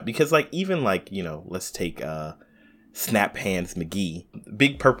Because like even like, let's take Snap Hands McGee,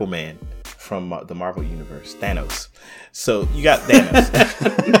 Big Purple Man from the Marvel Universe, Thanos. So you got Thanos.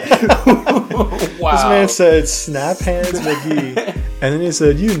 Wow. This man said Snap Hands McGee, and then he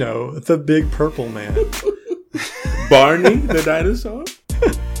said, the Big Purple Man. Barney the dinosaur?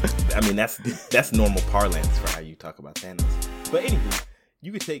 I mean, that's normal parlance for how you talk about Thanos. But anywho,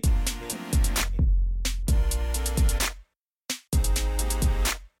 you could take...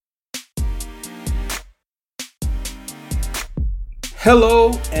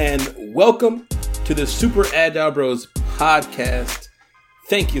 Hello and welcome to the Super Agile Bros podcast.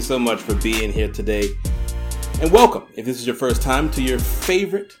 Thank you so much for being here today. And welcome, if this is your first time, to your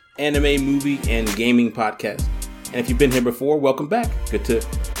favorite anime, movie, and gaming podcast. And if you've been here before, welcome back. Good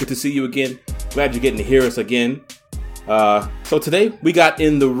to see you again. Glad you're getting to hear us again. So today, we got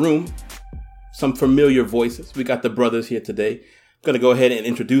in the room some familiar voices. We got the brothers here today. I'm going to go ahead and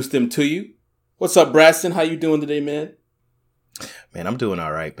introduce them to you. What's up, Braxton? How you doing today, man? Man, I'm doing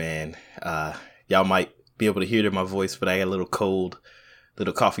all right, man. Y'all might be able to hear it in my voice, but I got a little cold,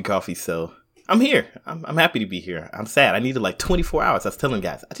 little coffee. So I'm here. I'm happy to be here. I'm sad. I needed like 24 hours. I was telling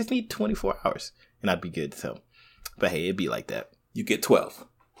guys, I just need 24 hours and I'd be good. So, but hey, it'd be like that. You get 12.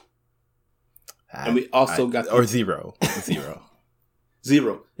 And we also got... Or zero.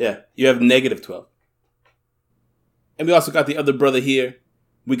 Zero. Yeah. You have negative 12. And we also got the other brother here.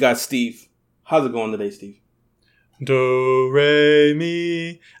 We got Steve. How's it going today, Steve? Do, re,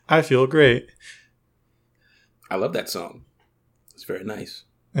 mi. I feel great. I love that song. It's very nice.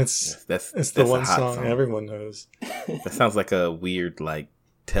 It's the one song everyone knows. That sounds like a weird, like,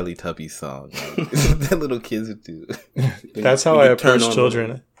 Teletubby song. That little kids would do. That's how I approach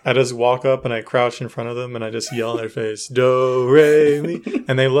children. I just walk up and I crouch in front of them and I just yell in their face, do, re, mi.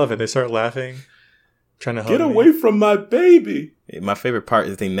 And they love it. They start laughing, trying to hug me. Get away from my baby. My favorite part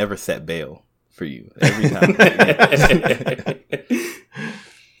is they never set bail for you every time.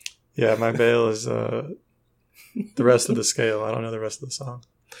 Yeah, my bail is the rest of the scale. I don't know the rest of the song.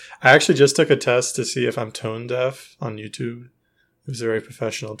 I actually just took a test to see if I'm tone deaf on YouTube. It was a very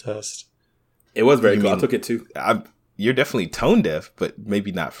professional test. It was very cool. I took it too. You're definitely tone deaf, but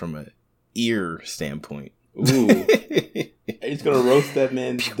maybe not from an ear standpoint. Ooh. He's going to roast that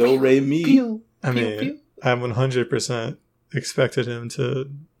man's do, re, mi. I mean, I 100% expected him to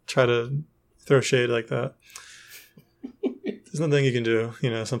try to throw shade like that. There's nothing you can do.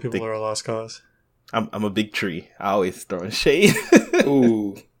 Some people are a lost cause. I'm a big tree. I always throwing shade.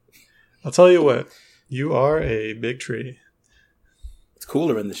 Ooh. I'll tell you what. You are a big tree. It's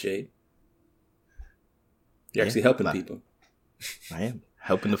cooler in the shade. You're actually helping people. I am.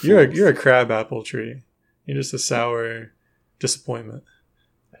 Helping the fools. You're a crabapple tree. You're just a sour disappointment.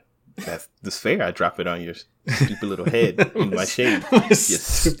 That's fair. I drop it on your stupid little head in my shade. You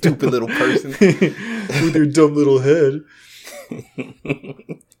stupid little person. With your dumb little head.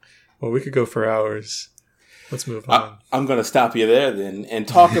 Well, we could go for hours. Let's move on. I'm going to stop you there then and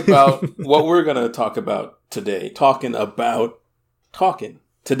talk about what we're going to talk about today. Talking.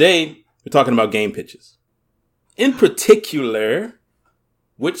 Today, we're talking about game pitches. In particular,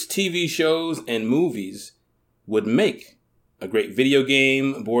 which TV shows and movies would make a great video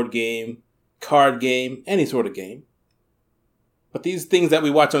game, board game, card game, any sort of game. But these things that we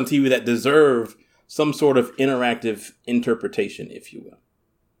watch on TV that deserve some sort of interactive interpretation, if you will.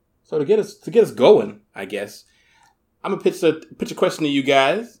 So to get us going, I guess, I'm gonna pitch a question to you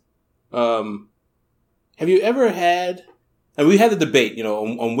guys. Have you ever had? And we had the debate,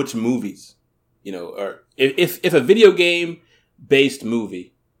 on which movies, or if a video game based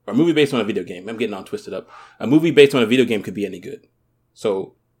movie. Or a movie based on a video game. I'm getting all twisted up. A movie based on a video game could be any good.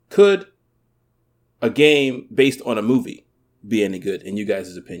 So, could a game based on a movie be any good, in you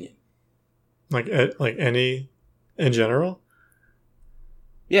guys' opinion? Like any in general?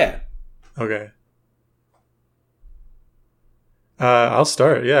 Yeah. Okay. I'll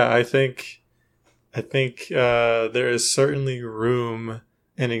start. Yeah, I think there is certainly room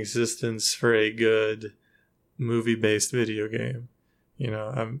in existence for a good movie-based video game.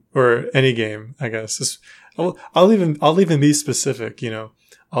 Or any game, I guess. I'll even be specific.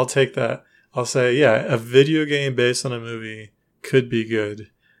 I'll take that. I'll say, yeah, a video game based on a movie could be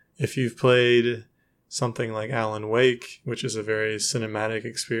good. If you've played something like Alan Wake, which is a very cinematic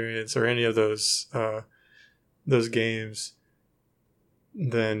experience, or any of those games,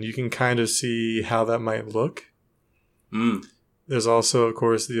 then you can kind of see how that might look. There's also, of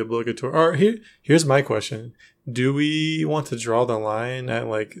course, the obligatory... Or here's my question. Do we want to draw the line at,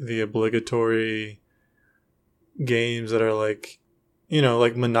 like, the obligatory games that are, like,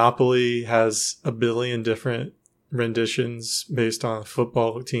 like Monopoly has a billion different renditions based on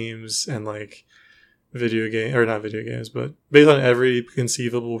football teams and like video game, or not video games, but based on every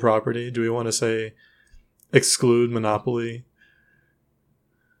conceivable property? Do we want to say exclude Monopoly?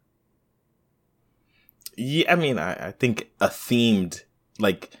 Yeah, I mean, I think a themed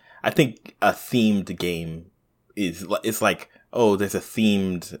game is, it's like, oh, there's a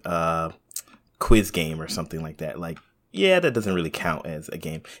themed quiz game or something like that. Like, yeah, that doesn't really count as a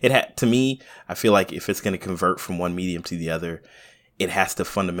game. To me, I feel like if it's going to convert from one medium to the other, it has to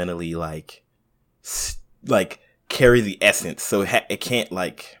fundamentally like carry the essence. So it can't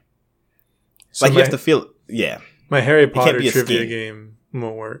So you have to feel, yeah. My Harry Potter be a trivia scheme. game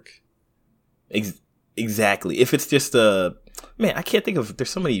won't work. Exactly. If it's just man, I can't think of. There's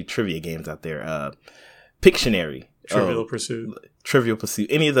so many trivia games out there. Pictionary, Trivial Pursuit. Trivial Pursuit.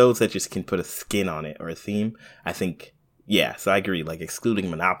 Any of those that just can put a skin on it or a theme. I think, yeah. So I agree. Like excluding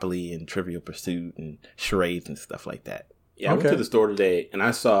Monopoly and Trivial Pursuit and charades and stuff like that. Yeah, I went to the store today and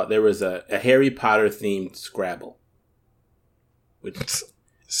I saw there was a Harry Potter themed Scrabble. Which,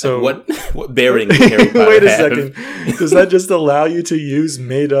 So like, what bearing does Harry Potter wait a have? second. Does that just allow you to use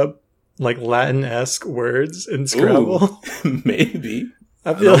made up like Latin-esque words in Scrabble? Ooh, maybe.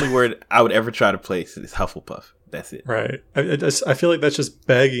 I The feel only word I would ever try to place is Hufflepuff. That's it. right. I feel like that's just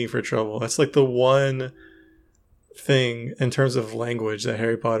begging for trouble. That's like the one thing in terms of language that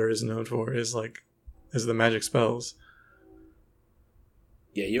Harry Potter is known for is the magic spells.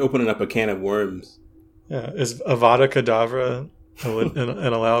 Yeah, you're opening up a can of worms. Yeah, is Avada Kedavra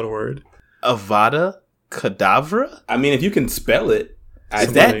an allowed word? Avada Kedavra? I mean, if you can spell it,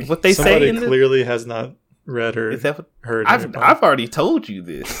 Is that what they say Somebody in the- clearly has not read or Is that what? heard. Harry I've Potter. already told you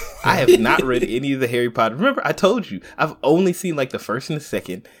this. I have not read any of the Harry Potter. Remember, I told you I've only seen like the first and the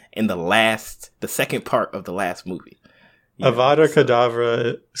second, and the second part of the last movie. Yeah, Avada so-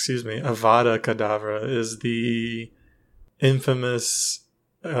 Kedavra, Avada Kedavra is the infamous,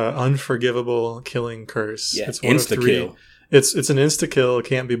 unforgivable killing curse. yeah, It's one of three. insta-kill. It's an insta kill, it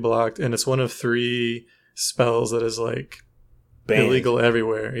can't be blocked, and it's one of 3 spells that is like Banned. illegal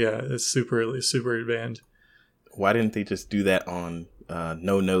everywhere. Yeah, it's super banned. Why didn't they just do that on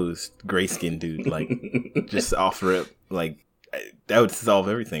no-nosed gray-skinned dude? Like, just offer it. Like, that would solve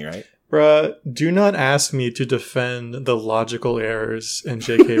everything, right? Bruh, do not ask me to defend the logical errors in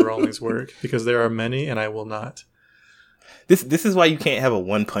J.K. Rowling's work, because there are many, and I will not. This is why you can't have a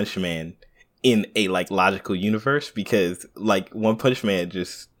One Punch Man in a like logical universe, because like One Punch Man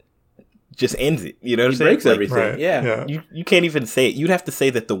just ends it. You know what He I'm saying? breaks Like, everything. Right, Yeah. You can't even say it. You'd have to say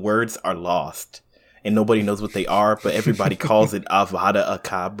that the words are lost and nobody knows what they are, but everybody calls it Avada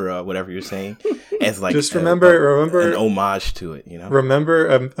Kedavra, whatever you're saying, as like Just remember an homage to it. You know, remember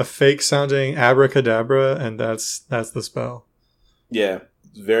a fake sounding abracadabra, and that's the spell. Yeah,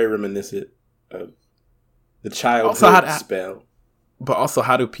 it's very reminiscent of the childhood Also, spell. but also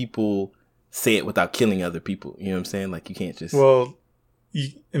how do people say it without killing other people? You know what I'm saying? Like you can't just. Well,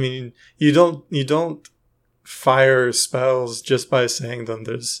 you don't fire spells just by saying them.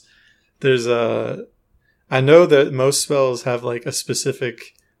 There's a. I know that most spells have like a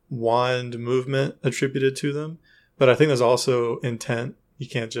specific wand movement attributed to them, but I think there's also intent. You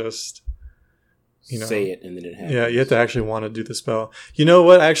can't just, Say it and then it happens. Yeah, you have to actually want to do the spell. You know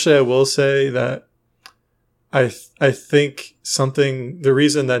what? Actually, I will say that I think the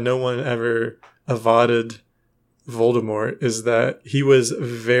reason that no one ever evaded Voldemort is that he was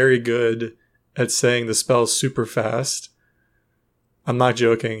very good at saying the spell super fast. I'm not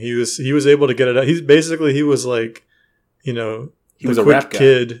joking. He was able to get it out. He was like, He the was a quick rap guy.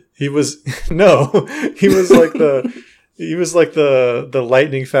 kid. He was no, he was like the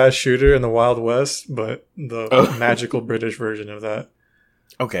lightning fast shooter in the Wild West, but the magical British version of that.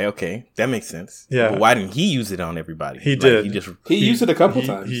 Okay, that makes sense. Yeah. But why didn't he use it on everybody? He Like, did. He used it a couple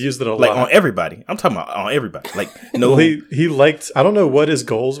times. He used it a like lot. on everybody. I'm talking about on everybody. Like no. Well, he liked. I don't know what his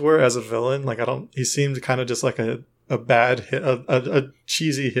goals were as a villain. Like he seemed kind of just like a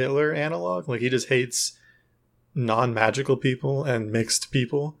cheesy Hitler analog. Like he just hates non-magical people and mixed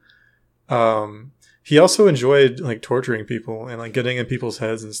people. He also enjoyed like torturing people and like getting in people's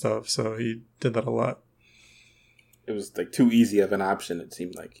heads and stuff. So he did that a lot. It was like too easy of an option. It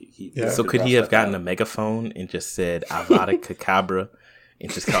seemed like he Yeah. So could he have gotten a megaphone and just said Avada Kedavra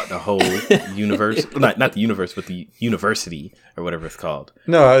and just caught the whole universe? Not the universe, but the university or whatever it's called.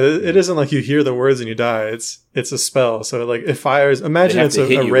 No, it isn't like you hear the words and you die. It's a spell. So like it fires. Imagine have it's to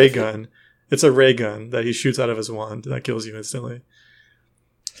hit a you ray with it. gun. It's a ray gun that he shoots out of his wand that kills you instantly.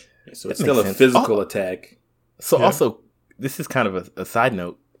 So it's That still makes a sense. physical attack. So Yeah. also, this is kind of a side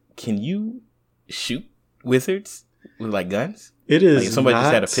note. Can you shoot wizards with like guns? It is Like if somebody not,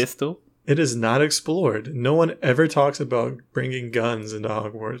 just had a pistol. It is not explored. No one ever talks about bringing guns into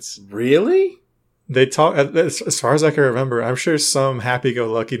Hogwarts. Really? They talk, as far as I can remember, I'm sure some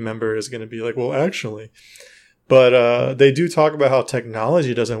happy-go-lucky member is going to be like, well, actually. But they do talk about how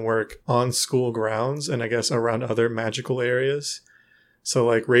technology doesn't work on school grounds and I guess around other magical areas. So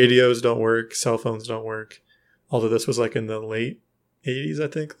like radios don't work, cell phones don't work. Although this was like in the late 80s, I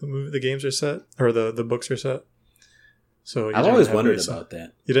think the games are set, or the books are set. So I've always wondered about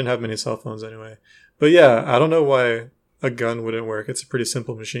that. You didn't have many cell phones anyway. But yeah, I don't know why a gun wouldn't work. It's a pretty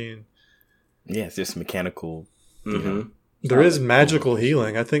simple machine. Yeah, it's just mechanical. Mm-hmm. There is magical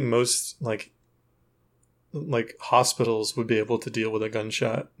healing. I think most like hospitals would be able to deal with a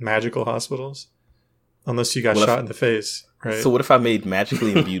gunshot. Magical hospitals. Unless you got shot in the face, right? So what if I made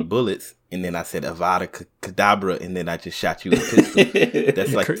magically imbued bullets and then I said Avada Kedavra and then I just shot you with a pistol?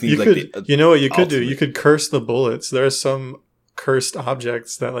 That's like seems like you know what you could do? You could curse the bullets. There are some cursed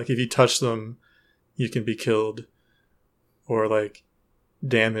objects that like if you touch them, you can be killed or like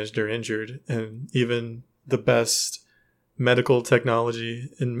damaged or injured. And even the best medical technology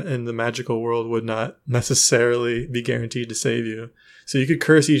in the magical world would not necessarily be guaranteed to save you. So you could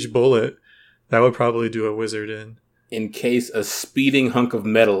curse each bullet. That would probably do a wizard in. In case a speeding hunk of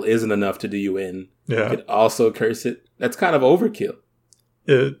metal isn't enough to do you in, yeah. You could also curse it. That's kind of overkill.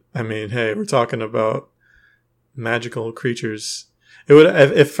 I mean, hey, we're talking about magical creatures. It would,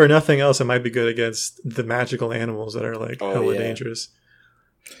 if for nothing else, it might be good against the magical animals that are like hella dangerous.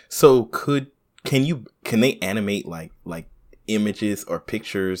 So can they animate like images or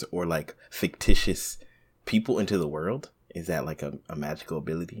pictures or like fictitious people into the world? Is that like a magical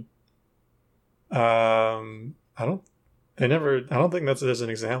ability? I don't think there's an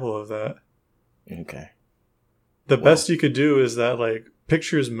example of that. Okay. The best you could do is that like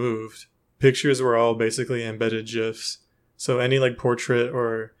pictures moved. Pictures were all basically embedded GIFs. So any like portrait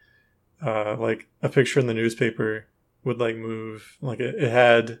or like a picture in the newspaper would like move. Like it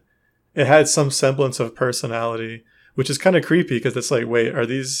had some semblance of personality, which is kind of creepy because it's like, wait, are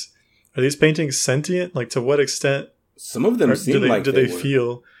these paintings sentient? Like to what extent? Some of them seem like they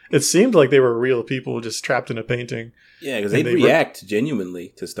feel? It seemed like they were real people just trapped in a painting. Yeah, because they'd react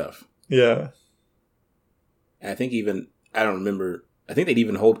genuinely to stuff. Yeah. And I think I don't remember, I think they'd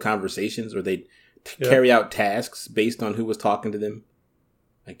even hold conversations or they'd carry out tasks based on who was talking to them.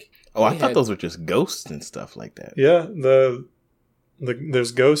 Like, I thought those were just ghosts and stuff like that. Yeah,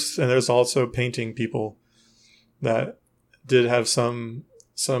 there's ghosts and there's also painting people that did have some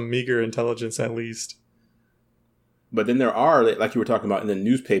meager intelligence at least. But then there are, like you were talking about in the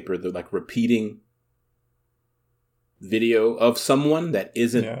newspaper, they're like repeating video of someone that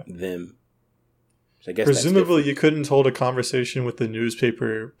isn't them. So I guess presumably you couldn't hold a conversation with the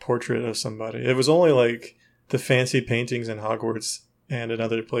newspaper portrait of somebody. It was only like the fancy paintings in Hogwarts and in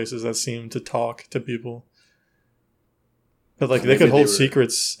other places that seemed to talk to people. But like they could hold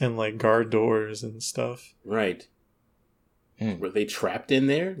secrets and like guard doors and stuff. Right. Were they trapped in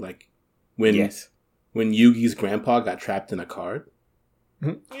there? Like when Yugi's grandpa got trapped in a card?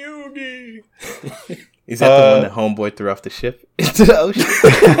 Yugi! Is that the one that Homeboy threw off the ship into the ocean?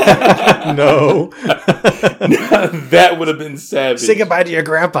 No. That would have been savage. Say goodbye to your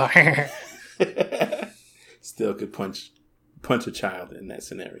grandpa. Still could punch a child in that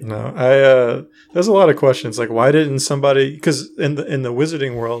scenario. No, there's a lot of questions. Like, why didn't somebody? Because in the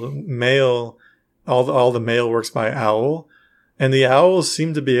wizarding world, mail, all the mail works by owl, and the owls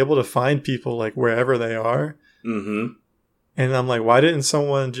seem to be able to find people like wherever they are. Mm-hmm. And I'm like, why didn't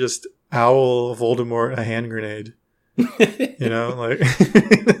someone just owl Voldemort a hand grenade? You know, like.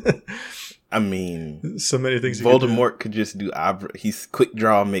 I mean, so many things. Voldemort could just do he's quick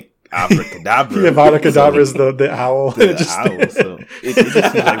draw, make abracadabra. Yeah, Avada is the owl. The owl. So it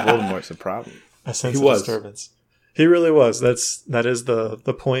just seems like Voldemort's a problem. A sense of disturbance. He really was. That is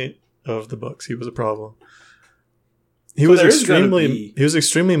the point of the books. He was a problem. He was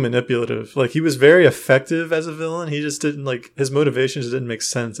extremely manipulative. Like he was very effective as a villain. He just didn't like his motivations didn't make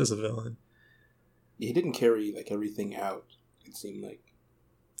sense as a villain. He didn't carry like everything out. It seemed like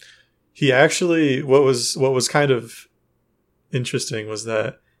he actually what was kind of interesting was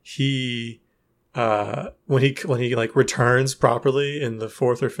that he when he like returns properly in the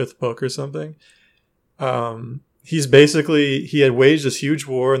 4th or 5th book or something, he had waged this huge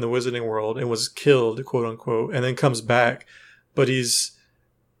war in the wizarding world and was killed, quote unquote, and then comes back. But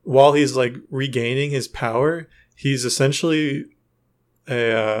while he's like regaining his power, he's essentially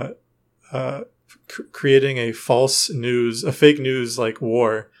creating a fake news like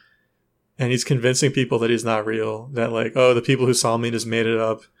war. And he's convincing people that he's not real. That like, oh, the people who saw me just made it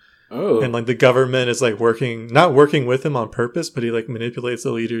up. Oh. And like the government is like not working with him on purpose, but he like manipulates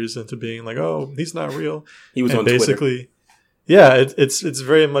the leaders into being like, oh, he's not real. He was and on basically, Twitter. yeah, it's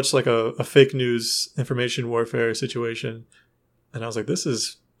very much like a fake news information warfare situation. And I was like, this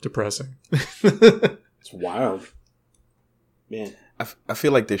is depressing. It's wild. Man. I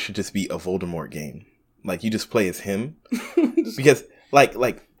feel like there should just be a Voldemort game. Like, you just play as him. Because, like,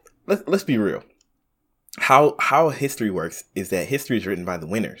 let's be real. How history works is that history is written by the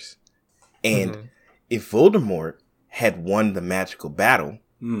winners. And if Voldemort had won the magical battle,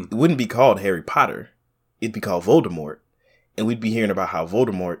 it wouldn't be called Harry Potter. It'd be called Voldemort. And we'd be hearing about how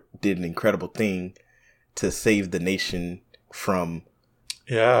Voldemort did an incredible thing to save the nation from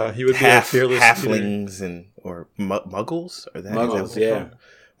he would be a fearless halflings or muggles. Or that, muggles, yeah.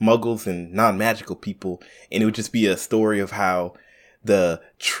 Muggles and non-magical people. And it would just be a story of how the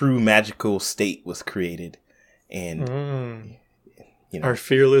true magical state was created. And... Our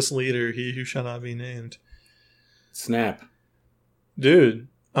fearless leader, he who shall not be named. Snap. Dude,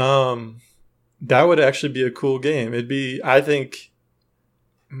 that would actually be a cool game. It'd be, I think,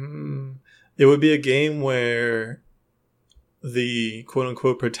 it would be a game where the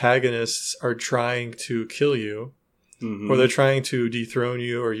quote-unquote protagonists are trying to kill you, or they're trying to dethrone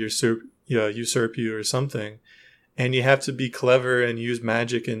you or usurp you or something. And you have to be clever and use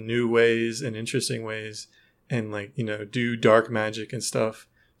magic in new ways and interesting ways. And like, do dark magic and stuff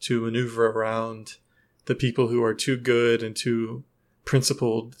to maneuver around the people who are too good and too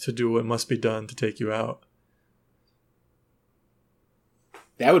principled to do what must be done to take you out.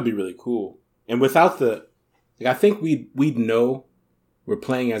 That would be really cool. And without I think we'd know we're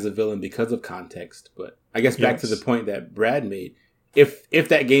playing as a villain because of context. But I guess back to the point that Brad made, if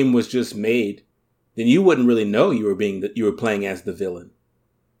that game was just made, then you wouldn't really know you were playing as the villain.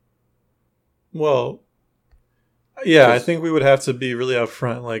 Well, yeah, I think we would have to be really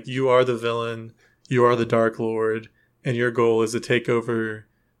upfront. Like, you are the villain, you are the Dark Lord, and your goal is to take over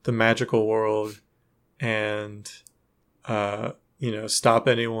the magical world and, stop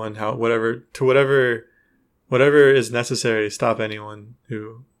anyone, whatever is necessary to stop anyone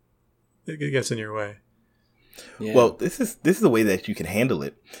who gets in your way. Yeah. Well, this is the way that you can handle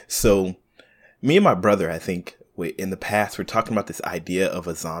it. So, me and my brother, I think, in the past, we're talking about this idea of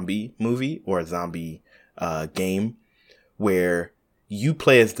a zombie movie or a zombie game where you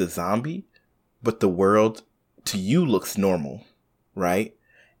play as the zombie, but the world to you looks normal, right?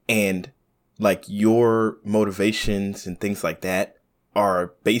 And like your motivations and things like that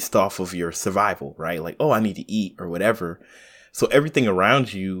are based off of your survival, right? Like, oh, I need to eat or whatever. So everything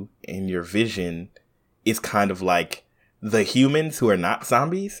around you and your vision is kind of like the humans who are not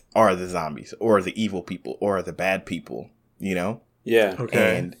zombies are the zombies or the evil people or the bad people, Yeah.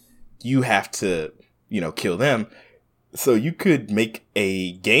 Okay. And you have to, kill them. So you could make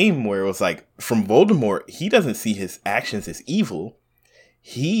a game where it was like, from Voldemort, he doesn't see his actions as evil.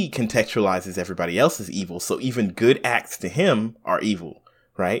 He contextualizes everybody else as evil. So even good acts to him are evil,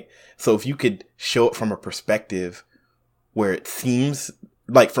 right? So if you could show it from a perspective where it seems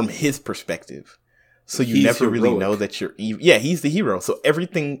like from his perspective, so you never really know that you're evil. Yeah, he's the hero. So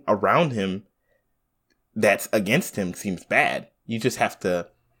everything around him that's against him seems bad. You just have to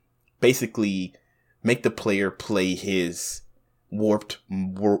basically make the player play his warped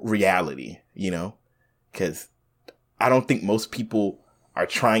reality, Because I don't think most people are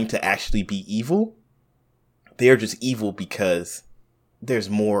trying to actually be evil. They're just evil because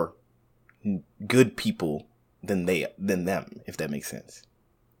there's more good people than them, if that makes sense.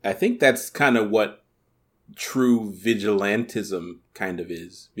 I think that's kind of what true vigilantism kind of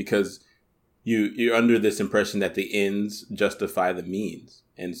is, because you're under this impression that the ends justify the means,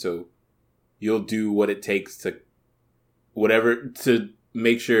 and so you'll do what it takes to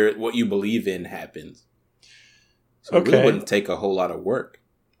make sure what you believe in happens. So it really wouldn't take a whole lot of work.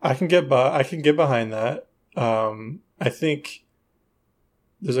 I can get behind that. I think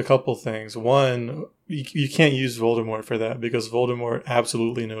there's a couple things. One, you can't use Voldemort for that because Voldemort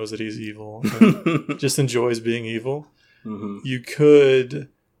absolutely knows that he's evil and just enjoys being evil. Mm-hmm. You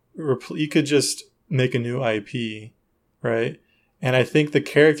could just make a new IP, right? And I think the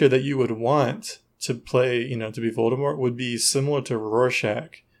character that you would want to play, to be Voldemort would be similar to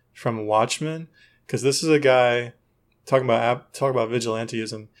Rorschach from Watchmen, because this is a guy talk about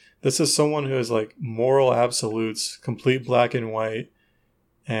vigilantism. This is someone who has like moral absolutes, complete black and white,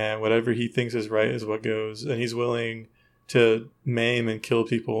 and whatever he thinks is right is what goes. And he's willing to maim and kill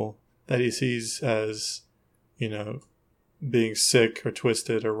people that he sees as, being sick or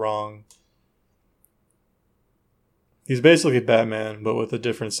twisted or wrong. He's basically Batman, but with a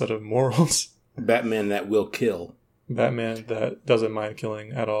different set of morals. Batman that will kill. Batman that doesn't mind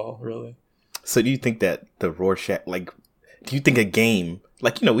killing at all, really. So do you think that the Rorschach, like, do you think a game,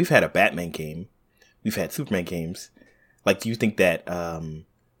 like, we've had a Batman game, we've had Superman games, like, do you think that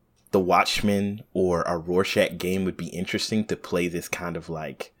the Watchmen or a Rorschach game would be interesting to play this kind of,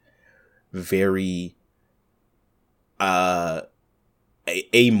 like, very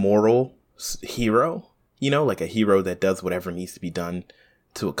amoral hero, like a hero that does whatever needs to be done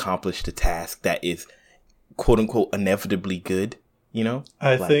to accomplish the task that is quote unquote inevitably good,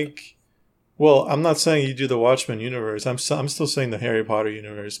 I think, well, I'm not saying you do the Watchmen universe. I'm still saying the Harry Potter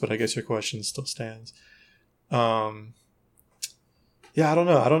universe, but I guess your question still stands. Yeah, I don't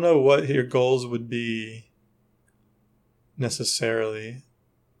know. I don't know what your goals would be necessarily.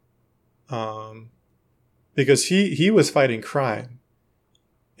 Because he was fighting crime,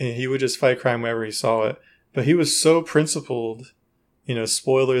 and he would just fight crime wherever he saw it. But he was so principled,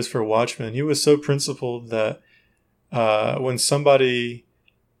 spoilers for Watchmen. He was so principled that when somebody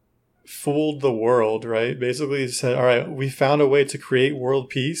fooled the world, right, basically said, all right, we found a way to create world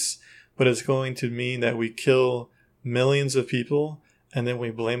peace, but it's going to mean that we kill millions of people and then we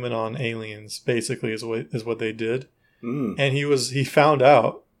blame it on aliens, basically is what they did. And he found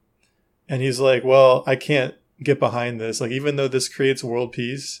out. And he's like, well, I can't get behind this. Like, even though this creates world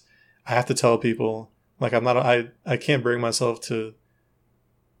peace, I have to tell people, like, I can't bring myself to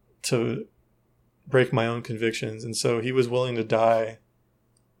break my own convictions. And so he was willing to die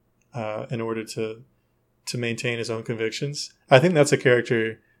in order to maintain his own convictions. I think that's a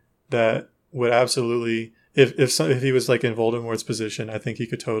character that would absolutely, if he was like in Voldemort's position, I think he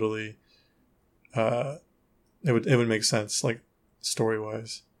could totally, it would make sense, like,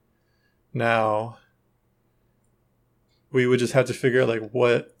 story-wise. Now, we would just have to figure out, like,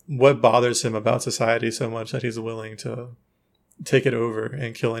 what bothers him about society so much that he's willing to take it over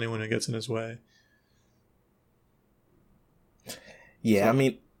and kill anyone who gets in his way. Yeah, so, I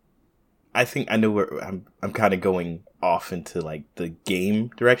mean, I think I know where I'm kind of going off into, like, the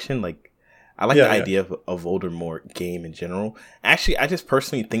game direction. Like, I like the idea of a Voldemort game in general. Actually, I just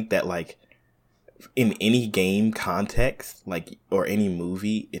personally think that, like, in any game context, like, or any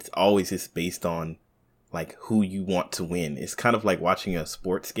movie, it's always just based on, like, who you want to win. It's kind of like watching a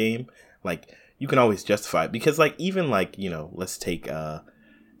sports game. Like, you can always justify it because, like, even, like, let's take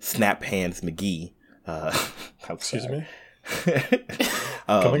Snap Hands McGee. Excuse me?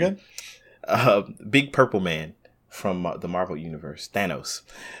 Come again? Big Purple Man from the Marvel Universe, Thanos.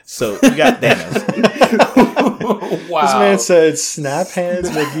 So you got Thanos. Wow. This man said Snap Hands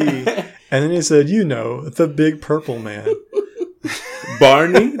McGee. And then he said, the Big Purple Man.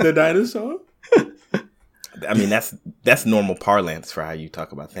 Barney, the dinosaur? I mean, that's normal parlance for how you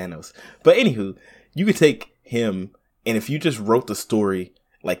talk about Thanos. But anywho, you could take him, and if you just wrote the story,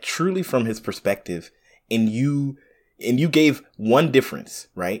 like, truly from his perspective, and you gave one difference,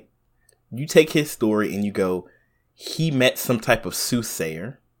 right? You take his story and you go, he met some type of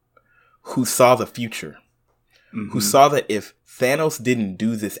soothsayer who saw the future. Mm-hmm. Who saw that if Thanos didn't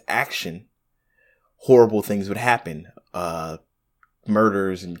do this action, horrible things would happen.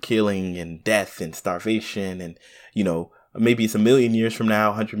 Murders and killing and death and starvation and, maybe it's 1,000,000 years from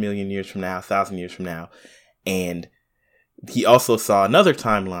now, 100 million years from now, 1,000 years from now. And he also saw another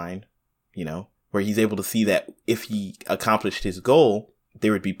timeline, where he's able to see that if he accomplished his goal,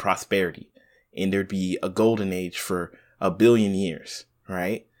 there would be prosperity and there'd be a golden age for 1 billion years,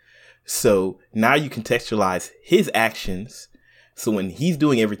 right? So now you contextualize his actions. So when he's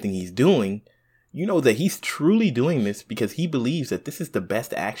doing everything he's doing, you know that he's truly doing this because he believes that this is the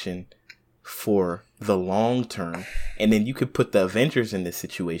best action for the long term. And then you could put the Avengers in this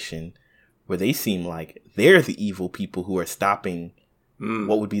situation where they seem like they're the evil people who are stopping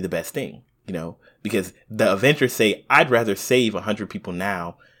what would be the best thing, because the Avengers say, I'd rather save 100 people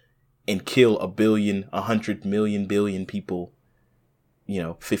now and kill 1 billion, 100 million, billion people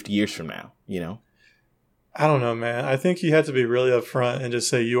 50 years from now, I don't know, man. I think you have to be really upfront and just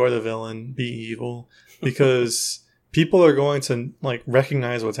say, you are the villain, be evil, because people are going to, like,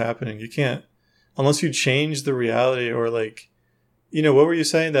 recognize what's happening. You can't, unless you change the reality or, like, what were you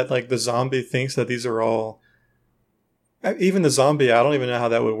saying? That, like, the zombie thinks that these are all, even the zombie, I don't even know how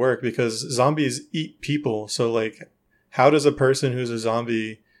that would work because zombies eat people. So, like, how does a person who's a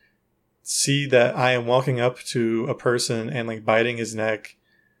zombie see that I am walking up to a person and, like, biting his neck?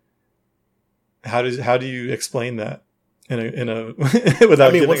 How do you explain that in a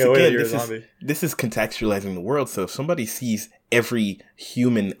without giving away that you're a zombie? This is contextualizing the world. So if somebody sees every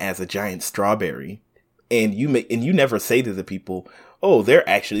human as a giant strawberry, and you never say to the people, oh, they're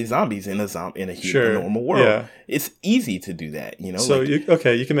actually zombies in a normal world. Yeah. It's easy to do that, you know. So like,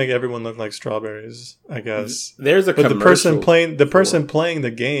 you can make everyone look like strawberries, I guess. There's a but the person commercial playing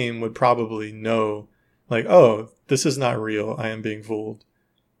the game would probably know, like, oh, this is not real. I am being fooled.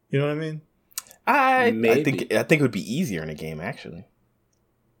 You know what I mean? I think it would be easier in a game, actually.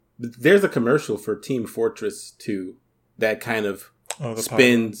 There's a commercial for Team Fortress 2 that kind of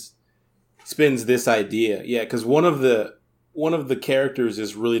spins this idea. Yeah, because one of the characters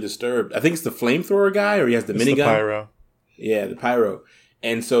is really disturbed. I think it's the flamethrower guy, or he has the minigun. The pyro. Yeah, the pyro.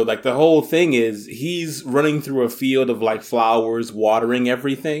 And so, like, the whole thing is he's running through a field of, like, flowers, watering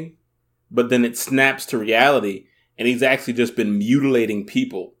everything. But then it snaps to reality, and he's actually just been mutilating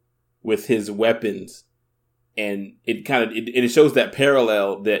people with his weapons. And it kind of it shows that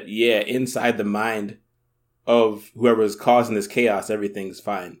parallel that, yeah, inside the mind of whoever is causing this chaos, everything's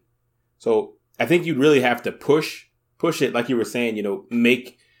fine. So I think you really have to push it, like you were saying, you know,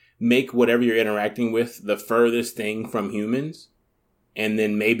 make whatever you're interacting with the furthest thing from humans. And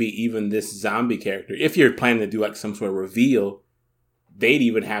then maybe even this zombie character, if you're planning to do like some sort of reveal, they'd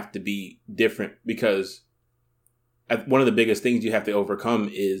even have to be different, because one of the biggest things you have to overcome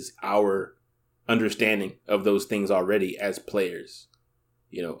is our understanding of those things already as players.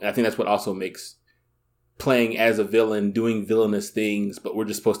 You know, and I think that's what also makes playing as a villain, doing villainous things, but we're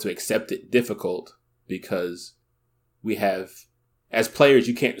just supposed to accept it, difficult, because we have, as players,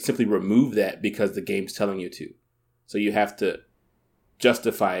 you can't simply remove that because the game's telling you to. So you have to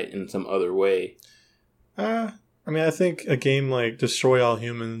justify it in some other way. I mean, I think a game like Destroy All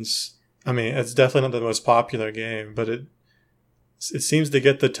Humans, I mean, it's definitely not the most popular game, but it seems to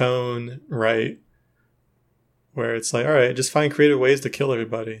get the tone right, where it's like, all right, just find creative ways to kill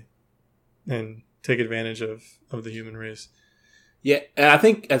everybody and take advantage of the human race. Yeah, and I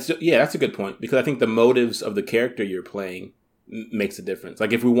think that's a good point, because I think the motives of the character you're playing makes a difference.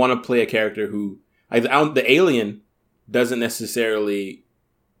 Like, if we want to play a character who, like, the alien doesn't necessarily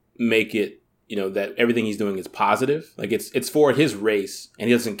make it, you know, that everything he's doing is positive. Like, it's for his race, and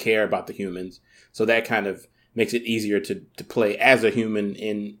he doesn't care about the humans. So that kind of makes it easier to play as a human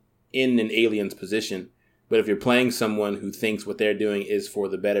in an alien's position. But if you're playing someone who thinks what they're doing is for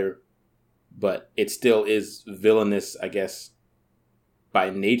the better, but it still is villainous, I guess, by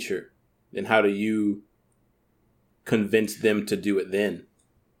nature, then how do you convince them to do it then?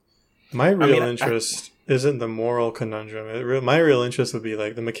 My real interest isn't the moral conundrum. My real interest would be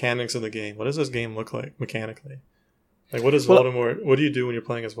like the mechanics of the game. What does this game look like mechanically? Like, what is Voldemort? What do you do when you're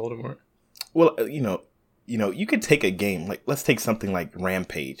playing as Voldemort? Well, you know, you could take a game, like, let's take something like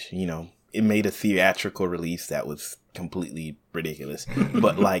Rampage. You know, it made a theatrical release that was completely ridiculous.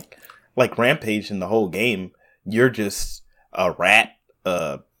 But like Rampage in the whole game, you're just a rat,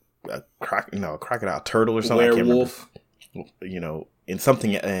 a crocodile, turtle or something. Werewolf. I can't remember. You know, in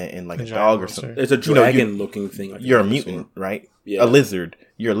something in like a dog or something. It's a dragon-looking thing. You're a mutant, right? Yeah. A lizard.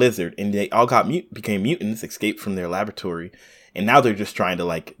 You're a lizard, and they all became mutants, escaped from their laboratory, and now they're just trying to,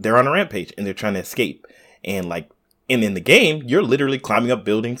 like, they're on a rampage and they're trying to escape. And like, and in the game, you're literally climbing up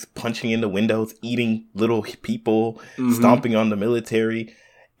buildings, punching into windows, eating little people, stomping on the military,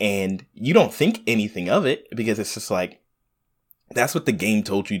 and you don't think anything of it because it's just like, that's what the game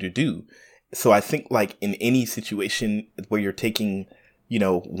told you to do. So I think, like, in any situation where you're taking, you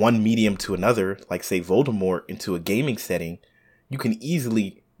know, one medium to another, like, say, Voldemort into a gaming setting, you can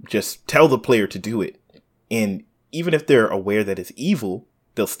easily just tell the player to do it. And even if they're aware that it's evil,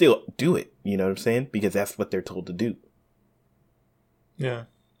 they'll still do it. You know what I'm saying? Because that's what they're told to do. Yeah.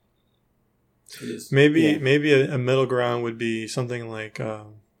 Maybe a middle ground would be something like a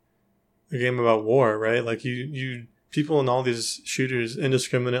game about war, right? Like, you people in all these shooters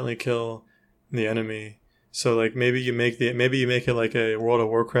indiscriminately kill the enemy. So like, maybe you make it like a World of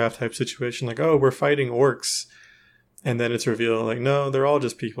Warcraft type situation, like, oh, we're fighting orcs, and then it's revealed like, no, they're all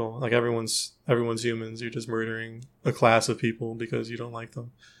just people. Like, everyone's humans. You're just murdering a class of people because you don't like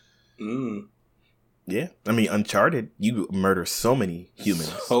them. Yeah, I mean, Uncharted, you murder so many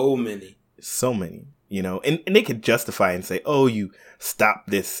humans, so many, you know, and they could justify and say, oh, you stop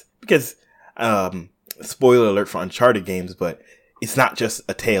this because spoiler alert for Uncharted games, but it's not just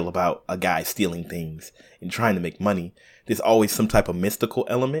a tale about a guy stealing things and trying to make money. There's always some type of mystical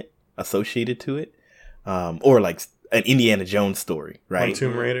element associated to it. Or like an Indiana Jones story, right? Like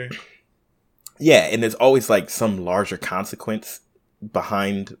Tomb Raider. Yeah, and there's always like some larger consequence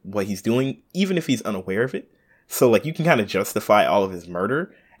behind what he's doing, even if he's unaware of it. So like, you can kind of justify all of his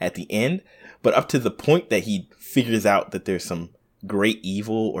murder at the end, but up to the point that he figures out that there's some great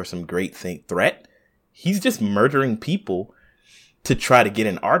evil or some great threat, he's just murdering people to try to get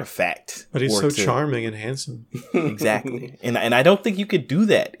an artifact. But he's so charming and handsome. Exactly. And I don't think you could do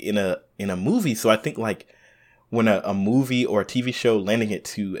that in a movie. So I think like when a movie or a TV show lending it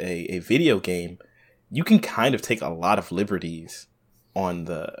to a video game, you can kind of take a lot of liberties on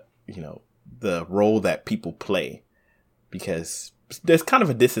the role that people play, because there's kind of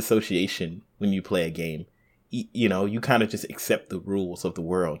a disassociation when you play a game. You kind of just accept the rules of the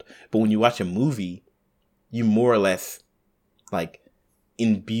world. But when you watch a movie, you more or less like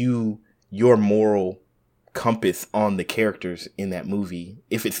imbue your moral compass on the characters in that movie,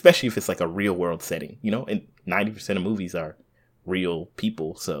 especially if it's like a real world setting, and 90% of movies are real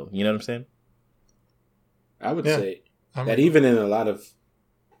people. So, you know what I'm saying? I would say that even in a lot of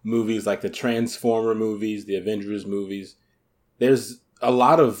movies like the Transformer movies, the Avengers movies, there's a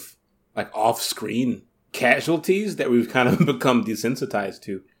lot of like off-screen casualties that we've kind of become desensitized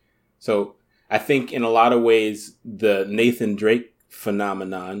to. So I think in a lot of ways, the Nathan Drake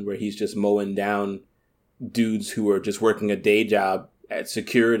phenomenon, where he's just mowing down dudes who are just working a day job at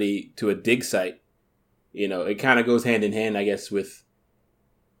security to a dig site, it kind of goes hand in hand, I guess, with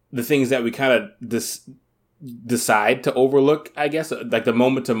the things that we kind of decide to overlook, I guess, like the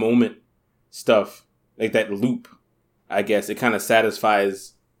moment to moment stuff, like that loop. I guess it kind of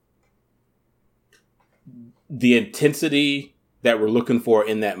satisfies the intensity that we're looking for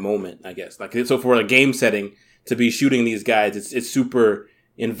in that moment, I guess. Like, so for a game setting to be shooting these guys, it's super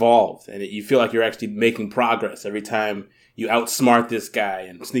involved, and you feel like you're actually making progress every time you outsmart this guy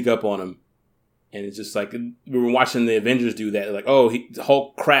and sneak up on him. And it's just like, we were watching the Avengers do that. Like, oh,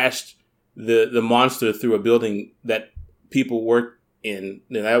 Hulk crashed the monster through a building that people work in.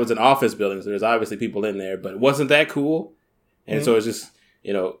 That was an office building, so there's obviously people in there, but wasn't that cool? And so it's just,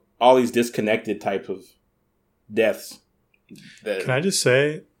 all these disconnected type of deaths. Can I just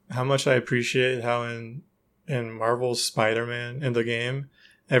say how much I appreciate how in Marvel's Spider-Man in the game,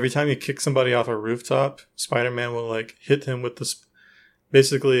 every time you kick somebody off a rooftop, Spider-Man will like hit him with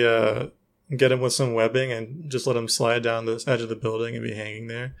basically get him with some webbing and just let him slide down the edge of the building and be hanging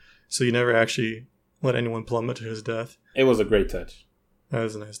there. So you never actually let anyone plummet to his death. It was a great touch. That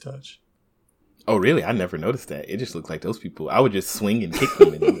was a nice touch. Oh, really? I never noticed that. It just looked like those people. I would just swing and kick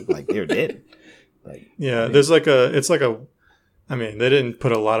them and it looked like they're dead. Like, yeah, there's I mean, they didn't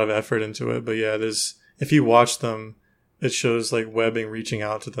put a lot of effort into it, but yeah, if you watch them, it shows like webbing reaching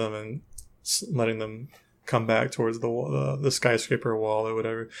out to them and letting them come back towards the skyscraper wall or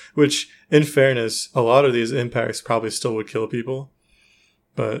whatever. Which, in fairness, a lot of these impacts probably still would kill people,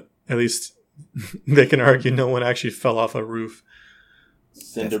 but at least they can argue no one actually fell off a roof.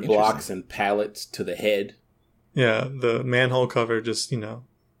 Cinder blocks and pallets to the head. Yeah, the manhole cover just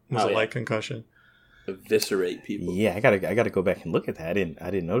was a light concussion. Eviscerate people. Yeah, I gotta go back and look at that. I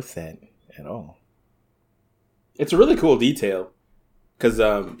didn't notice that at all. It's a really cool detail because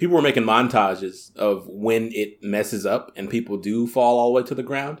people were making montages of when it messes up and people do fall all the way to the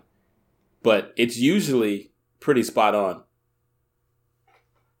ground, but it's usually pretty spot on.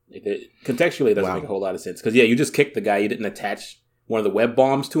 Contextually, it doesn't make a whole lot of sense because you just kicked the guy. You didn't attach one of the web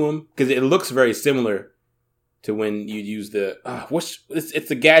bombs to him because it looks very similar to when you use the it's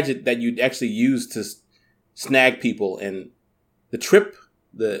the gadget that you'd actually use to snag people, and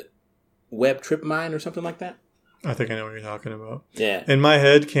the web trip mine or something like that. I think I know what you're talking about. Yeah. In my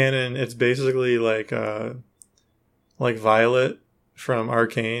head canon, it's basically like Violet from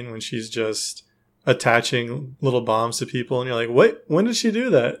Arcane when she's just attaching little bombs to people, and you're like, wait, when did she do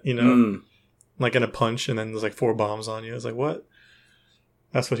that? Like in a punch, and then there's like 4 bombs on you. It's like, what?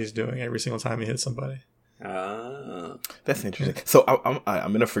 That's what he's doing every single time he hits somebody. That's interesting. So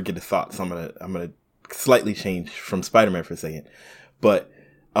I'm gonna forget the thought. So I'm gonna slightly change from Spider-Man for a second. But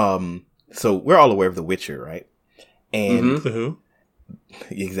so we're all aware of The Witcher, right? And The Who?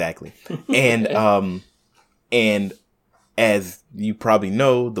 Exactly. And and as you probably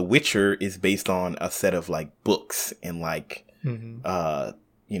know, The Witcher is based on a set of like books and like kind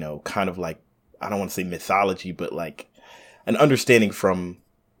of like, I don't want to say mythology, but like an understanding from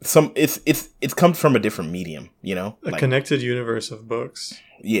it's comes from a different medium, a connected universe of books.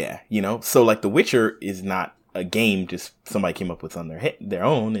 Yeah, so like The Witcher is not a game just somebody came up with on their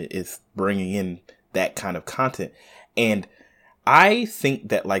own. It's bringing in that kind of content, and I think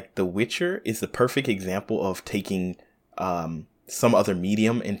that like The Witcher is the perfect example of taking some other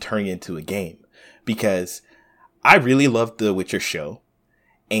medium and turning it into a game, because I really loved The Witcher show,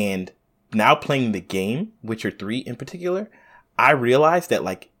 and now playing the game Witcher 3 in particular, I realized that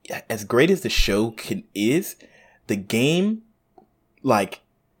like as great as the show is, the game like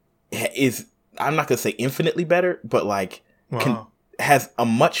is, I'm not gonna say infinitely better, but like has a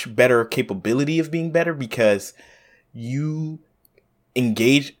much better capability of being better, because you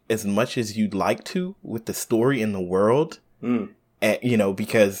engage as much as you'd like to with the story in the world,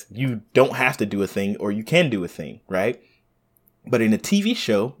 because you don't have to do a thing or you can do a thing, right? But in a TV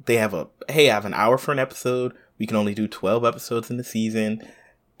show, they have I have an hour for an episode. We can only do 12 episodes in the season.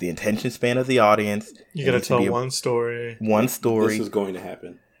 The attention span of the audience. You got to tell one story. One story. This is going to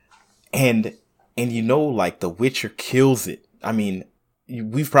happen. And like The Witcher kills it. I mean,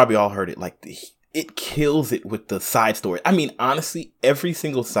 we've probably all heard it. Like it kills it with the side story. I mean, honestly, every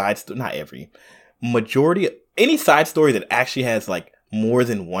single side story, not every, majority, any side story that actually has like more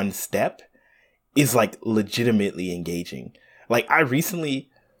than one step is like legitimately engaging. Like I recently,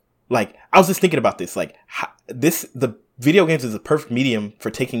 like I was just thinking about this, like the video games is a perfect medium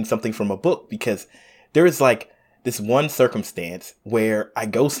for taking something from a book, because there is like this one circumstance where I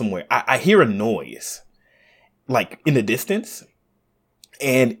go somewhere, I hear a noise like in the distance,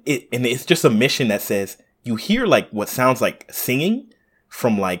 and it's just a mission that says you hear like what sounds like singing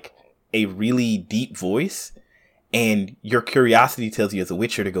from like a really deep voice, and your curiosity tells you as a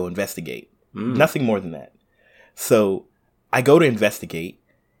Witcher to go investigate. Nothing more than that. So I go to investigate,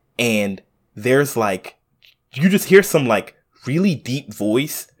 and there's like, you just hear some like really deep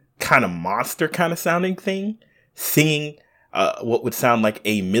voice, kind of monster kind of sounding thing singing what would sound like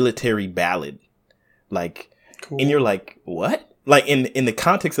a military ballad. Like, cool. And you're like, what? Like in the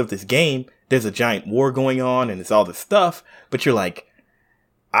context of this game, there's a giant war going on and it's all this stuff, but you're like,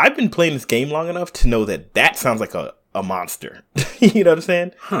 I've been playing this game long enough to know that sounds like a monster. You know what I'm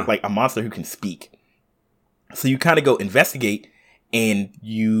saying? Huh. Like a monster who can speak. So you kind of go investigate, and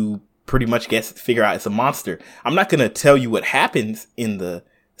you pretty much figure out it's a monster. I'm not going to tell you what happens in the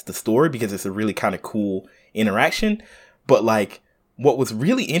story, because it's a really kind of cool interaction. But like, what was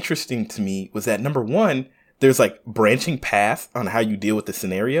really interesting to me was that, number one, there's like branching paths on how you deal with the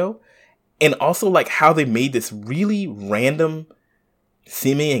scenario. And also like how they made this really random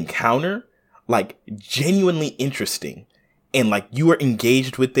seeming encounter like genuinely interesting. And like you were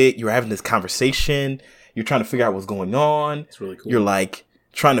engaged with it. You were having this conversation. You're trying to figure out what's going on. It's really cool. You're like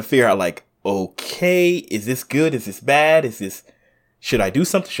trying to figure out like, okay, is this good? Is this bad? Should I do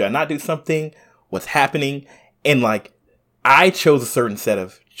something? Should I not do something? What's happening? And like, I chose a certain set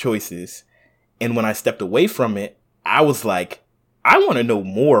of choices. And when I stepped away from it, I was like, I want to know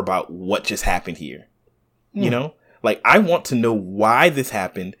more about what just happened here. You know, like I want to know why this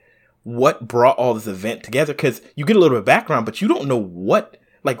happened. What brought all this event together? Because you get a little bit of background, but you don't know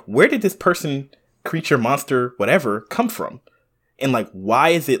where did this person, creature, monster, whatever, come from? And like, why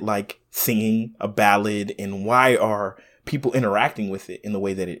is it like singing a ballad, and why are people interacting with it in the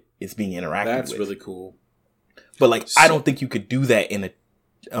way that it is being interacted with? That's really cool. But like, I don't think you could do that in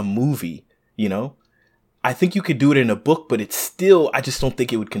a movie, you know? I think you could do it in a book, but it's still, I just don't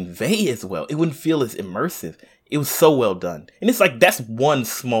think it would convey as well. It wouldn't feel as immersive. It was so well done. And it's like, that's one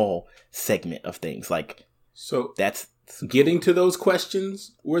small segment of things. Like, so that's getting to those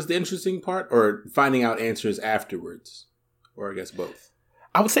questions was the interesting part, or finding out answers afterwards, or I guess both?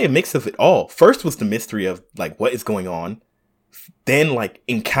 I would say a mix of it all. First was the mystery of like, what is going on? Then like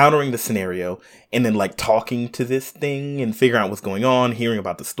encountering the scenario, and then like talking to this thing and figuring out what's going on, hearing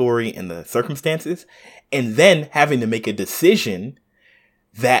about the story and the circumstances, and then having to make a decision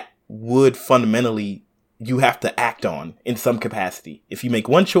that would fundamentally you have to act on in some capacity. If you make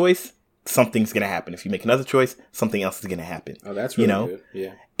one choice, something's going to happen. If you make another choice, something else is going to happen. Oh, that's really good.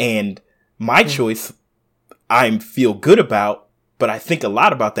 Yeah. And my choice, I feel good about, but I think a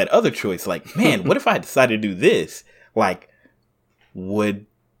lot about that other choice. Like, man, what if I decided to do this? Like,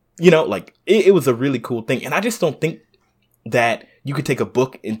 it was a really cool thing. And I just don't think that you could take a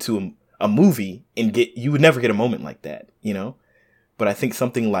book into a movie and you would never get a moment like that, you know? But I think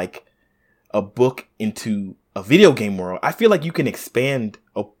something like a book into a video game world, I feel like you can expand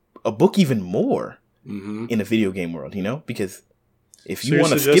a book even more in a video game world, you know? Because if you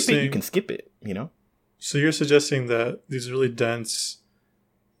want to skip it, you can skip it, you know? So you're suggesting that these really dense,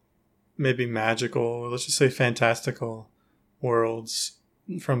 maybe magical, let's just say fantastical worlds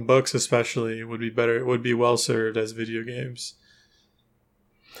from books especially would be well served as video games.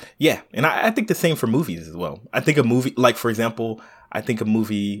 Yeah, and I think the same for movies as well. I think a movie, like, for example,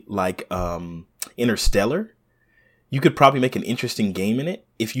 like Interstellar, you could probably make an interesting game in it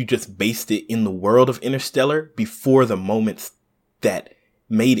if you just based it in the world of Interstellar before the moments that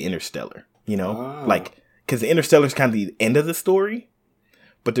made Interstellar, you know? Oh. Like, because Interstellar is kind of the end of the story,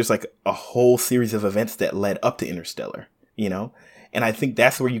 but there's like a whole series of events that led up to Interstellar, you know? And I think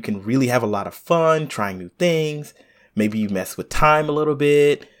that's where you can really have a lot of fun, trying new things. Maybe you mess with time a little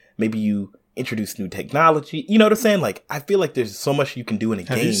bit. Maybe you introduce new technology. You know what I'm saying? Like, I feel like there's so much you can do in a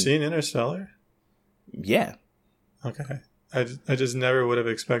game. Have you seen Interstellar? Yeah. Okay. I just never would have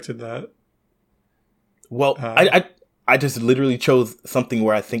expected that. Well, I just literally chose something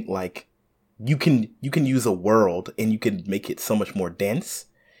where I think like you can use a world and you can make it so much more dense,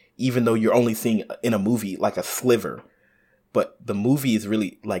 even though you're only seeing in a movie like a sliver. But the movie is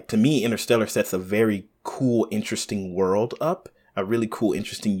really, like, to me, Interstellar sets a very cool, interesting world up, a really cool,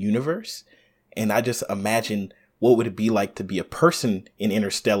 interesting universe. And I just imagine what would it be like to be a person in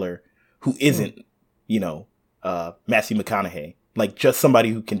Interstellar who isn't, Matthew McConaughey. Like, just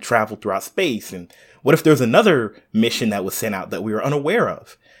somebody who can travel throughout space. And what if there's another mission that was sent out that we were unaware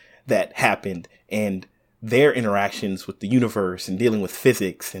of that happened, and their interactions with the universe and dealing with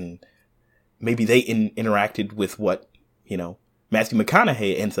physics, and maybe they interacted with what, Matthew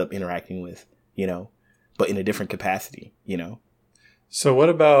McConaughey ends up interacting with, but in a different capacity, So what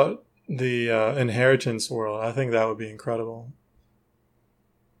about the Inheritance world? I think that would be incredible.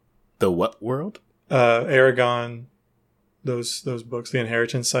 The what world? Aragon, those books, the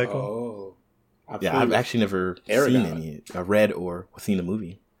Inheritance Cycle. Oh, I've actually never seen any. I read or seen the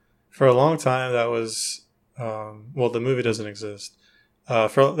movie. For a long time, that was the movie doesn't exist.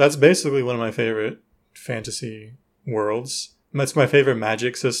 That's basically one of my favorite fantasy worlds. That's my favorite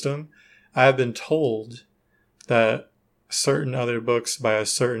magic system. I have been told that certain other books by a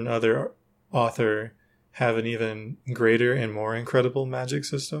certain other author have an even greater and more incredible magic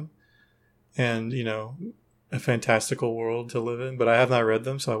system, and a fantastical world to live in. But I have not read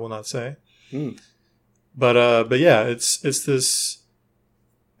them, so I will not say. But yeah, it's this.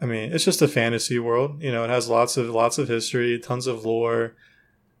 I mean, it's just a fantasy world. It has lots of history, tons of lore.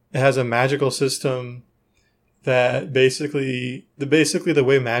 It has a magical system that basically the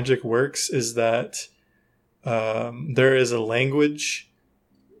way magic works is that there is a language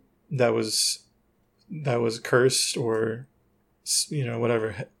that was cursed or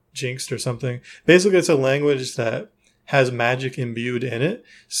whatever, jinxed or something. Basically, it's a language that has magic imbued in it.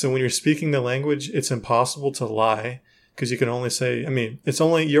 So when you're speaking the language, it's impossible to lie, because you can only say,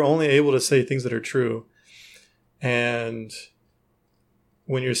 you're only able to say things that are true. And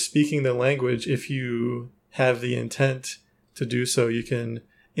when you're speaking the language, if you have the intent to do so, you can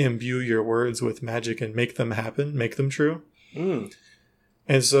imbue your words with magic and make them happen, make them true.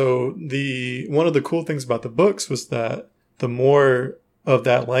 And so one of the cool things about the books was that the more of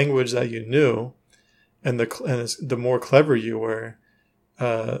that language that you knew, and the more clever you were,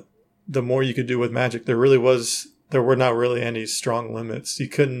 the more you could do with magic. There were not really any strong limits. You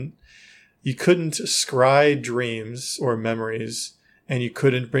couldn't scry dreams or memories, and you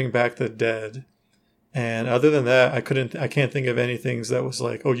couldn't bring back the dead. And other than that, I can't think of any things that was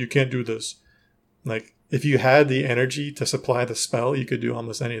like, oh, you can't do this. Like, if you had the energy to supply the spell, you could do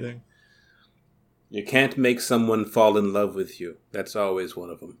almost anything. You can't make someone fall in love with you. That's always one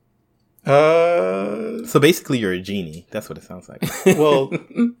of them. So basically you're a genie. That's what it sounds like. Well,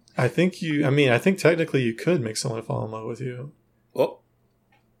 I think technically you could make someone fall in love with you. Oh,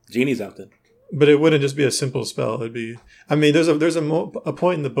 genie's out then. But it wouldn't just be a simple spell. It'd be, there's a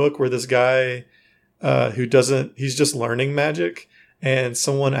point in the book where this guy, he's just learning magic, and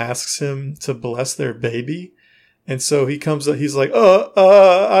someone asks him to bless their baby. And so he's like,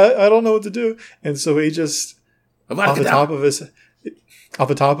 I don't know what to do. And so he just, off the top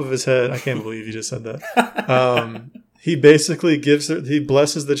of his head, I can't believe you just said that. He basically he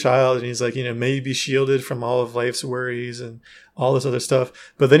blesses the child, and he's like, may you be shielded from all of life's worries and all this other stuff.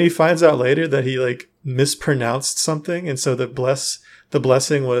 But then he finds out later that he mispronounced something. And so the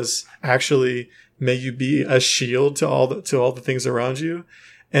blessing was actually, may you be a shield to all the things around you.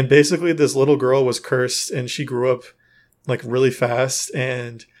 And basically this little girl was cursed, and she grew up really fast,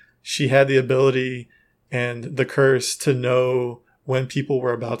 and she had the ability and the curse to know when people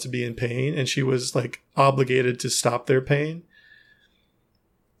were about to be in pain, and she was obligated to stop their pain.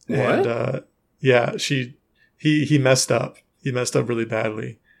 What? And he messed up. He messed up really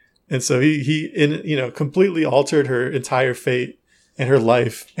badly. And so he completely altered her entire fate and her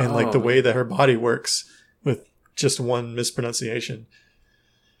life, and the way that her body works with just one mispronunciation.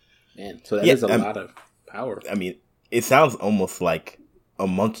 Man, so that is a lot of power. It sounds almost like a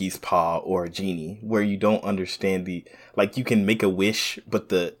monkey's paw or a genie, where you don't understand you can make a wish, but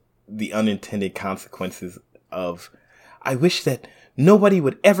the unintended consequences of, I wish that nobody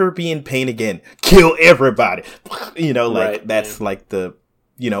would ever be in pain again. Kill everybody. Right, that's man. the,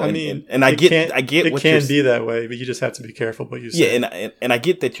 and I get it what can be that way, but you just have to be careful what you say. Yeah, and I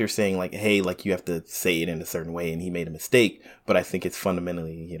get that you're saying hey, you have to say it in a certain way, and he made a mistake, but I think it's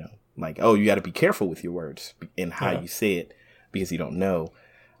fundamentally, you got to be careful with your words and how you say it, because you don't know.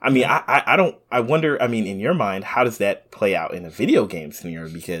 I wonder, in your mind, how does that play out in a video game scenario?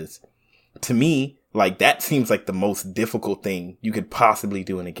 Because to me, like that seems like the most difficult thing you could possibly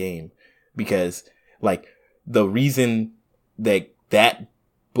do in a game, because like the reason that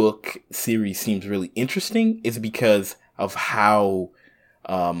book series seems really interesting is because of how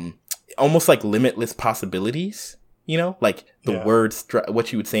almost like limitless possibilities, you know, like the words,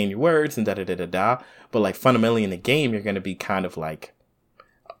 what you would say in your words and da da da da da. But like fundamentally in the game, you're going to be kind of like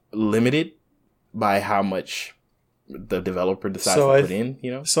limited by how much the developer decides to put in,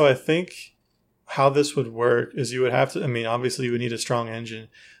 you know? So I think how this would work is you would have to, I mean, obviously you would need a strong engine,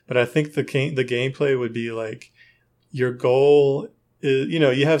 but I think the gameplay would be like your goal is, you know,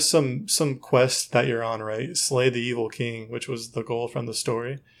 you have some quest that you're on, right? Slay the evil king, which was the goal from the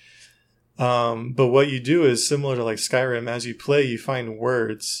story. But what you do is similar to like Skyrim. As you play, you find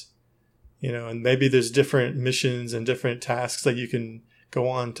words, you know, and maybe there's different missions and different tasks that you can go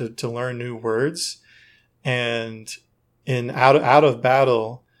on to learn new words. And out of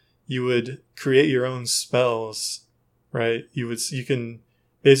battle, you would create your own spells, right? You can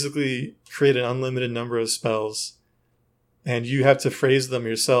basically create an unlimited number of spells, and you have to phrase them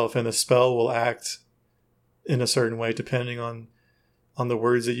yourself, and the spell will act in a certain way depending on the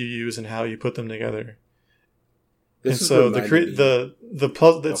words that you use and how you put them together. And so the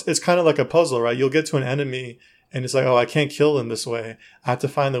puzzle, it's kind of like a puzzle, right? You'll get to an enemy and it's like, oh, I can't kill them this way. I have to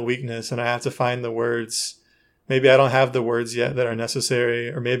find the weakness and I have to find the words. Maybe I don't have the words yet that are necessary,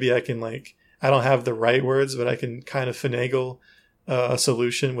 or maybe I don't have the right words, but I can kind of finagle a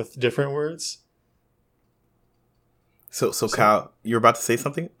solution with different words. So Kyle, you're about to say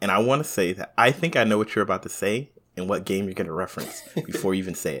something, and I want to say that I think I know what you're about to say and what game you're going to reference before you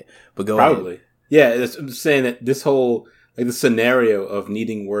even say it. But go Probably. ahead. Yeah, I'm saying that this whole, like the scenario of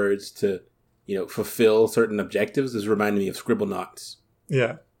needing words to, you know, fulfill certain objectives is reminding me of Scribblenauts.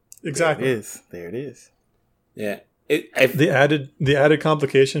 Yeah, exactly. There it is. Yeah. The added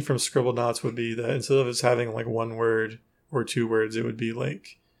complication from Scribblenauts would be that instead of us having like one word or two words, it would be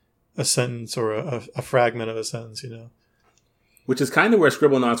like a sentence or a fragment of a sentence, you know? Which is kind of where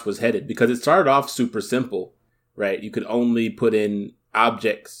Scribblenauts was headed, because it started off super simple, right? You could only put in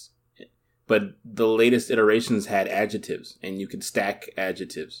objects, but the latest iterations had adjectives, and you could stack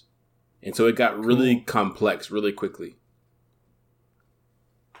adjectives. And so it got really complex really quickly.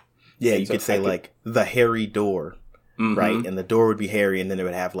 Yeah, you could say like the hairy door, right? And the door would be hairy, and then it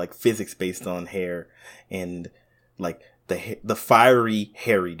would have like physics based on hair, and like the fiery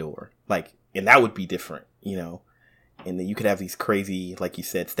hairy door, like, and that would be different, you know? And then you could have these crazy, like you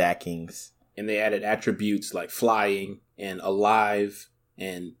said, stackings. And they added attributes like flying and alive,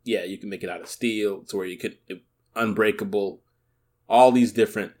 and yeah, you can make it out of steel, to where you could unbreakable, all these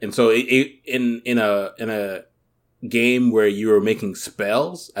different. And so in a game where you were making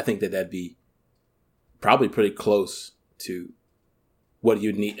spells, I think that'd be probably pretty close to what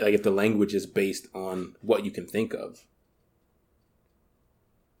you'd need, like if the language is based on what you can think of.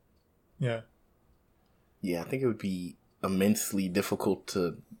 Yeah. Yeah, I think it would be immensely difficult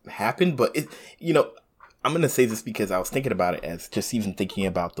to happen, but it, you know, I'm going to say this because I was thinking about it as just even thinking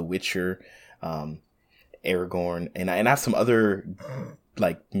about The Witcher, Aragorn, and I have some other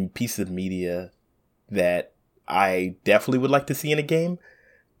like pieces of media that I definitely would like to see in a game.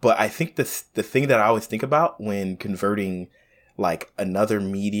 But I think the thing that I always think about when converting like another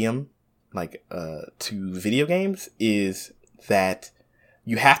medium like to video games is that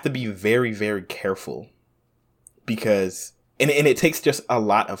you have to be very, very careful, because and it takes just a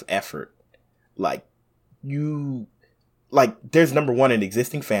lot of effort. Like there's number one, an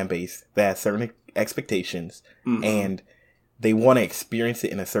existing fan base that has certain expectations, and they want to experience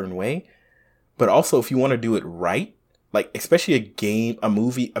it in a certain way. But also, if you want to do it right, like especially a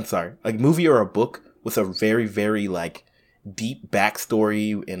movie or a book with a very, very like deep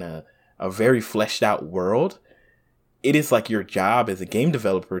backstory in a very fleshed out world, it is like your job as a game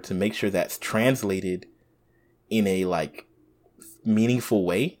developer to make sure that's translated in a like meaningful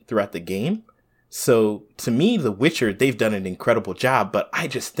way throughout the game. So to me, The Witcher, they've done an incredible job, but I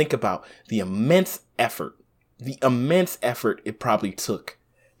just think about the immense effort it probably took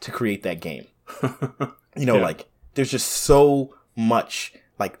to create that game. You know, like there's just so much,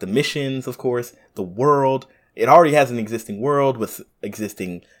 like the missions, of course, the world. It already has an existing world with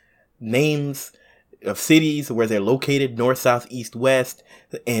existing names of cities, where they're located, north, south, east, west,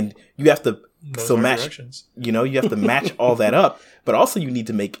 and you have to match, you know, you have to match all that up, but also you need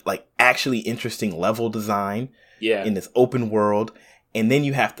to make like actually interesting level design in this open world, and then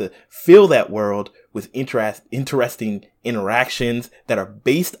you have to fill that world with interesting interactions that are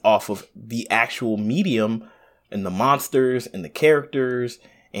based off of the actual medium and the monsters and the characters,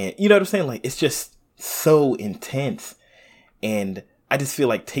 and you know what I'm saying? Like it's just so intense, and I just feel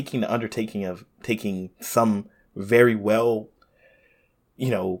like taking the undertaking of taking some very well,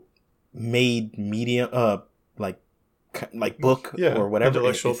 made medium, like book or whatever,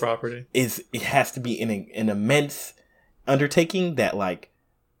 intellectual property, it has to be an immense undertaking that, like,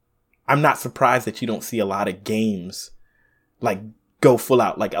 I'm not surprised that you don't see a lot of games like go full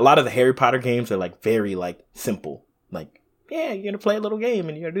out. Like, a lot of the Harry Potter games are like very like simple, like, yeah, you're gonna play a little game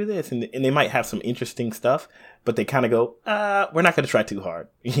and you're gonna do this, and they might have some interesting stuff, but they kind of go, we're not gonna try too hard.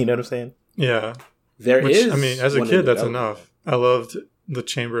 You know what I'm saying? Yeah. I mean, as a kid, that's enough. I loved the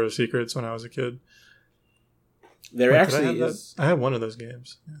Chamber of Secrets when I was a kid. There actually is. I had one of those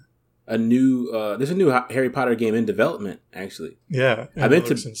games. Yeah. There's a new Harry Potter game in development, actually. Yeah,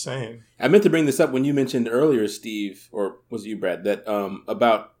 it's insane. I meant to bring this up when you mentioned earlier, Steve, or was it you, Brad, that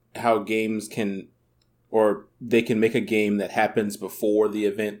about how games can make a game that happens before the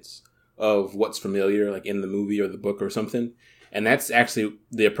events of what's familiar, like in the movie or the book or something. And that's actually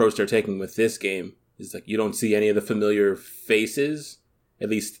the approach they're taking with this game. Is like, you don't see any of the familiar faces. At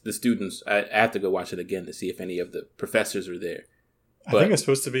least the students. I have to go watch it again to see if any of the professors are there. But I think it's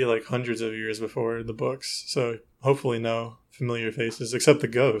supposed to be like hundreds of years before the books, so hopefully no familiar faces except the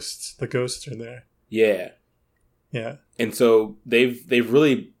ghosts. The ghosts are there. Yeah, yeah. And so they've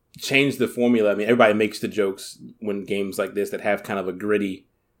really changed the formula. I mean, everybody makes the jokes when games like this that have kind of a gritty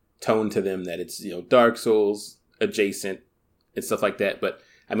tone to them that it's Dark Souls adjacent and stuff like that. But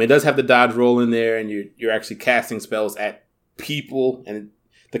I mean, it does have the dodge roll in there, and you're actually casting spells at people, and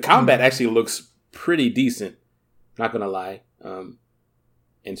the combat actually looks pretty decent. Not gonna lie.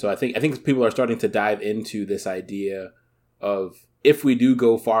 And so I think people are starting to dive into this idea of, if we do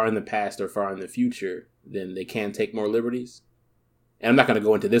go far in the past or far in the future, then they can take more liberties. And I'm not going to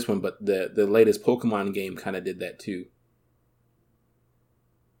go into this one, but the latest Pokemon game kind of did that too,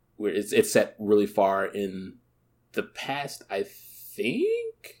 where it's set really far in the past. I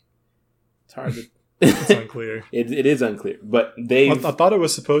think it's hard to. It's unclear. It is unclear, but I thought it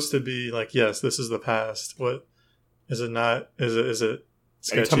was supposed to be like, yes, this is the past. What is it? Not is it?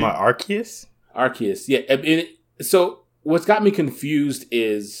 Sketchy? Are you talking about Arceus? Arceus, yeah. I mean, so what's got me confused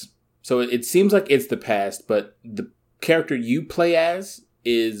is, so it seems like it's the past, but the character you play as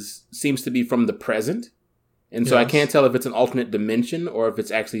seems to be from the present, and so I can't tell if it's an alternate dimension or if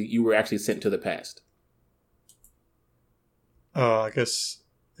it's actually you were actually sent to the past. Oh, I guess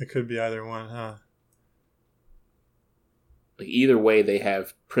it could be either one, huh? Like, either way, they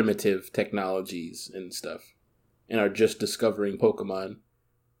have primitive technologies and stuff, and are just discovering Pokemon.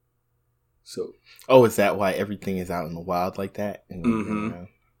 So, is that why everything is out in the wild like that?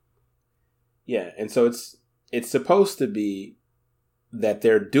 Yeah, and so it's supposed to be that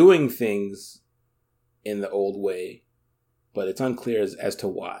they're doing things in the old way, but it's unclear as to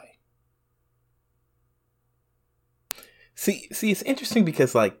why. See, it's interesting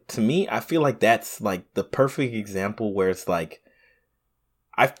because, like, to me, I feel like that's like the perfect example where it's like,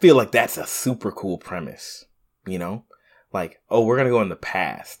 I feel like that's a super cool premise, Like, we're going to go in the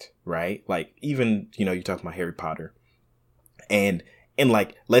past, right? Like, even, you're talking about Harry Potter. And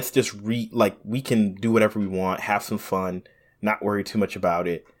like, let's just we can do whatever we want, have some fun, not worry too much about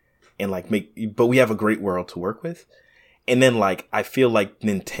it. And like, but we have a great world to work with. And then, like, I feel like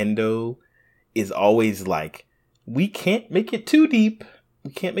Nintendo is always like, we can't make it too deep.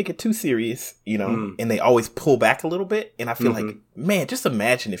 We can't make it too serious, and they always pull back a little bit. And I feel like, man, just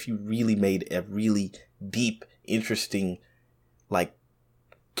imagine if you really made a really deep, interesting, like,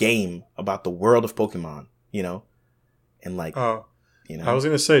 game about the world of Pokemon, and like, I was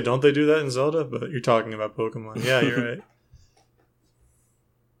gonna say, don't they do that in Zelda? But you're talking about Pokemon. Yeah, you're right.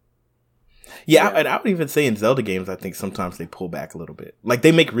 Yeah, and I would even say in Zelda games, I think sometimes they pull back a little bit. Like,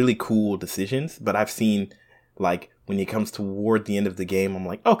 they make really cool decisions, but I've seen, like, when it comes toward the end of the game, I'm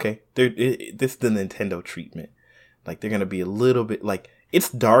like, okay, this is the Nintendo treatment. Like, they're gonna be a little bit, like, it's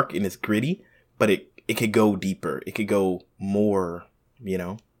dark and it's gritty, but it could go deeper. It could go more,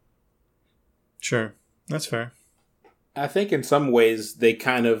 Sure. That's fair. I think in some ways they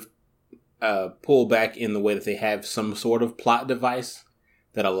kind of pull back in the way that they have some sort of plot device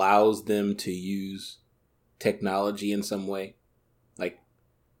that allows them to use technology in some way. Like,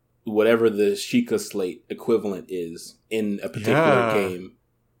 whatever the Sheikah Slate equivalent is in a particular game,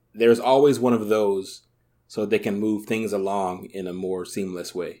 there's always one of those so they can move things along in a more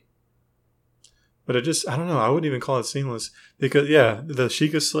seamless way. But I don't know, I wouldn't even call it seamless. Because, the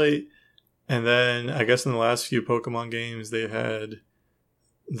Sheikah Slate, and then I guess in the last few Pokemon games, they had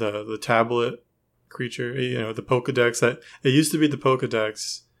the tablet creature, the Pokedex. It used to be the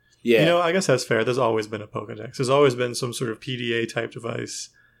Pokedex. Yeah. I guess that's fair. There's always been a Pokedex. There's always been some sort of PDA type device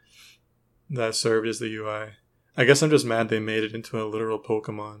that served as the UI. I guess I'm just mad they made it into a literal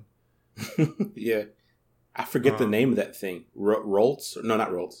Pokemon. Yeah. I forget the name of that thing. Roltz? No,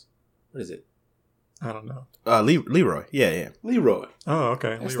 not Roltz. What is it? I don't know. Leroy. Yeah. Leroy. Oh,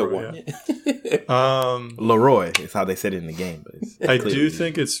 okay. That's Leroy, the one. Leroy is how they said it in the game. But it's I do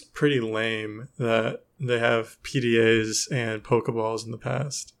think it's pretty lame that they have PDAs and Pokeballs in the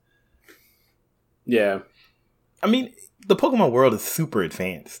past. Yeah. I mean, the Pokemon world is super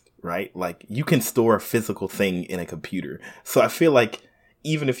advanced, right? Like, you can store a physical thing in a computer. So I feel like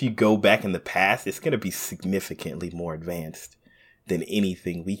even if you go back in the past, it's going to be significantly more advanced than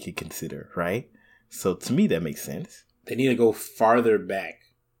anything we could consider, right? So to me, that makes sense. They need to go farther back.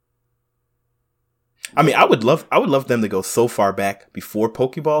 I mean, I would love them to go so far back before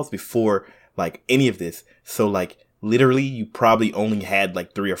Pokeballs, before like any of this. So like literally you probably only had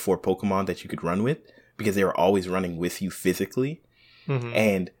like 3 or 4 Pokemon that you could run with because they were always running with you physically. Mm-hmm.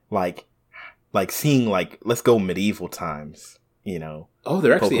 And like seeing like, let's go medieval times, you know. Oh,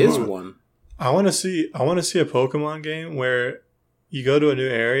 there actually Pokemon. is one. I want to see a Pokemon game where you go to a new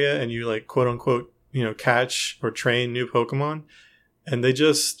area and you like quote unquote, you know, catch or train new Pokemon, and they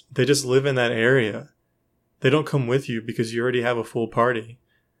just live in that area. They don't come with you because you already have a full party.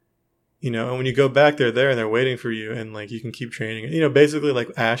 You know, and when you go back, they're there and they're waiting for you, and like you can keep training. You know, basically like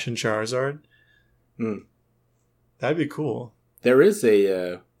Ash and Charizard. That'd be cool. There is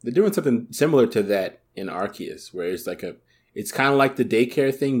they're doing something similar to that in Arceus, where it's like it's kind of like the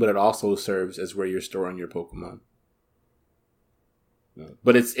daycare thing, but it also serves as where you're storing your Pokemon.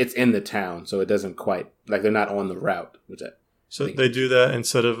 But it's in the town, so it doesn't quite, like, they're not on the route. So they do that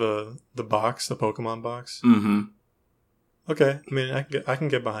instead of the Pokemon box? Mm-hmm. Okay, I mean, I can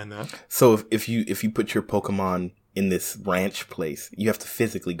get behind that. So if you put your Pokemon in this ranch place, you have to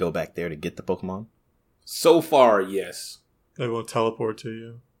physically go back there to get the Pokemon? So far, yes. They will teleport to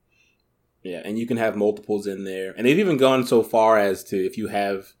you. Yeah, and you can have multiples in there. And they've even gone so far as to, if you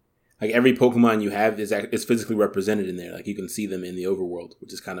have, like, every Pokemon you have is physically represented in there. Like, you can see them in the overworld,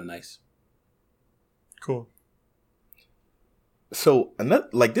 which is kind of nice. Cool. So,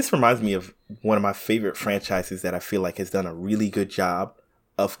 this reminds me of one of my favorite franchises that I feel like has done a really good job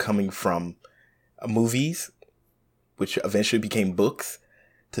of coming from movies, which eventually became books,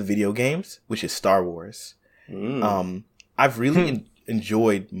 to video games, which is Star Wars. I've really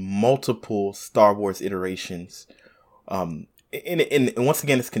enjoyed multiple Star Wars iterations. And once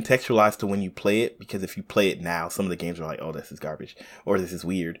again, it's contextualized to when you play it, because if you play it now, some of the games are like, oh, this is garbage, or this is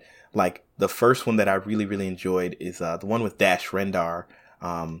weird. Like, the first one that I really, really enjoyed is the one with Dash Rendar,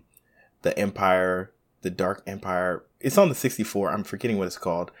 the Empire, the Dark Empire. It's on the 64. I'm forgetting what it's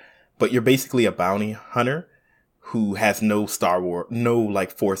called. But you're basically a bounty hunter who has no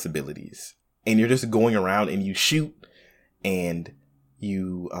like, Force abilities. And you're just going around and you shoot, and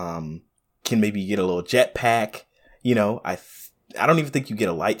you can maybe get a little jetpack. You know, I don't even think you get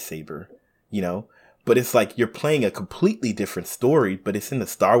a lightsaber, you know, but it's like you're playing a completely different story, but it's in the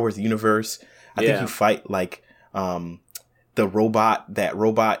Star Wars universe. I think you fight like the robot that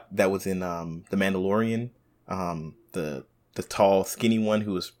was in The Mandalorian, the tall, skinny one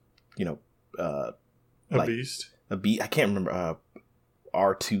who was, you know, a beast. I can't remember,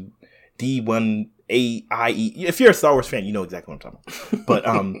 R2D1AIE. If you're a Star Wars fan, you know exactly what I'm talking about. But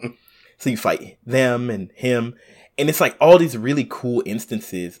so you fight them and him. And it's like all these really cool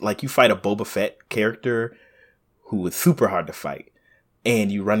instances. Like, you fight a Boba Fett character who was super hard to fight. And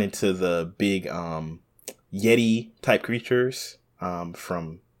you run into the big Yeti type creatures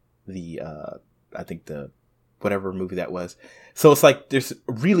from the, I think whatever movie that was. So it's like, it's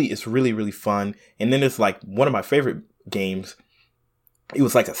really, really fun. And then there's like one of my favorite games. It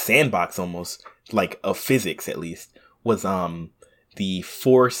was like a sandbox almost, like of physics at least, was the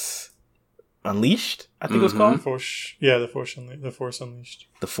Force Unleashed, I think it was called. The Force Unleashed.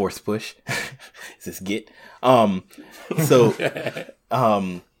 The Force Push. Is this Git? So,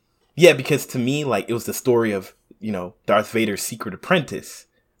 yeah, because to me, like, it was the story of, you know, Darth Vader's secret apprentice,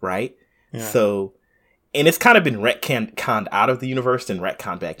 right? Yeah. So, and it's kind of been retconned out of the universe and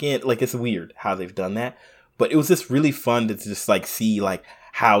retconned back in. Like, it's weird how they've done that. But it was just really fun to just, like, see, like,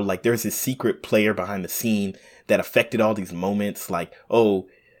 how, like, there's this secret player behind the scene that affected all these moments. Like, oh,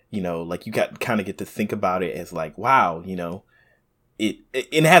 you know, like, you kind of get to think about it as like, wow, you know,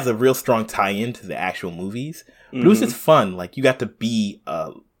 it has a real strong tie-in to the actual movies. But it was just fun. Like, you got to be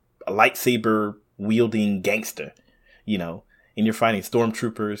a lightsaber wielding gangster, you know, and you're fighting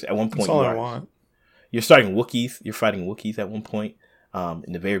stormtroopers at one point. That's all I want. You're starting Wookiees. You're fighting Wookiees at one point.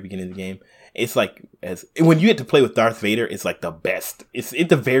 in the very beginning of the game. It's like when you get to play with Darth Vader, it's like the best. It's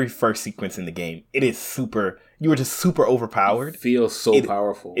the very first sequence in the game. It is super. You were just super overpowered. It feels so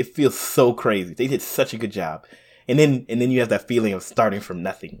powerful. It feels so crazy. They did such a good job. And then you have that feeling of starting from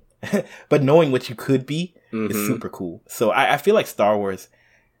nothing, but knowing what you could be is super cool. So I feel like Star Wars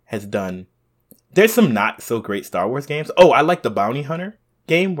has done. There's some not so great Star Wars games. Oh, I like the Bounty Hunter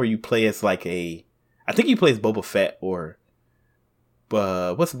game where you play as like I think you play as Boba Fett or.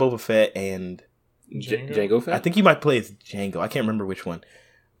 What's Boba Fett and Jango Fett? I think you might play as Jango. I can't remember which one,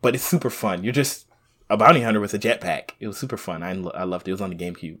 but it's super fun. You're just a bounty hunter with a jetpack. It was super fun. I loved it. It was on the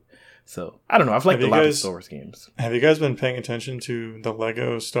GameCube. So I don't know. I've liked a lot of Star Wars games. Have you guys been paying attention to the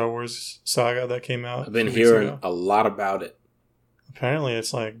Lego Star Wars saga that came out? I've been hearing a lot about it. Apparently,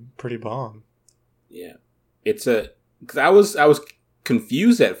 it's like pretty bomb. Yeah, because I was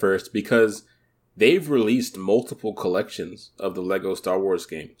confused at first because they've released multiple collections of the Lego Star Wars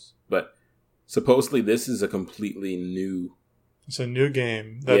games, but supposedly this is a completely new. It's a new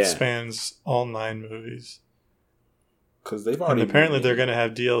game that spans all 9 movies. Because they've already. And apparently, they're going to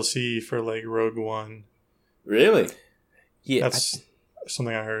have DLC for like Rogue One. Really? Yeah, that's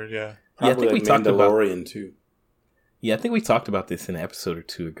something I heard. Yeah, probably I think like we talked about Mandalorian too. Yeah, I think we talked about this in an episode or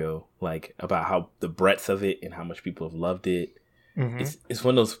two ago, like about how the breadth of it and how much people have loved it. Mm-hmm. It's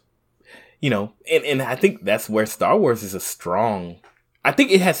one of those. And I think that's where Star Wars is I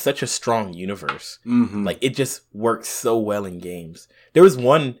think it has such a strong universe. Mm-hmm. Like, it just works so well in games. There was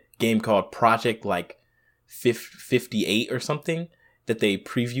one game called Project, 58 or something that they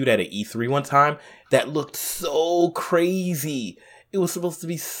previewed at an E3 one time that looked so crazy. It was supposed to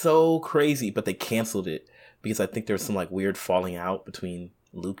be so crazy, but they canceled it because I think there was some, weird falling out between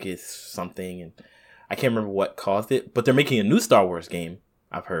Lucas something, and I can't remember what caused it, but they're making a new Star Wars game,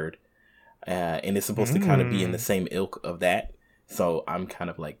 I've heard. And it's supposed to kind of be in the same ilk of that. So I'm kind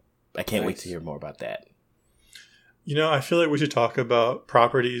of I can't wait to hear more about that. I feel like we should talk about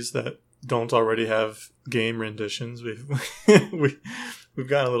properties that don't already have game renditions. We've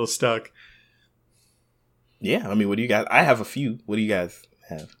gotten a little stuck. Yeah, I mean, what do you guys? I have a few. What do you guys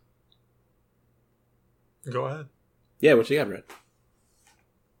have? Go ahead. Yeah, what you got, Brett?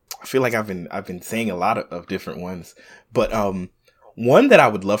 I feel like I've been saying a lot of different ones, but one that I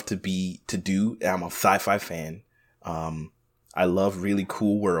would love to do. I'm a sci-fi fan. I love really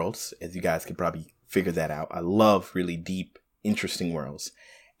cool worlds, as you guys could probably figure that out. I love really deep, interesting worlds.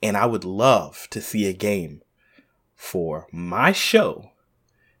 And I would love to see a game for my show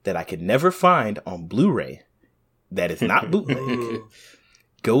that I could never find on Blu-ray that is not bootleg.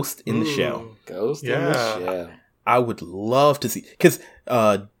 Ghost in the Shell. Ghost in the Shell. I would love to see, because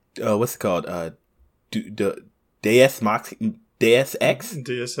what's it called? Deus Ex.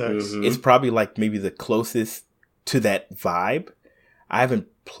 Mm-hmm. It's probably maybe the closest to that vibe. I haven't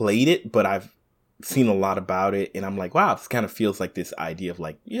played it, but I've seen a lot about it, and I'm like, wow, this kind of feels like this idea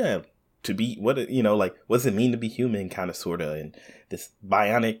of to be what what does it mean to be human, kind of sort of, in this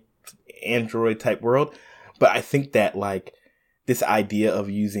bionic android type world. But I think that this idea of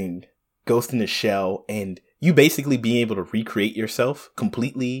using Ghost in the Shell and you basically being able to recreate yourself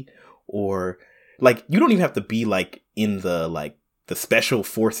completely, or you don't even have to be in the special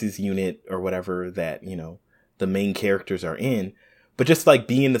forces unit or whatever that the main characters are in, but just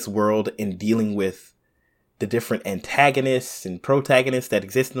being in this world and dealing with the different antagonists and protagonists that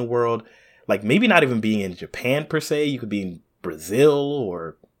exist in the world. Maybe not even being in Japan per se. You could be in Brazil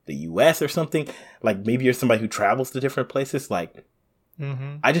or the US or something. Maybe you're somebody who travels to different places.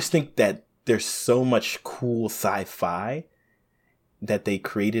 I just think that there's so much cool sci-fi that they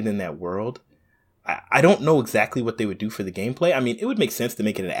created in that world. I don't know exactly what they would do for the gameplay. I mean, it would make sense to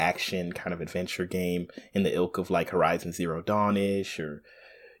make it an action kind of adventure game in the ilk of Horizon Zero Dawn-ish, or,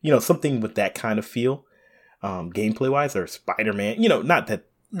 something with that kind of feel, gameplay-wise, or Spider-Man, not that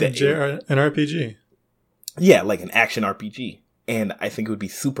an RPG. Yeah, an action RPG. And I think it would be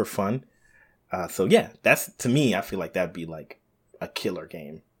super fun. So yeah, that's, to me, I feel like that'd be a killer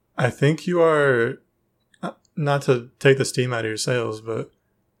game. I think you are, not to take the steam out of your sails, but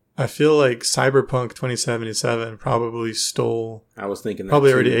I feel like Cyberpunk 2077 probably stole. I was thinking that probably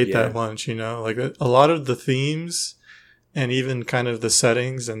too, already ate that lunch. A lot of the themes and even kind of the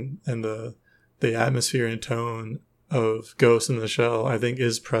settings and the atmosphere and tone of Ghost in the Shell, I think,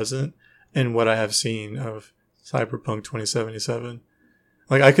 is present in what I have seen of Cyberpunk 2077.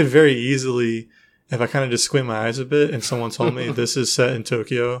 I could very easily, if I kind of just squint my eyes a bit and someone told me this is set in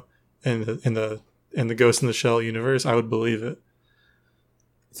Tokyo in the Ghost in the Shell universe, I would believe it.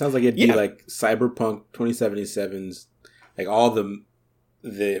 It sounds like it'd be Cyberpunk 2077's, all the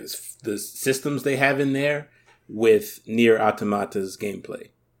systems they have in there with Nier Automata's gameplay?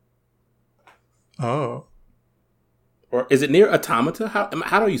 Oh, Or is it Nier Automata?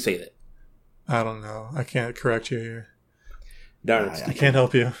 How do you say that? I don't know. I can't correct you here. Darn I it. I can't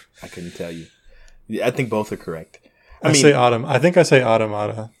help you. I couldn't tell you. Yeah, I think both are correct. I think I say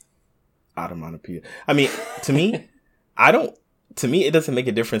automata. Automatopoeia. I mean, to me, I don't. To me, it doesn't make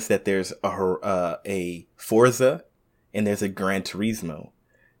a difference that there's a Forza and there's a Gran Turismo.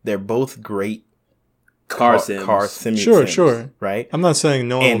 They're both great Car sims. Sure. Right? I'm not saying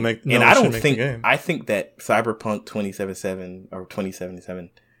no one will make. No and one I should don't make think. the game. I think that Cyberpunk 2077 or 2077,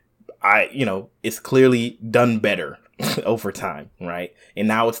 it's clearly done better over time, right? And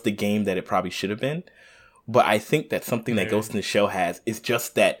now it's the game that it probably should have been. But I think that something that Ghost in the Shell has is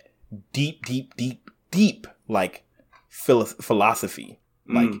just that deep, like philosophy,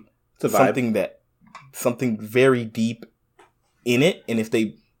 like something very deep in it. And if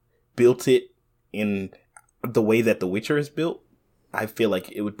they built it in the way that The Witcher is built, I feel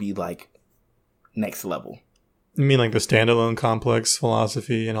like it would be like next level. You mean like the standalone complex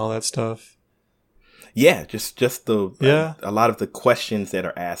philosophy and all that stuff? Yeah, just a lot of the questions that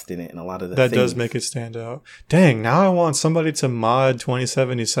are asked in it, and a lot of the that things. does make it stand out. Dang! Now I want somebody to mod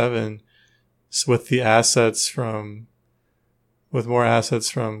 2077 with more assets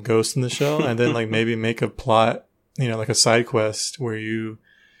from Ghost in the Shell, and then like maybe make a plot, like a side quest where you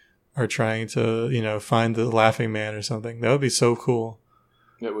are trying to, find the Laughing Man or something. That would be so cool.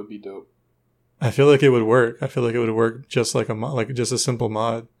 That would be dope. I feel like it would work. I feel like it would work just like just a simple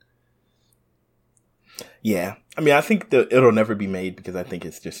mod. Yeah. I mean, I think it'll never be made because I think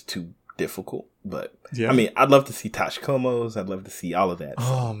it's just too difficult. But, yeah. I mean, I'd love to see Tashkomos. I'd love to see all of that.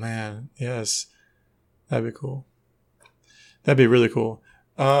 Oh, man. Yes. That'd be cool. That'd be really cool.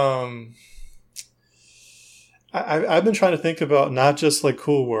 I've been trying to think about not just like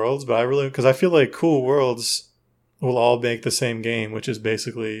cool worlds, but because I feel like cool worlds will all make the same game, which is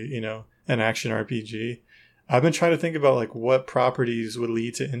basically, an action RPG. I've been trying to think about like what properties would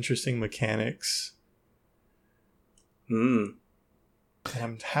lead to interesting mechanics. And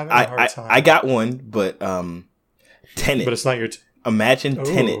I'm having a hard time. I got one, but Tenet. But it's not your. Imagine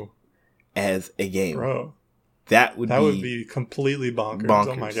Tenet as a game, bro. That would be completely bonkers.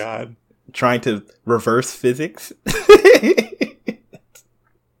 Oh my god! Trying to reverse physics.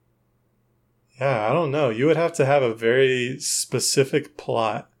 Yeah, I don't know. You would have to have a very specific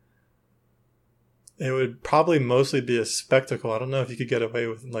plot. It would probably mostly be a spectacle. I don't know if you could get away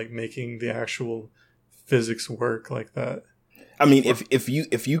with like making the actual physics work like that. I mean, if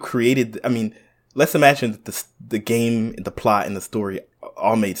you created, I mean, let's imagine that the game, the plot, and the story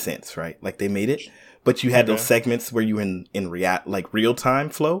all made sense, right? Like they made it, but you had those segments where you were in real time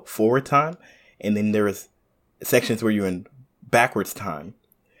flow, forward time, and then there was sections where you're in backwards time,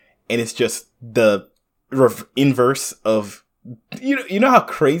 and it's just the inverse of you know how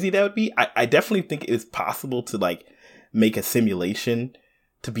crazy that would be. I definitely think it's possible to like make a simulation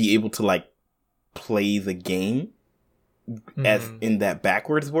to be able to like play the game as in that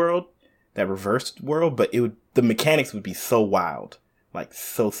backwards world, that reversed world, but the mechanics would be so wild, like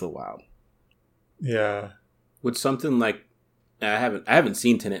so wild. Yeah. Would something like I haven't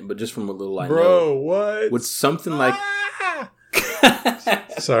seen Tenet, but just from a little I know. Bro, what? Would something like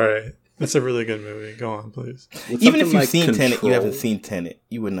Sorry. It's a really good movie. Go on, please. Even if you've seen Tenet, you haven't seen Tenet.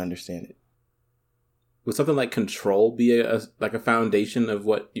 You wouldn't understand it. Would something like Control be a foundation of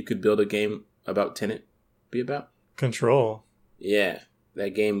what you could build a game about Tenet be about? Control. Yeah,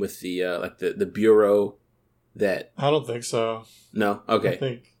 that game with the the bureau. That I don't think so. No.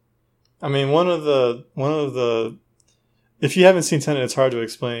 Okay. I mean, one of the. If you haven't seen Tenet, it's hard to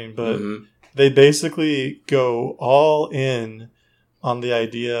explain, but they basically go all in on the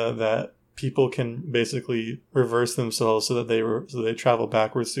idea that people can basically reverse themselves so that they travel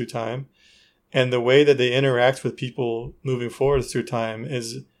backwards through time, and the way that they interact with people moving forwards through time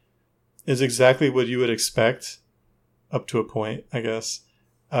is exactly what you would expect up to a point, I guess.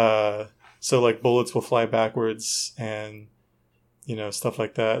 So like bullets will fly backwards and stuff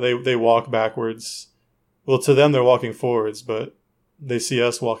like that. They walk backwards. Well, to them they're walking forwards, but they see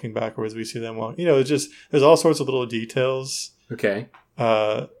us walking backwards. We see them walk. It's just there's all sorts of little details. Okay.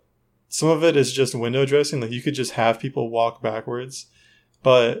 Some of it is just window dressing. Like you could just have people walk backwards,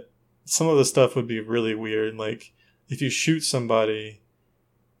 but some of the stuff would be really weird. Like if you shoot somebody,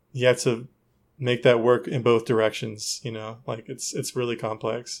 you have to make that work in both directions. Like it's really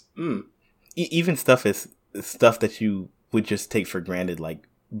complex. Even stuff that you would just take for granted, like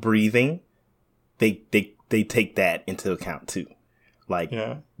breathing. They take that into account too. Like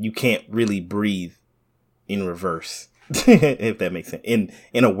you can't really breathe in reverse. if that makes sense.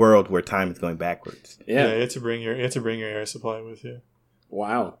 In a world where time is going backwards. Yeah, you have to bring your air supply with you.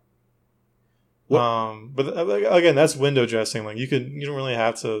 Wow. But again, that's window dressing. Like you don't really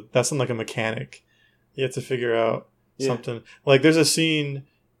have to. That's not like a mechanic. You have to figure out something. Like there's a scene.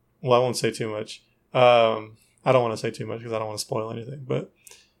 Well, I won't say too much. I don't want to say too much because I don't want to spoil anything. But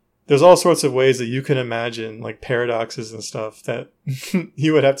there's all sorts of ways that you can imagine like paradoxes and stuff that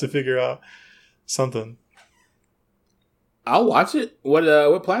you would have to figure out something. I'll watch it.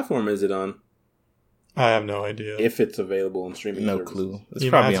 What platform is it on? I have no idea if it's available on streaming. No services. clue. It's you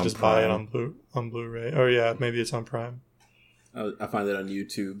probably might have on to just Prime. buy it on Blu-ray. Or yeah, maybe it's on Prime. I find it on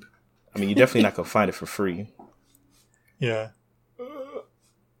YouTube. I mean, you're definitely not gonna find it for free. Yeah.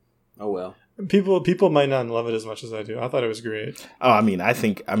 Oh well. People might not love it as much as I do. I thought it was great. Oh, I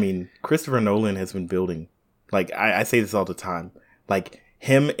mean, Christopher Nolan has been building. Like I say this all the time. Like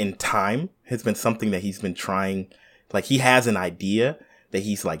him in time has been something that he's been trying. Like he has an idea that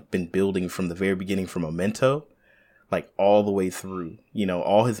he's like been building from the very beginning, from Memento, like all the way through. You know,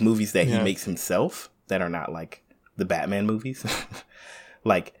 all his movies that he makes himself that are not like the Batman movies,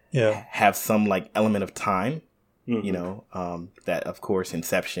 like have some like element of time. Mm-hmm. You know, that of course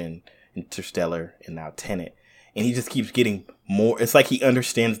Inception, Interstellar, and now Tenet. And he just keeps getting more. It's like he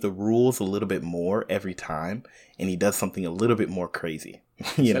understands the rules a little bit more every time, and he does something a little bit more crazy.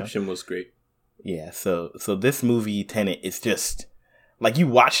 Inception was great. Yeah, so this movie Tenet is just like you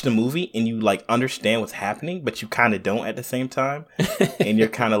watch the movie and you like understand what's happening, but you kind of don't at the same time, and you're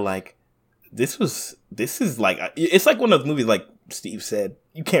kind of like, this is like, it's like one of those movies, like Steve said,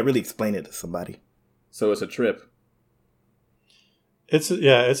 you can't really explain it to somebody. So it's a trip. It's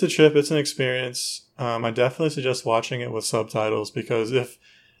a trip. It's an experience. I definitely suggest watching it with subtitles because if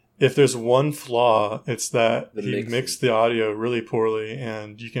there's one flaw, it's that he mixed the audio really poorly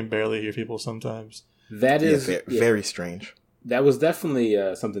and you can barely hear people sometimes. That is very strange. That was definitely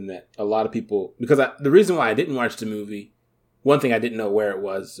something that a lot of people, because the reason why I didn't watch the movie, one thing I didn't know where it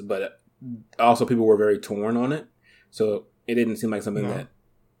was, but also people were very torn on it. So it didn't seem like something that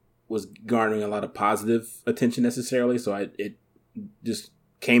was garnering a lot of positive attention necessarily. So it just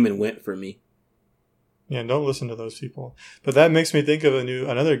came and went for me. Yeah, don't listen to those people. But that makes me think of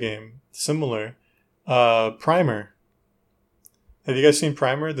another game similar, Primer. Have you guys seen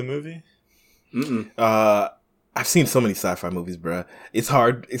Primer, the movie? Mm-mm. I've seen so many sci-fi movies, bruh. It's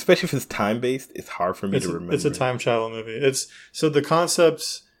hard, especially if it's time-based. It's hard for me to remember. It's a time travel movie. So the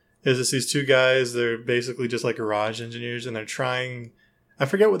concept is it's these two guys. They're basically just like garage engineers, and they're trying. I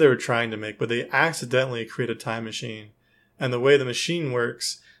forget what they were trying to make, but they accidentally create a time machine. And the way the machine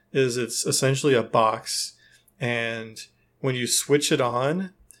works is it's essentially a box, and when you switch it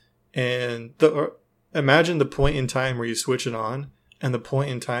on, and imagine the point in time where you switch it on and the point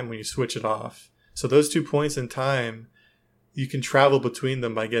in time when you switch it off. So those 2 points in time, you can travel between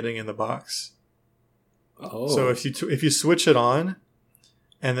them by getting in the box. Oh. So if you switch it on,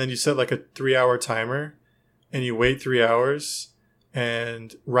 and then you set like a 3-hour timer, and you wait 3 hours,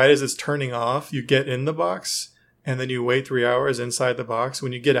 and right as it's turning off, you get in the box. And then you wait 3 hours inside the box.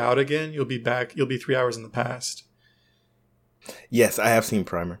 When you get out again, you'll be back. You'll be 3 hours in the past. Yes, I have seen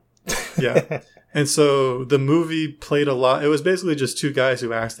Primer. Yeah. And so the movie played a lot. It was basically just two guys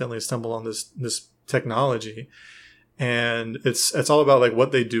who accidentally stumble on this technology. And it's all about like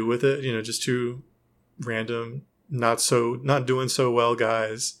what they do with it. You know, just two random, not doing so well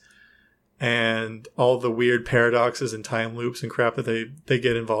guys. And all the weird paradoxes and time loops and crap that they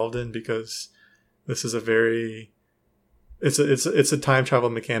get involved in because this is it's a time travel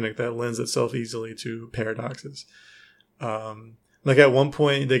mechanic that lends itself easily to paradoxes. Like at one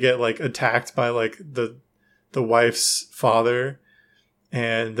point they get like attacked by like the wife's father,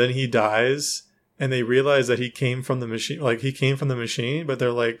 and then he dies, and they realize that he came from the machine. Like he came from the machine, but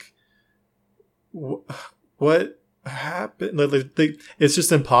they're like, what happened? Like, it's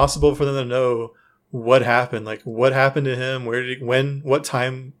just impossible for them to know what happened. Like what happened to him? What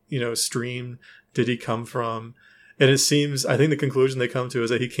time, stream did he come from? And it seems, I think the conclusion they come to is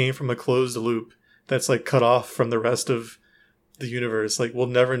that he came from a closed loop that's like cut off from the rest of the universe. Like we'll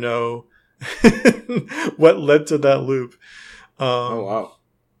never know what led to that loop. Oh wow!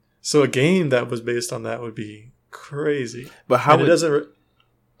 So a game that was based on that would be crazy. But how it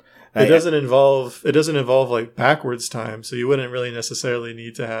doesn't involve like backwards time. So you wouldn't really necessarily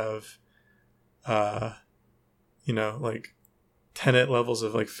need to have, like Tenet levels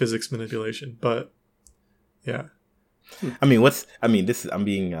of like physics manipulation. But yeah. I'm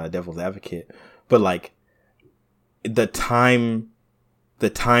being devil's advocate, but like the time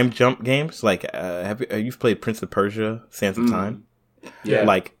jump games, like you've played Prince of Persia: Sands of Time? Yeah.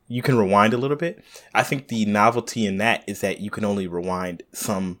 Like, you can rewind a little bit. I think the novelty in that is that you can only rewind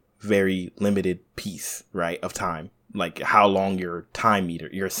some very limited piece, right, of time. Like, how long your time meter,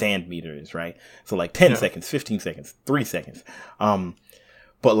 your sand meter is, right? So, like, 10 seconds, 15 seconds, 3 seconds.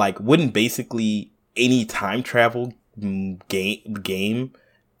 But, like, wouldn't basically any time travel game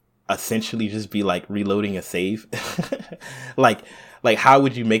essentially just be, like, reloading a save? Like, how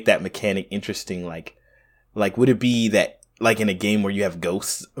would you make that mechanic interesting? Like, would it be that, like, in a game where you have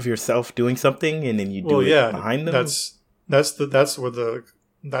ghosts of yourself doing something and then you do it behind them? That's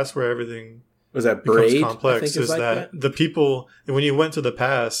where everything Was that becomes Braid? complex. Is like that the people, when you went to the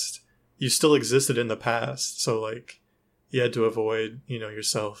past, you still existed in the past. So, like, you had to avoid,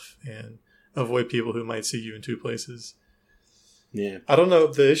 yourself and avoid people who might see you in two places. Yeah. I don't know.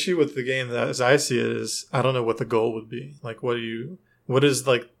 The issue with the game, as I see it, is I don't know what the goal would be. Like, what's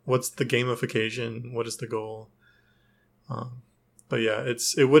the gamification? What is the goal? But yeah,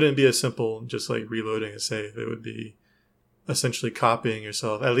 it wouldn't be as simple just like reloading a save. It would be essentially copying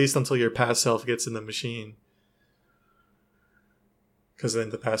yourself, at least until your past self gets in the machine. Because then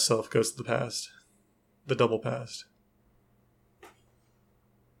the past self goes to the past. The double past.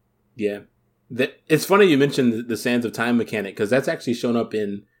 Yeah. It's funny you mentioned the Sands of Time mechanic, because that's actually shown up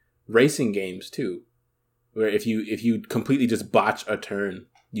in racing games too. Where if you completely just botch a turn,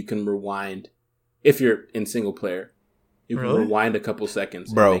 you can rewind. If you're in single player, you can rewind a couple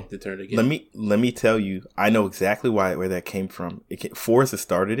seconds and make the turn again. Let me tell you, I know exactly where that came from. Forza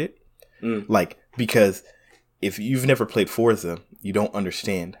started it, like, because if you've never played Forza, you don't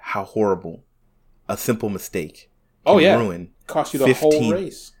understand how horrible a simple mistake can ruin. Cost you the whole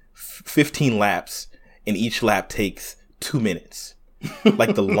race. 15 laps, and each lap takes 2 minutes.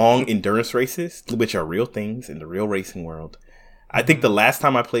 Like the long endurance races, which are real things in the real racing world. I think the last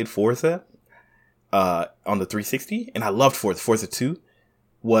time I played Forza on the 360, and I loved Forza 2,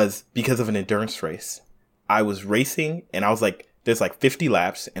 was because of an endurance race. I was racing, and I was like, there's like 50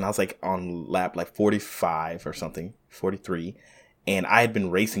 laps, and I was like on lap like 45 or something, 43, and I had been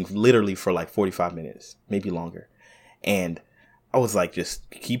racing literally for like 45 minutes, maybe longer. And I was like just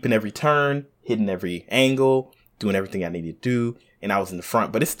keeping every turn, hitting every angle, doing everything I needed to do, and I was in the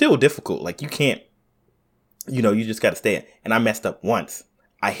front. But it's still difficult. Like, you can't, you just got to stay in. And I messed up once.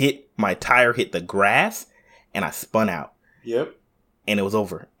 My tire hit the grass, and I spun out. Yep. And it was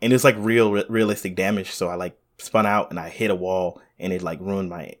over. And it was like realistic damage. So I like spun out, and I hit a wall, and it like ruined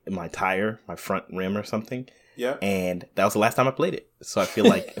my tire, my front rim or something. Yeah. And that was the last time I played it. So I feel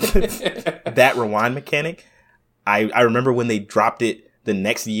like that rewind mechanic, I remember when they dropped it the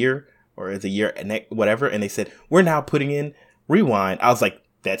next year or the year whatever, and they said, we're now putting in rewind. I was like,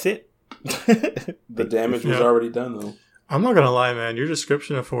 that's it. The damage was already done, though. I'm not going to lie, man. Your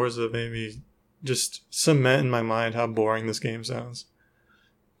description of Forza made me just cement in my mind how boring this game sounds.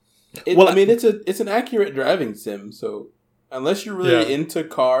 It's an accurate driving sim, so unless you're really into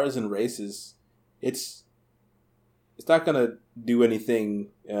cars and races, it's not going to do anything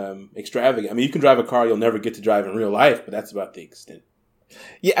extravagant. I mean, you can drive a car you'll never get to drive in real life, but that's about the extent.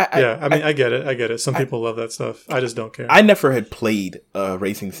 Yeah, I get it. Some people love that stuff. I just don't care. I never had played a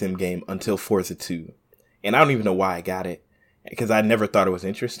racing sim game until Forza 2. And I don't even know why I got it, because I never thought it was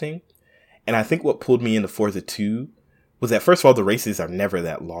interesting. And I think what pulled me into Forza 2 was that, first of all, the races are never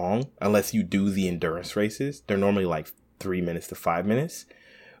that long unless you do the endurance races. They're normally like 3 minutes to 5 minutes.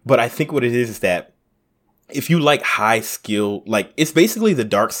 But I think what it is that if you like high skill, like, it's basically the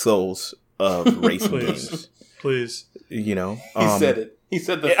Dark Souls of racing games. Please. He said it. He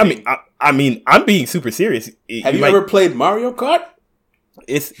said the thing. I mean, I'm being super serious. Have you ever played Mario Kart?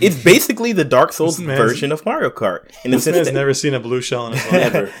 It's basically the Dark Souls version of Mario Kart. This man's never seen a blue shell in his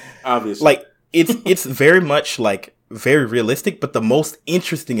life. Never, obviously. Like, it's very much like very realistic, but the most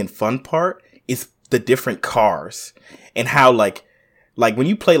interesting and fun part is the different cars and how like when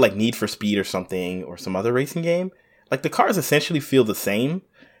you play like Need for Speed or something or some other racing game, like the cars essentially feel the same.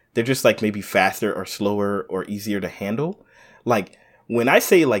 They're just like maybe faster or slower or easier to handle. Like, when I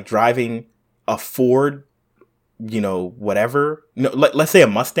say like driving a Ford, whatever, let's say a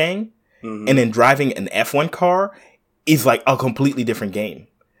Mustang, and then driving an F1 car is like a completely different game.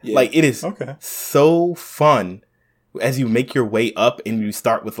 Yeah. Like, it is so fun as you make your way up and you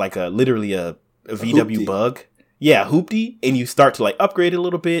start with like literally a VW Bug. Yeah, hoopty, and you start to like upgrade it a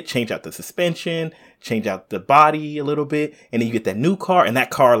little bit, change out the suspension, change out the body a little bit, and then you get that new car, and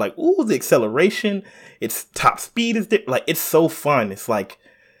that car, like, ooh, the acceleration, its top speed is like, it's so fun. It's like,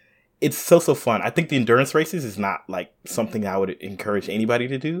 it's so fun. I think the endurance races is not like something I would encourage anybody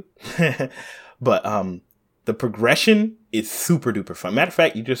to do, but the progression is super duper fun. Matter of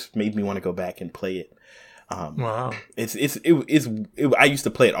fact, you just made me want to go back and play it. Wow. I used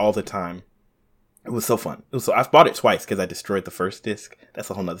to play it all the time. It was so fun. I've bought it twice because I destroyed the first disc. That's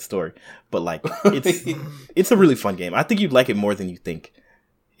a whole nother story. But like, it's a really fun game. I think you'd like it more than you think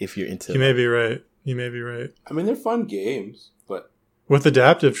if you're into. You may be right. I mean, they're fun games, but with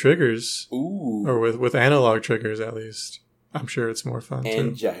adaptive triggers, ooh, or with analog triggers at least, I'm sure it's more fun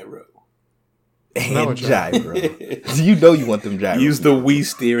and too. gyro. And gyro. You know you want them gyro. Use the Wii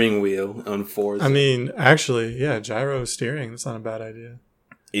steering wheel on Forza. I mean, actually, yeah, gyro steering. That's not a bad idea.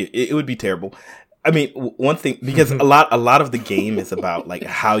 It would be terrible. I mean, one thing, because a lot of the game is about like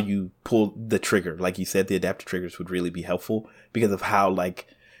how you pull the trigger. Like you said, the adaptive triggers would really be helpful because of how like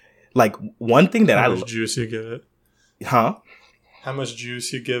one thing that how much juice you give it. Huh? How much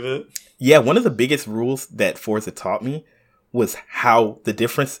juice you give it? Yeah, one of the biggest rules that Forza taught me was how the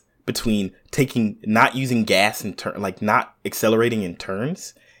difference between not using gas and not accelerating in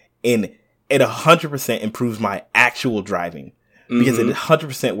turns, and it 100% improves my actual driving because it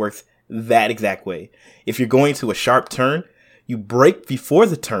 100% works that exact way. If you're going to a sharp turn, you brake before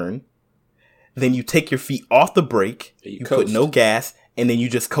the turn, then you take your feet off the brake, you put no gas, and then you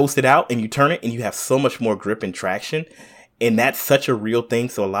just coast it out and you turn it and you have so much more grip and traction. And that's such a real thing.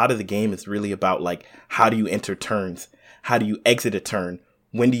 So a lot of the game is really about like, how do you enter turns? How do you exit a turn?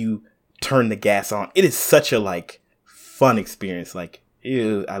 When do you turn the gas on? It is such a like fun experience. Like,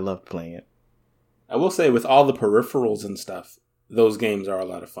 ew, I love playing it. I will say with all the peripherals and stuff, those games are a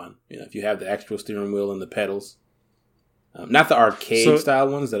lot of fun. You know, if you have the actual steering wheel and the pedals, not the arcade style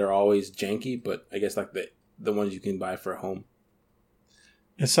ones that are always janky, but I guess like the ones you can buy for home.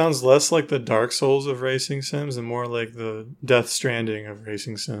 It sounds less like the Dark Souls of racing sims and more like the Death Stranding of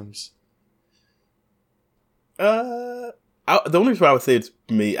racing sims. The only reason why I would say it's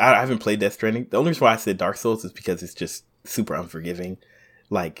me, I haven't played Death Stranding. The only reason why I said Dark Souls is because it's just super unforgiving,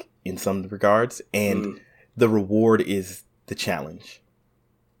 like in some regards, and the reward is the challenge.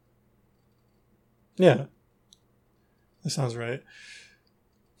 Yeah, that sounds right.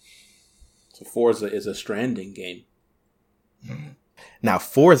 So Forza is a Stranding game. Now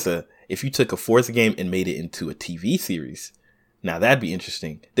Forza, if you took a Forza game and made it into a TV series, now that'd be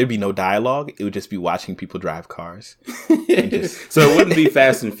interesting. There'd be no dialogue. It would just be watching people drive cars. So it wouldn't be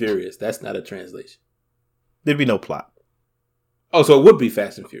Fast and Furious. That's not a translation. There'd be no plot. Oh, so it would be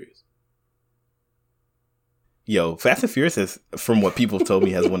Fast and Furious. Yo, Fast and Furious is, from what people have told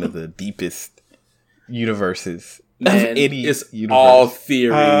me, has one of the deepest universes. Man, any it's universe. all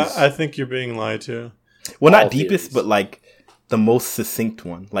theories. I think you're being lied to. Well, all not deepest, theories. but like the most succinct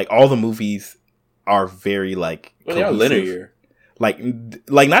one. Like all the movies are very like They are linear. Like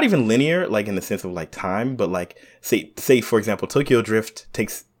not even linear, like in the sense of like time, but like say for example, Tokyo Drift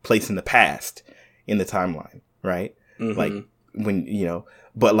takes place in the past in the timeline, right? Like when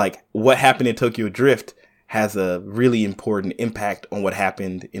but like what happened in Tokyo Drift has a really important impact on what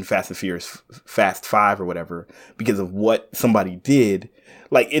happened in Fast and Furious Fast 5 or whatever because of what somebody did.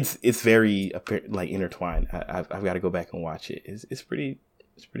 Like it's very like intertwined. I've got to go back and watch it. It's pretty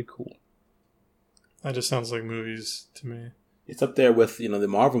cool. That just sounds like movies to me. It's up there with the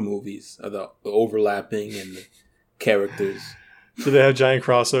Marvel movies, the overlapping and the characters. Do they have giant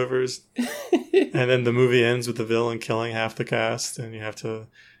crossovers? And then the movie ends with the villain killing half the cast, and you have to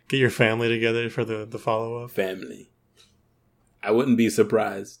get your family together for the follow-up. Family. I wouldn't be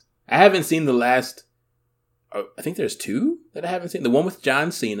surprised. I haven't seen the last... I think there's 2 that I haven't seen. The one with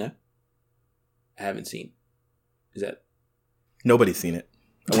John Cena, I haven't seen. Is that... Nobody's seen it.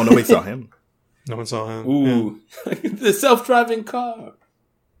 Well, nobody saw him. No one saw him. Ooh. Yeah. The self-driving car.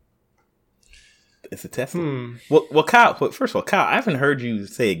 It's a Tesla. Well, Kyle, first of all, Kyle, I haven't heard you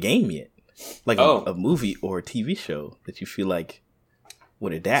say a game yet. Like a movie or a TV show that you feel like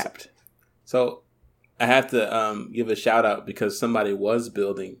would adapt. So I have to give a shout out because somebody was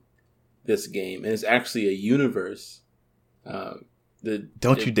building this game, and it's actually a universe. Don't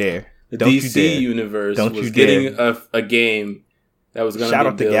you dare! The Don't DC you dare. universe Don't was you getting dare. a game that was going to Shout be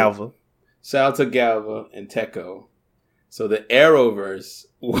out to built. Galva. Shout out to Galva and Techo. So the Arrowverse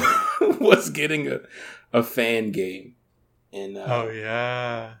was getting a fan game, and Oh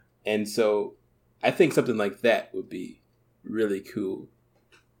yeah. and so I think something like that would be really cool.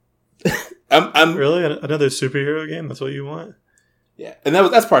 I'm Really? Another superhero game? That's what you want? Yeah, and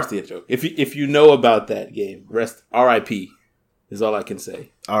that's part of the intro. If you know about that game, rest R.I.P. is all I can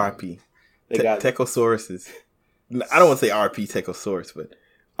say. R.I.P. They got Techosaurus is. I don't want to say R.I.P. Techosaurus, but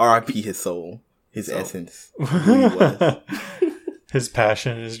R.I.P. his soul, his essence, who he was. His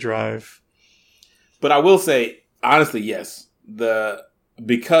passion, his drive. But I will say honestly, yes, especially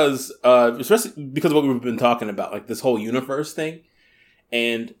because of what we've been talking about, like this whole universe thing,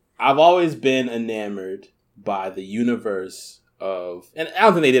 and I've always been enamored by the universe of, and I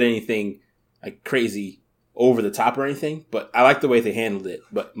don't think they did anything like crazy over the top or anything, but I like the way they handled it.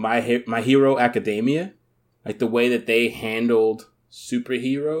 But My Hero Academia, like the way that they handled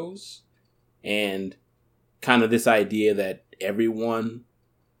superheroes and kind of this idea that everyone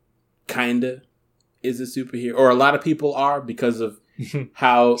kind of is a superhero, or a lot of people are, because of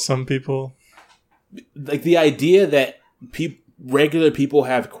how some people, like the idea that regular people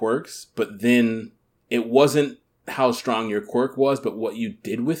have quirks, but then it wasn't how strong your quirk was, but what you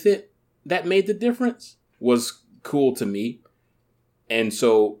did with it that made the difference, was cool to me. And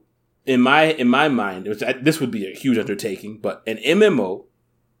so in my mind, this would be a huge undertaking, but an MMO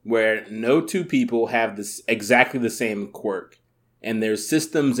where no two people have this exactly the same quirk, and there's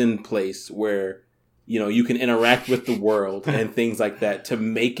systems in place where, you know, you can interact with the world and things like that to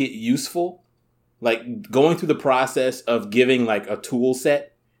make it useful. Like going through the process of giving like a tool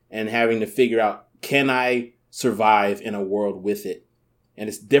set and having to figure out, can I survive in a world with it? And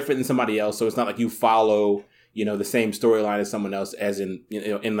it's different than somebody else. So it's not like you follow, you know, the same storyline as someone else, as in, you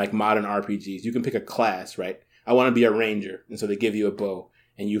know, in like modern RPGs. You can pick a class, right? I want to be a ranger. And so they give you a bow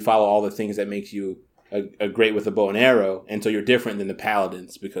and you follow all the things that makes you a great with a bow and arrow. And so you're different than the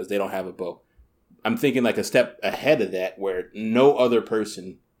paladins because they don't have a bow. I'm thinking like a step ahead of that, where no other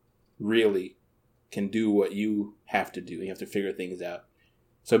person really can do what you have to do. You have to figure things out.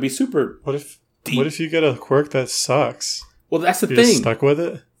 So it'd be super deep. What if you get a quirk that sucks? Well, that's the You're thing. just stuck with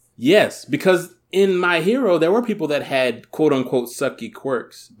it? Yes, because in My Hero, there were people that had quote-unquote sucky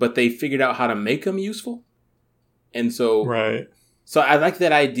quirks, but they figured out how to make them useful. And so, right. So I like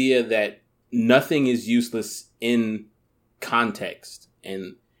that idea that nothing is useless in context,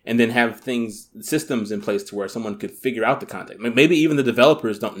 and then have systems in place to where someone could figure out the context. Maybe even the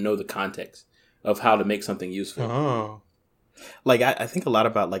developers don't know the context of how to make something useful. Oh. Like, I think a lot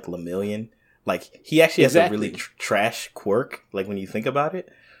about, like, Lemillion. Like, he actually has a really trash quirk, like, when you think about it.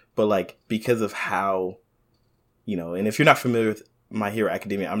 But, like, because of how, you know, and if you're not familiar with My Hero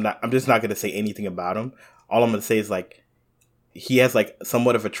Academia, I'm just not going to say anything about him. All I'm going to say is, like, he has, like,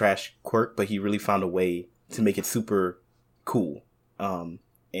 somewhat of a trash quirk, but he really found a way to make it super cool.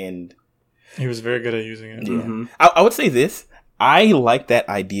 And he was very good at using it. Yeah. Mm-hmm. I would say this. I like that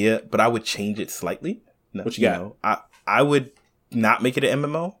idea, but I would change it slightly. No, what you got? Know, I would not make it an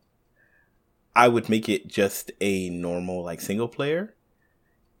MMO. I would make it just a normal, like, single player.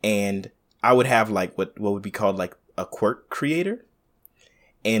 And I would have, like, what would be called, like, a quirk creator.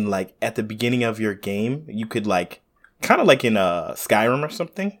 And, like, at the beginning of your game, you could, like, kind of like in Skyrim or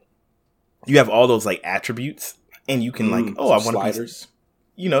something, you have all those, like, attributes. And you can, like, I want sliders.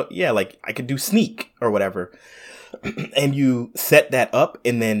 You know, yeah, like, I could do sneak or whatever. And you set that up,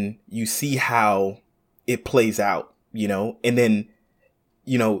 and then you see how it plays out, you know? And then,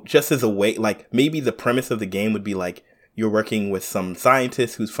 you know, just as a way, like, maybe the premise of the game would be, like, you're working with some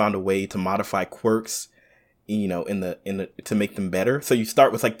scientist who's found a way to modify quirks, you know, to make them better. So you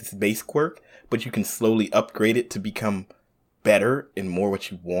start with, like, this base quirk, but you can slowly upgrade it to become better and more what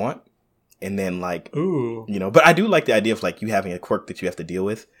you want. And then, like, ooh, you know, but I do like the idea of, like, you having a quirk that you have to deal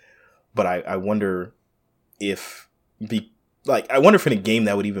with. But I wonder if in a game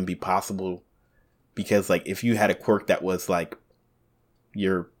that would even be possible, because, like, if you had a quirk that was, like,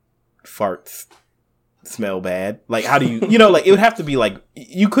 your farts smell bad, like, how do you, you know, like, it would have to be, like,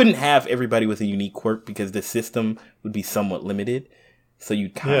 you couldn't have everybody with a unique quirk because the system would be somewhat limited. So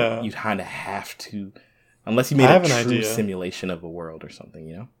you'd kind of have to, unless you made a true simulation of a world or something,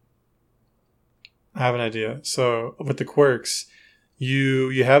 you know? I have an idea. So with the quirks,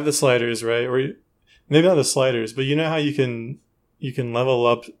 you have the sliders, right? Or maybe not the sliders, but you know how you can level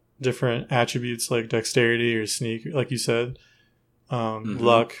up different attributes like dexterity or sneak, like you said,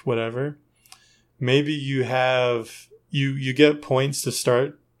 luck, whatever. Maybe you have you get points to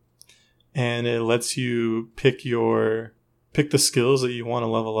start, and it lets you pick the skills that you want to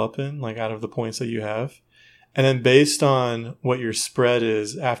level up in, like out of the points that you have. And then based on what your spread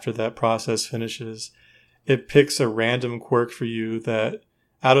is after that process finishes, it picks a random quirk for you that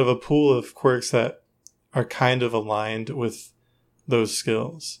out of a pool of quirks that are kind of aligned with those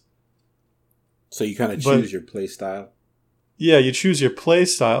skills. So you kind of choose your play style? Yeah, you choose your play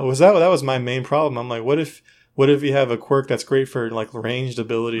style. That was my main problem. I'm like, what if you have a quirk that's great for, like, ranged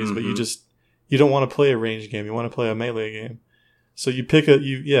abilities, but you don't want to play a ranged game. You want to play a melee game. So you pick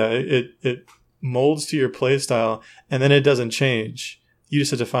it molds to your play style, and then it doesn't change. You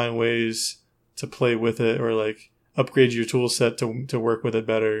just have to find ways to play with it, or, like, upgrade your tool set to work with it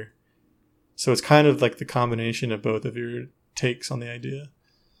better. So it's kind of like the combination of both of your takes on the idea.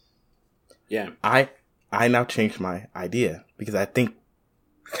 Yeah. I now changed my idea because I think,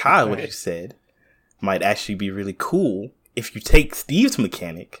 Kyle, what you said, might actually be really cool if you take Steve's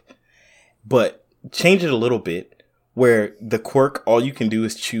mechanic, but change it a little bit, where the quirk, all you can do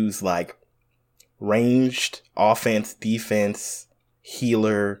is choose like ranged, offense, defense,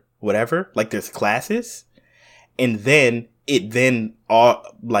 healer, whatever. Like there's classes, and then then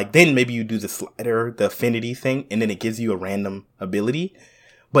maybe you do the slider, the affinity thing, and then it gives you a random ability.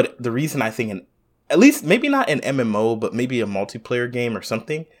 But the reason I think at least maybe not an MMO, but maybe a multiplayer game or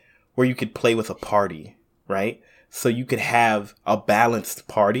something where you could play with a party, right? So you could have a balanced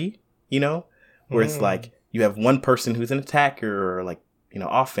party, where it's like you have one person who's an attacker or like,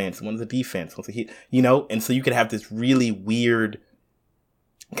 offense, one's a defense, one's a heat, and so you could have this really weird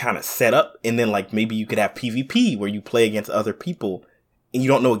kind of setup, and then like maybe you could have PvP where you play against other people and you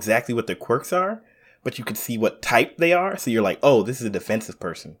don't know exactly what their quirks are, but you can see what type they are. So you're like, oh, this is a defensive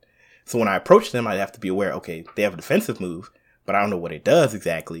person. So when I approach them, I'd have to be aware, okay, they have a defensive move, but I don't know what it does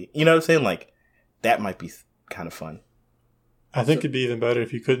exactly. You know what I'm saying? Like, that might be kind of fun. I think it'd be even better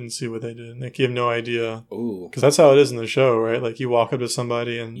if you couldn't see what they did. Like, you have no idea. Ooh. Because that's how it is in the show, right? Like, you walk up to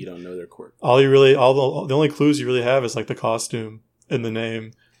somebody and you don't know their quirk. The only clues you really have is like the costume and the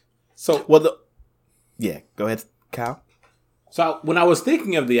name. So, yeah, go ahead, Kyle. So when I was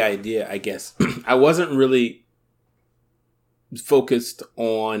thinking of the idea, I guess, I wasn't really focused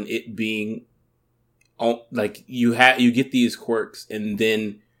on it being like you get these quirks and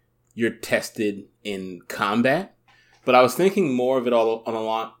then you're tested in combat. But I was thinking more of it all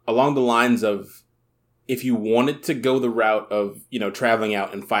along the lines of if you wanted to go the route of, traveling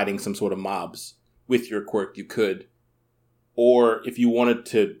out and fighting some sort of mobs with your quirk, you could. Or if you wanted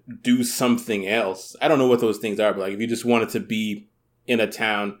to do something else, I don't know what those things are, but like if you just wanted to be in a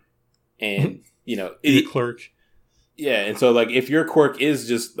town and, be a clerk. Yeah. And so like if your quirk is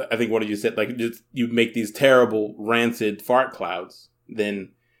just, I think one of you said, like just you make these terrible rancid fart clouds,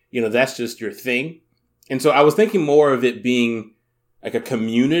 then, that's just your thing. And so I was thinking more of it being like a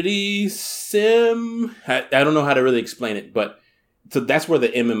community sim. I don't know how to really explain it, but so that's where the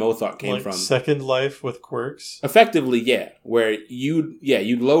MMO thought came from. Second Life with quirks? Effectively, yeah. Where you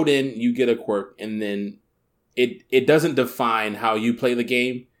load in, you get a quirk, and then it doesn't define how you play the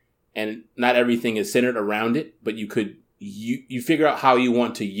game, and not everything is centered around it, but you figure out how you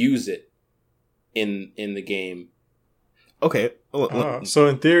want to use it in the game. Okay. So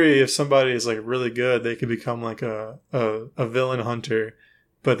in theory, if somebody is like really good, they could become like a villain hunter,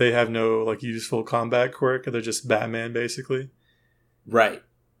 but they have no like useful combat quirk. They're just Batman, basically. Right.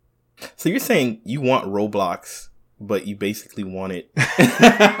 So you're saying you want Roblox, but you basically want it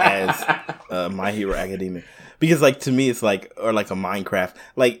as My Hero Academia. Because like to me, it's like, or like a Minecraft.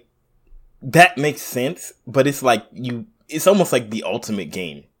 Like that makes sense, but it's like it's almost like the ultimate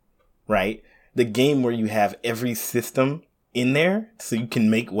game, right? The game where you have every system in there so you can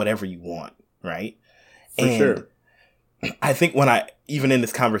make whatever you want, right? For sure. I think even in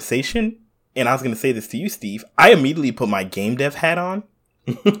this conversation, and I was going to say this to you, Steve, I immediately put my game dev hat on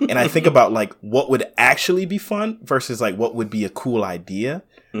and I think about like what would actually be fun versus like what would be a cool idea.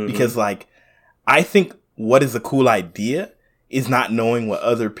 Mm-hmm. Because like, I think what is a cool idea is not knowing what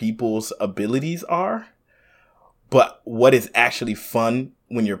other people's abilities are, but what is actually fun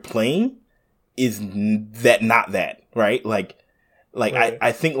when you're playing is not that, right? Like right.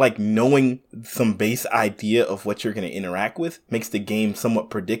 I think like knowing some base idea of what you're going to interact with makes the game somewhat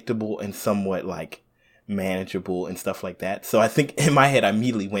predictable and somewhat like manageable and stuff like that. So I think in my head, I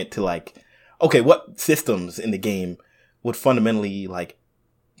immediately went to like, okay, what systems in the game would fundamentally like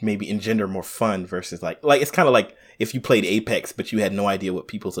maybe engender more fun versus like it's kind of like if you played Apex, but you had no idea what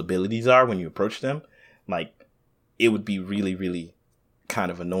people's abilities are when you approach them, like it would be really, really kind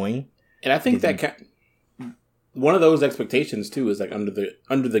of annoying. And I think that one of those expectations too is like under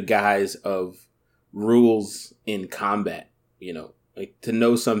the guise of rules in combat, like to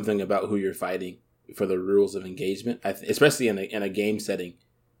know something about who you're fighting for the rules of engagement, especially in a game setting,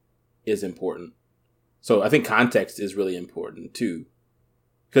 is important. So I think context is really important too,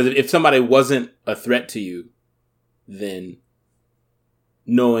 because if somebody wasn't a threat to you, then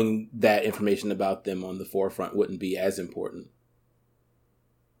knowing that information about them on the forefront wouldn't be as important.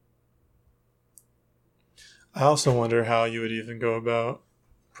 I also wonder how you would even go about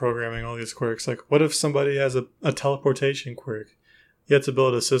programming all these quirks. Like, what if somebody has a teleportation quirk? You have to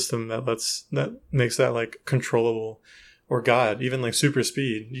build a system that makes that like controllable. Or God, even like super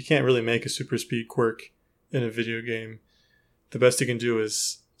speed. You can't really make a super speed quirk in a video game. The best you can do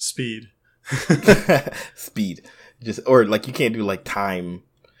is speed. Speed. Or like you can't do like time.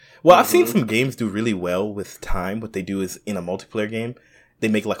 Well, I've seen some games do really well with time. What they do is in a multiplayer game, they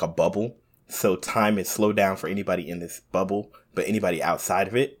make like a bubble. So time is slowed down for anybody in this bubble, but anybody outside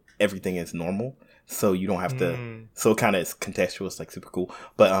of it, everything is normal. so you don't have to. So it kind of is contextual. It's like super cool.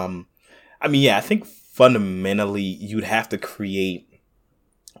 But I mean, yeah, I think fundamentally you'd have to create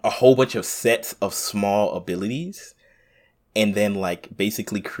a whole bunch of sets of small abilities, and then like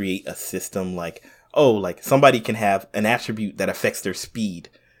basically create a system like, oh, like somebody can have an attribute that affects their speed.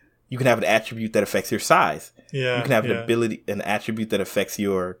 You can have an attribute that affects your size. Yeah. You can have an attribute that affects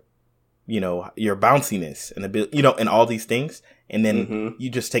your, your bounciness and ability, and all these things. And then you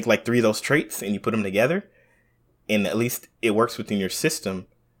just take like 3 of those traits and you put them together, and at least it works within your system.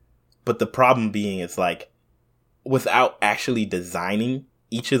 But the problem being is like, without actually designing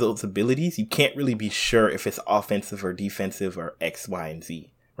each of those abilities, you can't really be sure if it's offensive or defensive or X, Y, and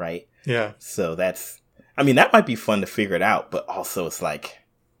Z, right? Yeah. So that might be fun to figure it out, but also it's like,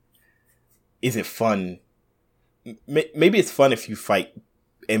 is it fun? Maybe it's fun if you fight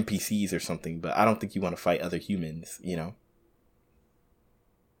NPCs or something, but I don't think you want to fight other humans, Yeah.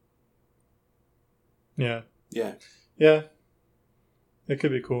 Yeah. Yeah. It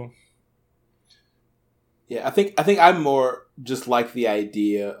could be cool. Yeah, I think I'm more just like the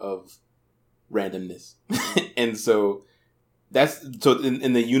idea of randomness. And so that's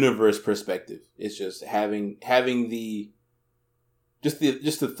in the universe perspective, it's just having the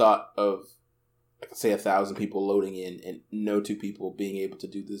thought of, like, say 1,000 people loading in and no 2 people being able to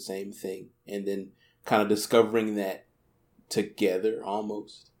do the same thing, and then kind of discovering that together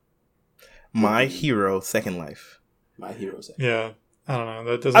almost. My Hero Second Life. My Hero Second. Yeah. I don't know.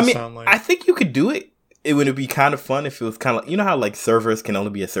 That doesn't sound like... I think you could do it. It would be kind of fun if it was kind of, how like servers can only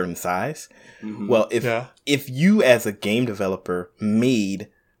be a certain size. Mm-hmm. Well, if you as a game developer made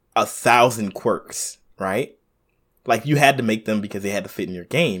 1,000 quirks, right? Like you had to make them because they had to fit in your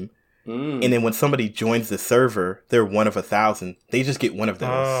game. And then when somebody joins the server, they're one of 1,000. They just get one of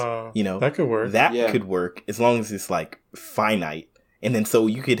those. That could work. That could work as long as it's like finite. And then so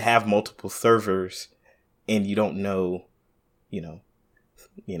you could have multiple servers, and you don't know,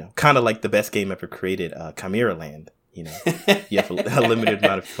 kind of like the best game ever created, Chimera Land. You have a limited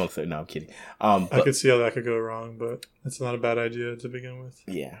amount of people. So, no, I'm kidding. I could see how that could go wrong, but it's not a bad idea to begin with.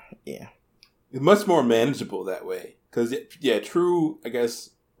 Yeah. It's much more manageable that way. Because, true, I guess,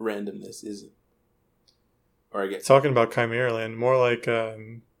 randomness isn't. Or I guess... Talking about Chimera Land, more like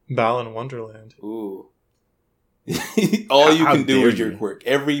Balan Wonderland. Ooh. All you can do is your quirk.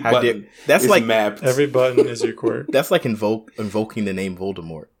 Every button is like mapped. Every button is your quirk. That's like invoking the name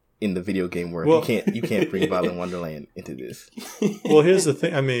Voldemort in the video game world. Well, you can't bring Balan Wonderland into this. Well, here's the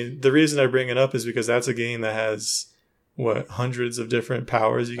thing. I mean, the reason I bring it up is because that's a game that has hundreds of different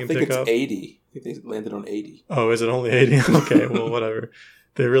powers you can pick up. I think it's 80. I think they landed on 80. Oh, is it only 80? Okay, well, whatever.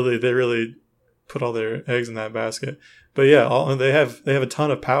 They really put all their eggs in that basket. But yeah, they have a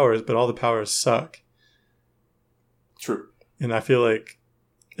ton of powers, but all the powers suck. True. And I feel like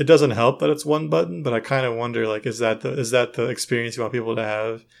it doesn't help that it's one button, but I kind of wonder, like, is that the experience you want people to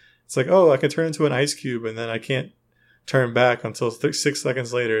have? It's like, oh, I can turn into an ice cube, and then I can't turn back until 6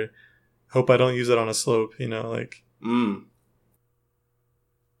 seconds later. Hope I don't use it on a slope, like.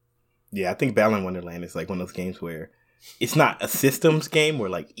 Yeah, I think Balan Wonderland is like one of those games where it's not a systems game where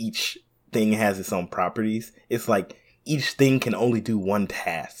like each thing has its own properties. It's like each thing can only do one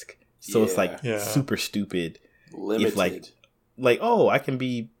task. So it's like super stupid. Limited. If like, oh, I can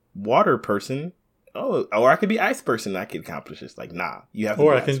be water person. Oh, or I could be ice person. I could accomplish this. Like, nah, you have to.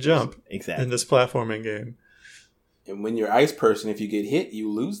 Or I can jump. Exactly. In this platforming game. And when you're ice person, if you get hit, you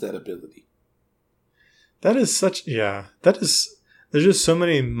lose that ability. That is such. Yeah, that is. There's just so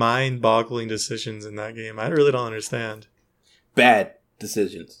many mind-boggling decisions in that game. I really don't understand. Bad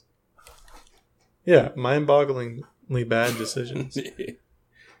decisions. Yeah, mind-bogglingly bad decisions.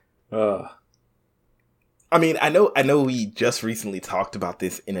 I mean, I know we just recently talked about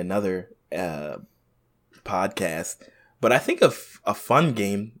this in another podcast, but I think of a fun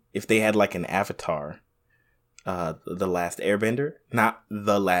game if they had like an Avatar, The Last Airbender, not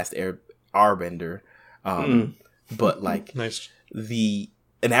The Last Airbender, but like nice.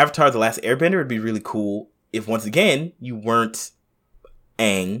 An Avatar, The Last Airbender would be really cool if once again you weren't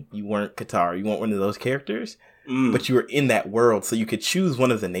Aang, you weren't Katara, you weren't one of those characters. But you were in that world, so you could choose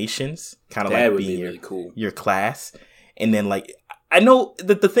one of the nations, kind of like being really cool. Your class. And then, like, I know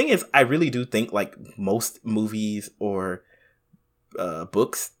that the thing is, I really do think, like, most movies or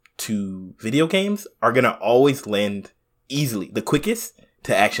books to video games are going to always lend easily, the quickest,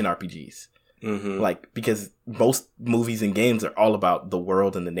 to action RPGs. Mm-hmm. Like, because most movies and games are all about the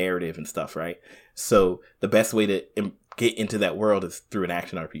world and the narrative and stuff, right? So the best way to get into that world is through an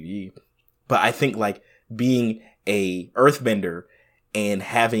action RPG. But I think, like, being a earthbender and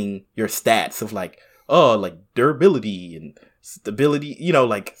having your stats of like, oh, like durability and stability,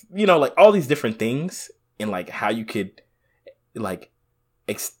 like all these different things, and like how you could like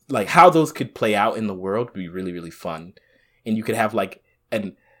like how those could play out in the world would be really, really fun. And you could have like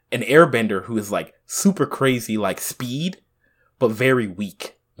an airbender who is like super crazy, like speed, but very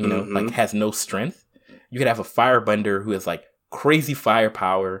weak, like has no strength. You could have a firebender who is like crazy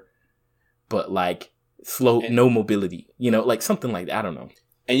firepower, but like slow, no mobility, like something like that. I don't know.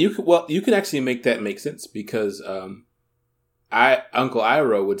 And you could actually make that make sense because Uncle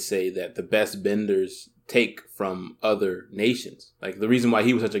Iroh would say that the best benders take from other nations. Like the reason why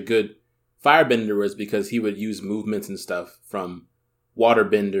he was such a good firebender was because he would use movements and stuff from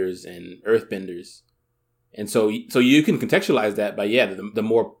waterbenders and earthbenders. And so you can contextualize that by, the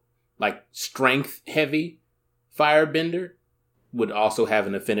more like strength heavy firebender would also have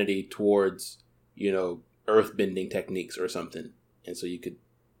an affinity towards, earthbending techniques or something. And so you could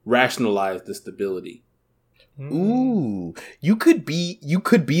rationalize the stability. Ooh, you could be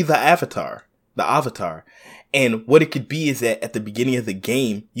the avatar. And what it could be is that at the beginning of the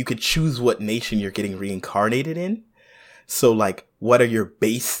game, you could choose what nation you're getting reincarnated in. So like, what are your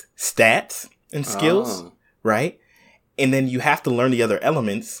base stats and skills, right? And then you have to learn the other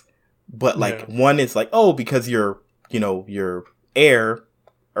elements. But like one is like, because you're air,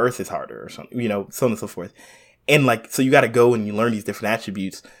 earth is harder or something, so on and so forth. And like, so you got to go and you learn these different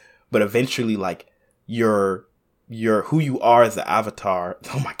attributes, but eventually like your who you are as the avatar.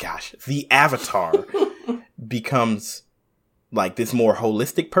 Oh my gosh, the avatar becomes like this more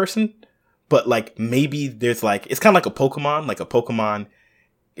holistic person. But like maybe there's like, it's kind of like a Pokemon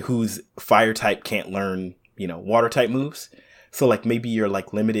whose fire type can't learn, water type moves. So like maybe you're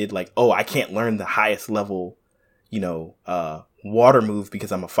like limited, like, I can't learn the highest level, water move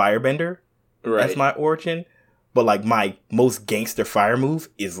because I'm a firebender. Right. That's my origin. But like my most gangster fire move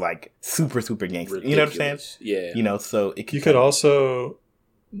is like super, super gangster. Ridiculous. You know what I'm saying? Yeah. So you could also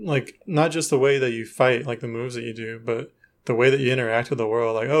like not just the way that you fight, like the moves that you do, but the way that you interact with the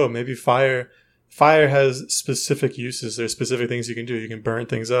world. Like, maybe fire has specific uses. There's specific things you can do. You can burn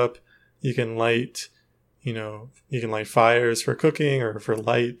things up. You can light, you can light fires for cooking or for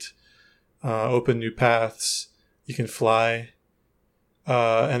light, open new paths. You can fly.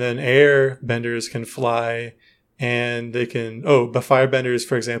 And then air benders can fly. And they can, but firebenders,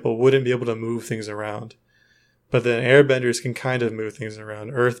 for example, wouldn't be able to move things around. But then airbenders can kind of move things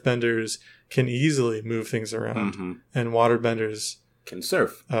around. Earthbenders can easily move things around. Mm-hmm. And waterbenders can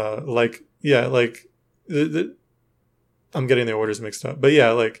surf. I'm getting the orders mixed up. But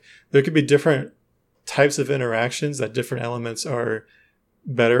like there could be different types of interactions that different elements are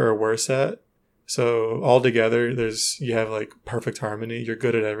better or worse at. So all together, you have like perfect harmony. You're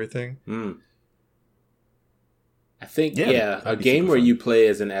good at everything. Mm. I think, a game where you play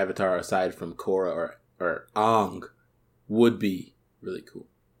as an avatar aside from Korra or Aang would be really cool.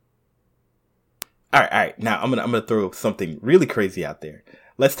 All right. Now I'm gonna throw something really crazy out there.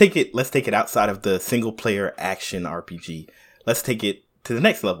 Let's take it outside of the single player action RPG. Let's take it to the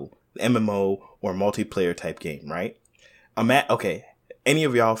next level, the MMO or multiplayer type game, right? Any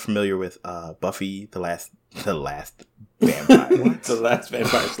of y'all familiar with Buffy the last vampire? What? The last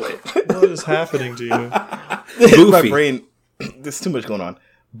vampire slayer. What is happening to you? My brain, there's too much going on.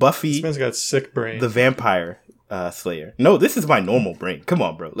 Buffy. This man's got sick brain. The vampire slayer. No, this is my normal brain. Come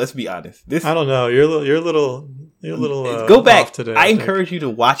on, bro. Let's be honest. I don't know. You're a little. Go back off today. I encourage you to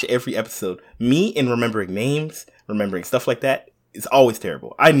watch every episode. Me in remembering names, remembering stuff like that is always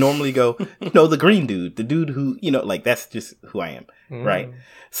terrible. I normally go, the green dude, the dude who, like that's just who I am, right?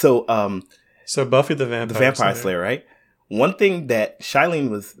 So, Buffy the Vampire Slayer, right? One thing that Shailene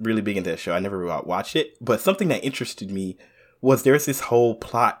was really big into that show, I never watched it, but something that interested me was there's this whole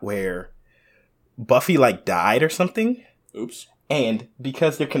plot where Buffy like died or something. Oops. And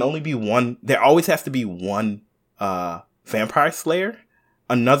because there always has to be one vampire slayer,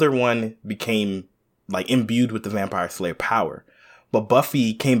 another one became like imbued with the vampire slayer power. But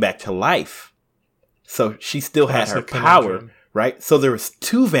Buffy came back to life. So she still had her power, right? So there was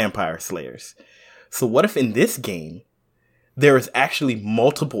 2 vampire slayers. So what if in this game, there is actually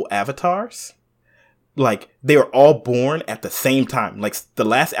multiple avatars? Like, they were all born at the same time. Like, the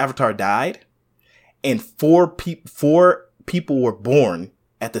last avatar died, and 4 people were born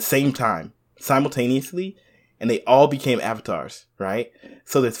at the same time, simultaneously, and they all became avatars, right?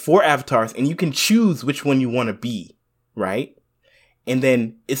 So there's 4 avatars, and you can choose which one you want to be, right? And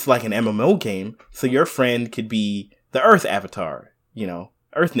then it's like an MMO game, so your friend could be the Earth avatar,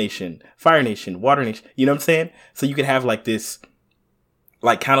 Earth Nation, Fire Nation, Water Nation, you know what I'm saying? So you could have like this,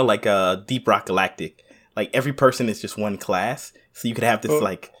 like kind of like a Deep Rock Galactic, like every person is just one class. So you could have this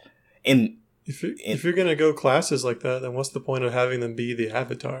If you're gonna go classes like that, then what's the point of having them be the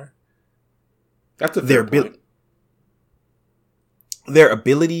avatar? That's a fair point. Their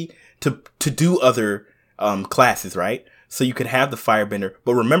ability to do other classes, right? So you could have the firebender,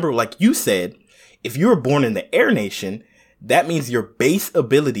 but remember, like you said, if you were born in the air nation, that means your base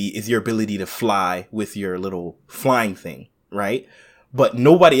ability is your ability to fly with your little flying thing, right? But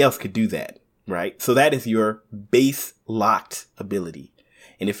nobody else could do that, right? So that is your base locked ability.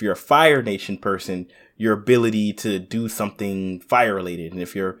 And if you're a Fire Nation person, your ability to do something fire related. And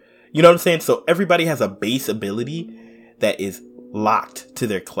if you're, you know what I'm saying? So everybody has a base ability that is locked to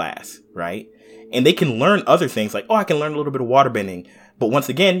their class, right? And they can learn other things like, oh, I can learn a little bit of water bending. But once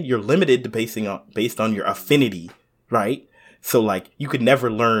again, you're limited to based on your affinity, right? So like you could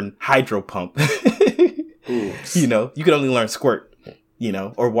never learn hydro pump. You know, you could only learn squirt, you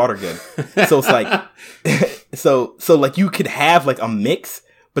know, or water gun. So it's like, so like you could have like a mix,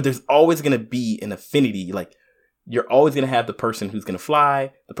 but there's always going to be an affinity. Like you're always going to have the person who's going to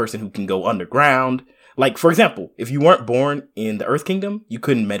fly, the person who can go underground. Like, for example, if you weren't born in the Earth Kingdom, you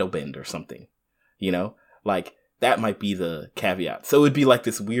couldn't metal bend or something, you know, like that might be the caveat. So it'd be like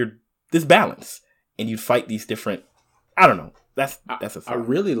this balance, and you'd fight these different, I don't know. That's a thought.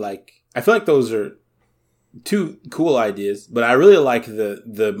 I feel like those are two cool ideas, but I really like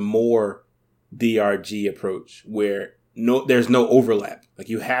the more DRG approach where there's no overlap. Like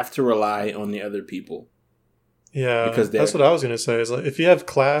you have to rely on the other people. Yeah, because that's what I was going to say. Is like if you have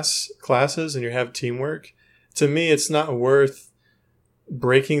classes and you have teamwork, to me, it's not worth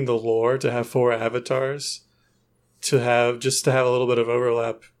breaking the lore to have 4 avatars to have a little bit of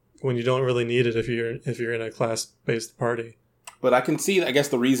overlap when you don't really need it if you're in a class-based party. But I can see, I guess,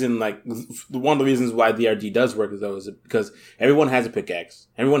 the reason, like, one of the reasons why DRG does work is because everyone has a pickaxe,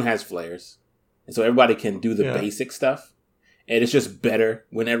 everyone has flares, and so everybody can do the basic stuff. And it's just better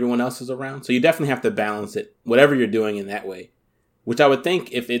when everyone else is around. So you definitely have to balance it, whatever you're doing in that way. Which I would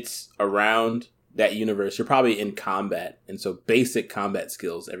think if it's around that universe, you're probably in combat. And so basic combat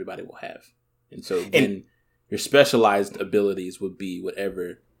skills everybody will have. And so then your specialized abilities would be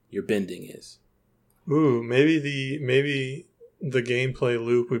whatever your bending is. Ooh, maybe the gameplay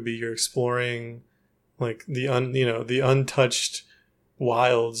loop would be you're exploring like the untouched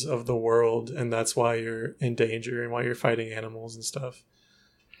wilds of the world, and that's why you're in danger and why you're fighting animals and stuff.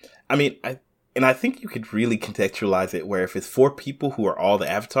 I mean, I think you could really contextualize it where if it's 4 people who are all the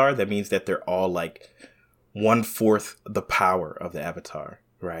avatar, that means that they're all like 1/4 the power of the avatar,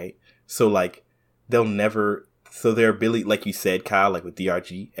 right? So like their ability, like you said, Kyle, like with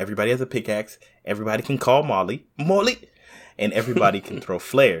DRG, everybody has a pickaxe, everybody can call Molly, and everybody can throw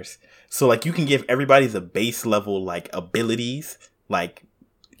flares. So like you can give everybody's a base level like abilities. Like,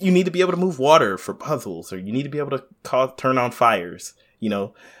 you need to be able to move water for puzzles, or you need to be able to turn on fires, you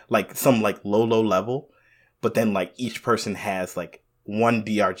know, like some like low level. But then like each person has like one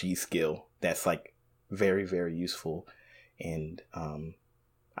DRG skill that's like very, very useful. And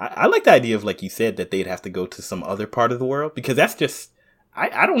I like the idea of, like you said, that they'd have to go to some other part of the world, because that's just,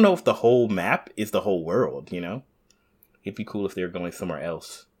 I don't know if the whole map is the whole world, you know? It'd be cool if they were going somewhere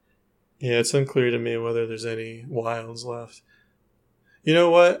else. Yeah, it's unclear to me whether there's any wilds left. You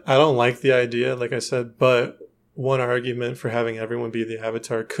know what? I don't like the idea, like I said, but one argument for having everyone be the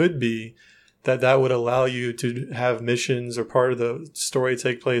avatar could be that would allow you to have missions or part of the story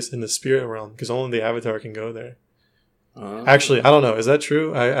take place in the spirit realm, because only the avatar can go there. Actually, I don't know. Is that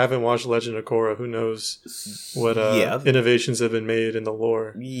true? I haven't watched Legend of Korra. Who knows what innovations have been made in the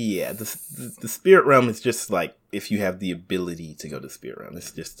lore? Yeah, the spirit realm is just like if you have the ability to go to the spirit realm.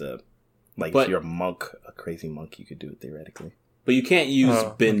 It's just if you're a monk, a crazy monk, you could do it theoretically. But you can't use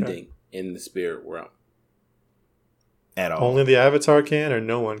bending in the spirit realm. At all. Only the avatar can, or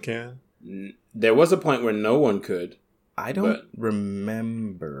no one can? There was a point where no one could. I don't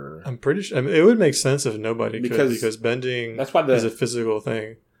remember. I'm pretty sure. I mean, it would make sense if nobody could, because bending is a physical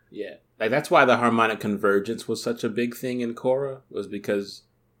thing. Yeah. Like, that's why the harmonic convergence was such a big thing in Korra, was because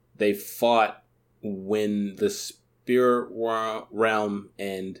they fought when the spirit realm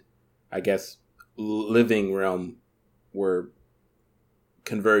and, I guess, living realm were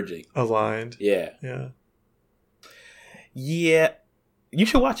converging, aligned. Yeah. You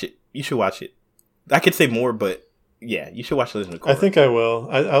should watch it. I could say more, but yeah, you should watch Legend of Korra. I think I will.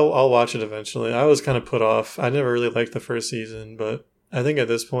 I'll watch it eventually. I was kind of put off. I never really liked the first season, but I think at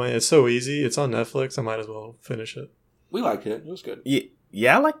this point it's so easy. It's on Netflix. I might as well finish it. We liked it. It was good.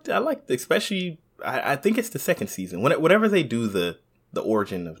 Yeah. I liked especially. I think it's the second season. Whenever they do the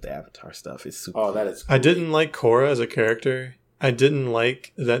origin of the Avatar stuff, is super. Oh, that is cool. I didn't like Korra as a character. I didn't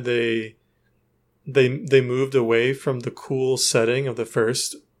like that they moved away from the cool setting of the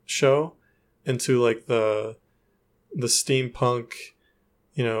first show into like the steampunk,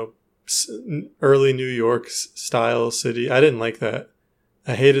 you know, early New York style city. I didn't like that.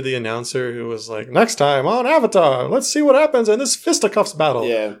 I hated the announcer who was like, "Next time on Avatar, let's see what happens in this fisticuffs battle."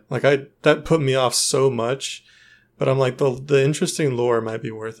 Yeah. Like that put me off so much. But I'm like, the interesting lore might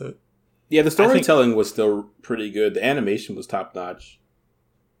be worth it. Yeah, the storytelling was still pretty good. The animation was top notch.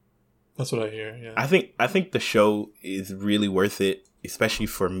 That's what I hear. Yeah. I think the show is really worth it, especially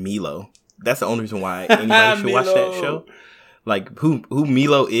for Milo. That's the only reason why anybody should watch that show. Like who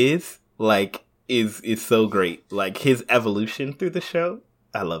Milo is, like is so great. Like his evolution through the show,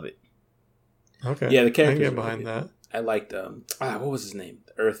 I love it. Okay. Yeah, the character. I can get behind that. I liked what was his name?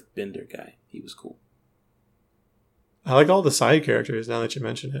 The Earthbender guy. He was cool. I like all the side characters now that you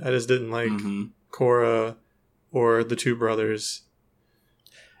mention it. I just didn't like Korra or the two brothers.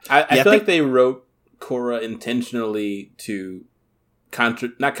 I feel like they wrote Korra intentionally to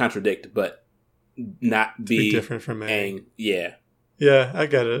not contradict, but not be different from Aang. Yeah. Yeah, I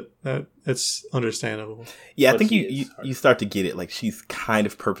get it. It's understandable. Yeah, I think you start to get it. Like she's kind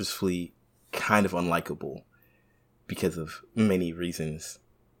of purposefully kind of unlikable because of many reasons.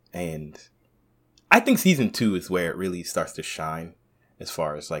 And I think season 2 is where it really starts to shine as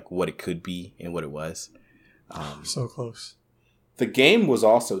far as like what it could be and what it was. So close. The game was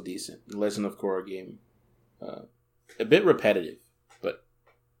also decent. The Legend of Korra game. A bit repetitive, but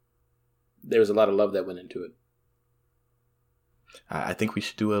there was a lot of love that went into it. I think we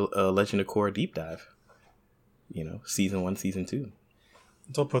should do a Legend of Korra deep dive. You know, season 1, season 2.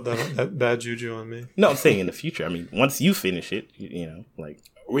 Don't put that bad juju on me. No, I'm saying in the future. I mean, once you finish it, you know, like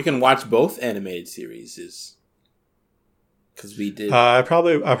we can watch both animated series. Because we did. I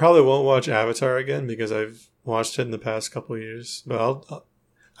probably won't watch Avatar again because I've watched it in the past couple of years. But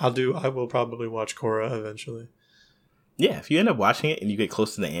I will probably watch Korra eventually. Yeah, if you end up watching it and you get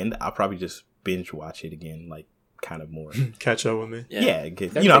close to the end, I'll probably just binge watch it again, like kind of more. Catch up with me. Yeah,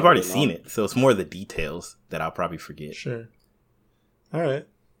 you know, I've already seen it, so it's more the details that I'll probably forget. Sure. All right.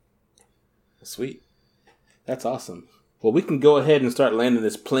 Sweet. That's awesome. Well, we can go ahead and start landing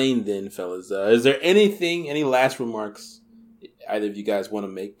this plane then, fellas. Is there any last remarks either of you guys want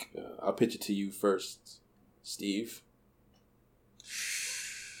to make? I'll pitch it to you first, Steve.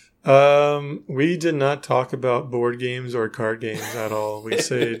 We did not talk about board games or card games at all. We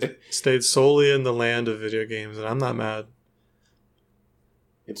stayed solely in the land of video games, and I'm not mad.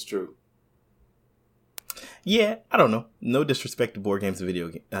 It's true. Yeah, I don't know. No disrespect to board games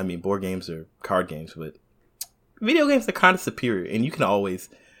and board games or card games, but video games are kind of superior, and you can always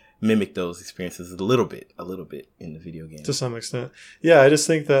mimic those experiences a little bit in the video game. To some extent. Yeah, I just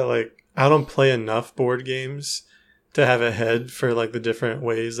think that like I don't play enough board games to have a head for like the different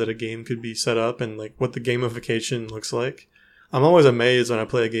ways that a game could be set up and like what the gamification looks like. I'm always amazed when I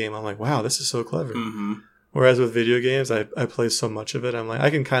play a game. I'm like, wow, this is so clever. Mm-hmm. Whereas with video games, I play so much of it. I'm like,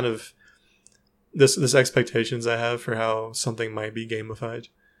 I can kind of this expectations I have for how something might be gamified.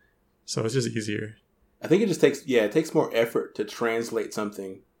 So it's just easier. I think it just takes more effort to translate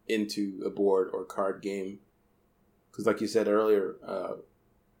something into a board or card game. Because like you said earlier,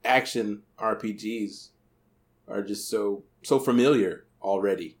 action RPGs are just so familiar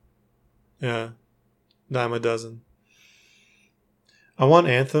already. Yeah. Dime a dozen. I want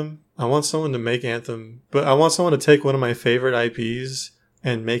Anthem. I want someone to make Anthem, but I want someone to take one of my favorite IPs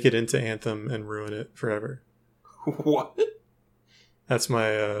and make it into Anthem and ruin it forever. What? That's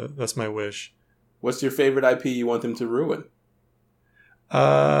my wish. What's your favorite IP you want them to ruin?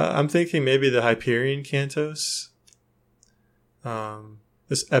 I'm thinking maybe the Hyperion Cantos.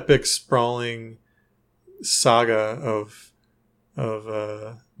 This epic sprawling saga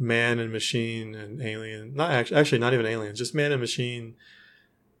of man and machine and alien. Not actually not even aliens, just man and machine,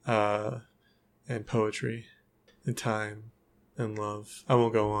 and poetry, and time, and love. I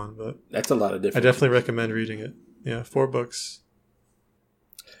won't go on, but that's a lot of different. I definitely recommend reading it. Yeah, 4 books.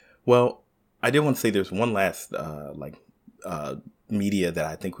 Well, I did want to say there's one last media that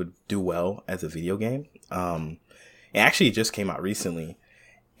I think would do well as a video game. It just came out recently,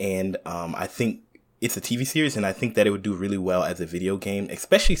 and I think it's a TV series, and I think that it would do really well as a video game,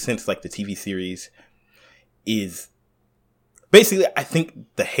 especially since like the TV series is basically, I think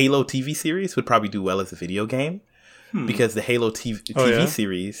the Halo TV series would probably do well as a video game because the Halo TV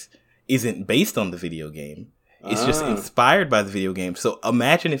series isn't based on the video game. It's just inspired by the video game. So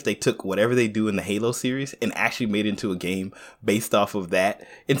imagine if they took whatever they do in the Halo series and actually made it into a game based off of that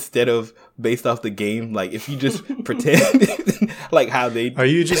instead of based off the game. Like if you just pretend like how they... Are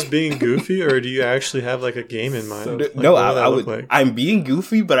you just being goofy or do you actually have like a game in mind? Like, no, I would. Like? I'm being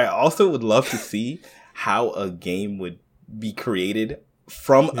goofy, but I also would love to see how a game would be created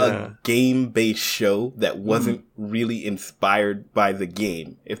from a game-based show that wasn't really inspired by the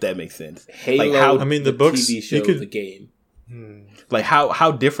game, if that makes sense. Halo, like how, I mean, the books, TV show, the game. Like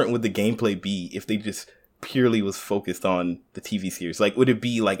how different would the gameplay be if they just purely was focused on the TV series? Like, would it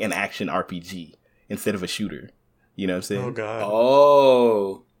be like an action RPG instead of a shooter? You know what I'm saying? Oh god.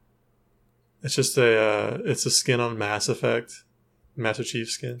 Oh, it's just a skin on Mass Effect, Master Chief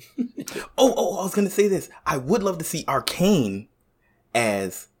skin. Oh, I was gonna say this. I would love to see Arcane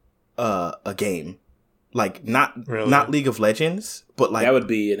as a game, like not League of Legends, but like that would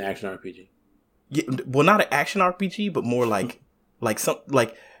be an action RPG. Yeah, well, not an action RPG, but more like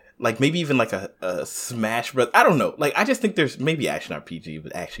maybe even like a Smash Bros. I don't know. Like, I just think there's maybe action RPG,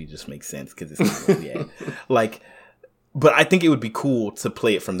 but actually just makes sense because it's kind of, like. But I think it would be cool to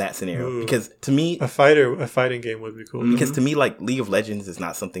play it from that scenario because to me, a fighting game would be cool. Because to me, like League of Legends is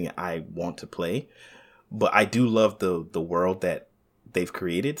not something I want to play, but I do love the world that they've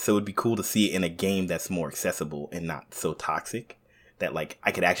created. So it'd be cool to see it in a game that's more accessible and not so toxic that like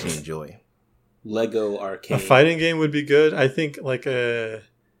I could actually enjoy. Lego Arcane. A fighting game would be good. I think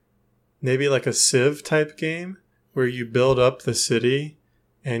maybe like a Civ type game where you build up the city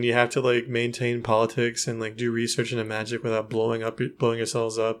and you have to like maintain politics and like do research into magic without blowing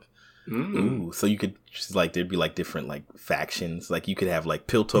yourselves up. Ooh, so you could just like there'd be like different like factions. Like you could have like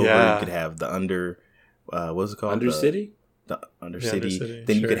Piltover, you could have the what was it called? Undercity? The Undercity.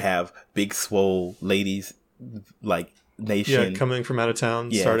 Then you could have Big Swole ladies like nation coming from out of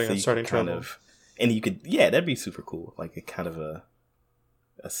town, starting trouble. And you could, that'd be super cool. Like a kind of a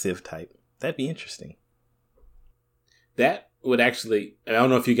Civ type. That'd be interesting. That would actually, I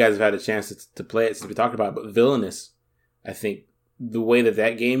don't know if you guys have had a chance to play it since we talked about it, but Villainous, I think the way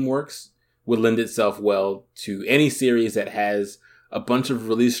that game works would lend itself well to any series that has a bunch of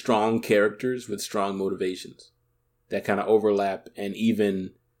really strong characters with strong motivations that kind of overlap and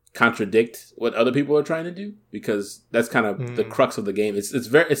even contradict what other people are trying to do, because that's kind of the crux of the game.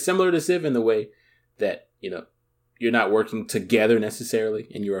 It's similar to Civ in the way that, you're not working together necessarily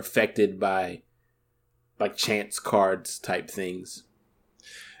and you're affected by like chance cards type things.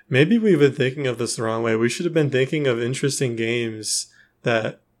 Maybe we've been thinking of this the wrong way. We should have been thinking of interesting games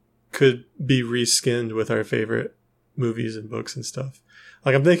that could be reskinned with our favorite movies and books and stuff.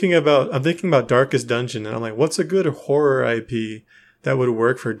 Like I'm thinking about Darkest Dungeon, and I'm like, what's a good horror IP that would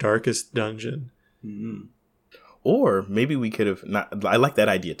work for Darkest Dungeon? Mm-hmm. Or maybe we could have not. I like that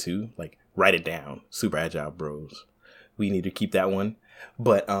idea too. Like write it down. Super Agile Bros. We need to keep that one.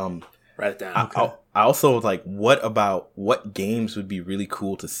 But write it down. I also like what games would be really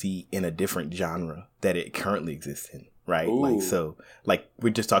cool to see in a different genre that it currently exists in, right? Ooh. Like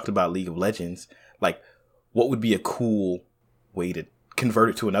we just talked about League of Legends. Like what would be a cool way to convert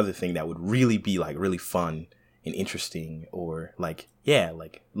it to another thing that would really be like really fun and interesting, or like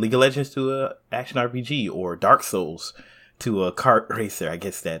League of Legends to a action RPG, or Dark Souls to a kart racer. I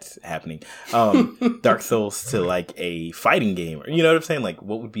guess that's happening. Dark Souls to like a fighting game, you know what I'm saying? Like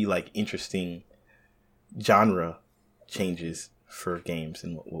what would be like interesting genre changes for games,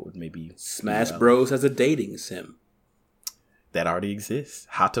 and what would maybe Smash Bros as a dating sim that already exists.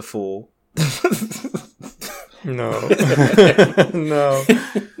 Hatoful. No. No.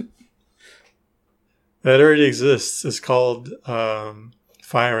 That already exists. It's called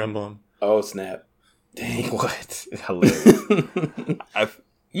Fire Emblem. Oh, snap. Dang, what? Hilarious.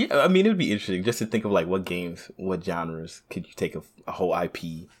 I mean, it would be interesting just to think of like what genres could you take a whole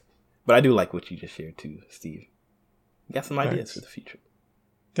IP. But I do like what you just shared too, Steve. You got some ideas for the future.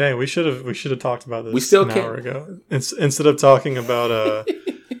 Dang, we should have talked about this we still an hour ago. Instead of talking about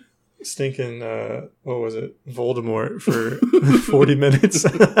stinking what was it, Voldemort for 40 minutes.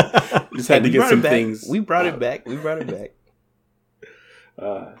 Just had to get some things. We brought it back.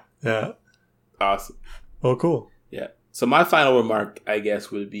 Yeah. Awesome. Well, cool. Yeah. So my final remark, I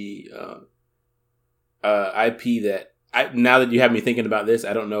guess, would be IP that now that you have me thinking about this,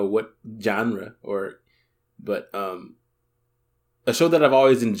 I don't know what genre but a show that I've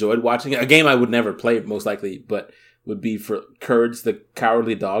always enjoyed watching, a game I would never play most likely, but would be for Courage the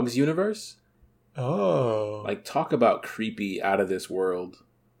Cowardly Dogs universe. Oh. Like, talk about creepy, out of this world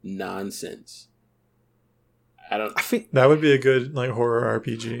nonsense. I think that would be a good like horror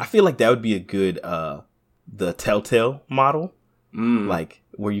RPG. I feel like that would be a good the Telltale model. Like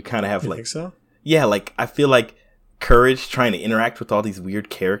where you kind of have you like think so? Yeah, like I feel like Courage trying to interact with all these weird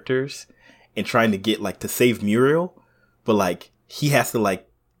characters and trying to get like to save Muriel, but like he has to like,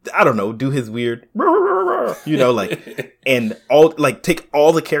 I don't know, do his weird like, and all like take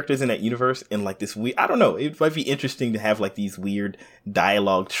all the characters in that universe and like this weird, I don't know, it might be interesting to have like these weird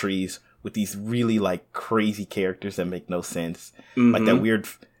dialogue trees with these really like crazy characters that make no sense. Mm-hmm. Like that weird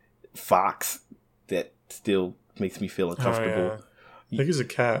fox that still makes me feel uncomfortable. Oh, yeah. I think it was a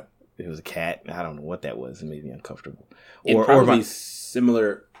cat. It was a cat. I don't know what that was. It made me uncomfortable. Probably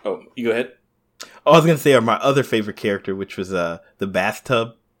similar. Oh, you go ahead. Oh, I was going to say my other favorite character, which was the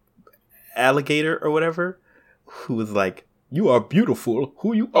bathtub alligator or whatever, who was like, "You are beautiful,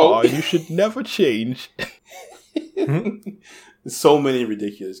 who you are, and you should never change." So many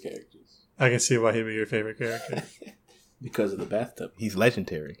ridiculous characters. I can see why he'd be your favorite character. Because of the bathtub. He's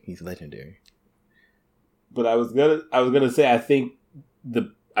legendary. But I was gonna say, I think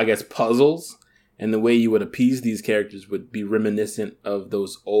puzzles and the way you would appease these characters would be reminiscent of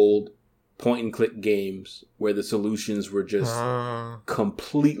those old point and click games where the solutions were just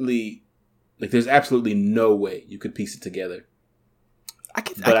completely like there's absolutely no way you could piece it together. I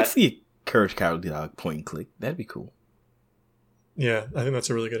could see a Courage Cowardly Dog point and click. That'd be cool. Yeah, I think that's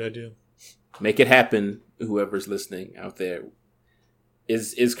a really good idea. Make it happen, whoever's listening out there.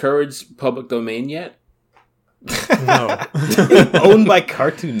 Is Courage public domain yet? No. Owned by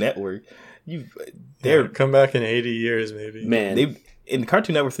Cartoon Network. They're come back in 80 years, maybe. Man. And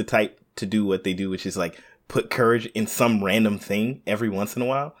Cartoon Network's the type to do what they do, which is like put Courage in some random thing every once in a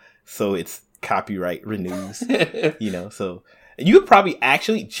while. So it's copyright renews. So you could probably I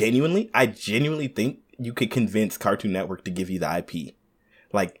genuinely think you could convince Cartoon Network to give you the IP.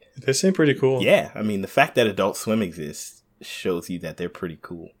 Like, they seem pretty cool. Yeah. I mean, the fact that Adult Swim exists shows you that they're pretty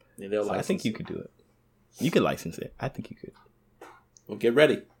cool. Yeah, I think you could do it. You could license it. I think you could. Well, get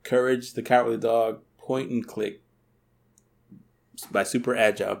ready. Courage the Cowardly Dog, point and click by Super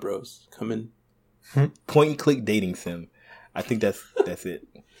Agile Bros. Coming. Point and click dating sim. I think that's it.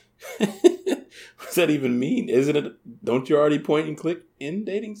 What's that even mean? Isn't it? Don't you already point and click in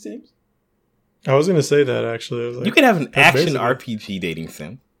dating sims? I was going to say that, actually. I was like, you could have an action RPG dating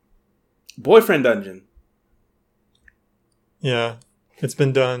sim. Boyfriend Dungeon. Yeah, it's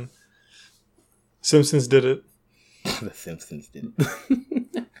been done. Simpsons did it. The Simpsons did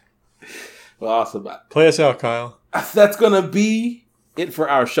it. Well, awesome. Play us out, Kyle. That's going to be it for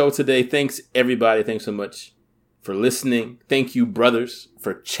our show today. Thanks, everybody. Thanks so much for listening. Thank you, brothers,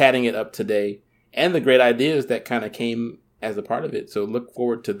 for chatting it up today and the great ideas that kind of came as a part of it. So look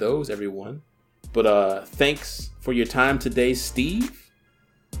forward to those, everyone. But thanks for your time today, Steve.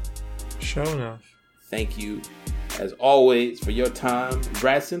 Sure enough. Thank you, as always, for your time.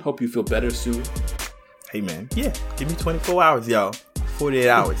 Bradson, hope you feel better soon. Hey, man. Yeah, give me 24 hours, y'all. 48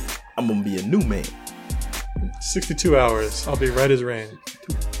 hours. I'm going to be a new man. 62 hours. I'll be right as rain.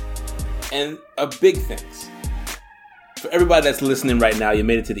 And a big thanks for everybody that's listening right now. You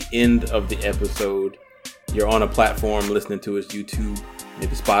made it to the end of the episode. You're on a platform listening to us, YouTube,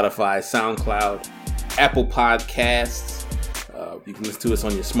 maybe Spotify, SoundCloud, Apple Podcasts. You can listen to us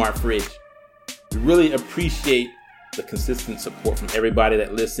on your smart fridge. We really appreciate the consistent support from everybody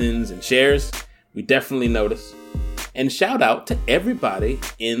that listens and shares. We definitely notice. And shout out to everybody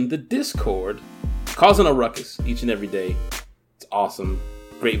in the Discord causing a ruckus each and every day. It's awesome.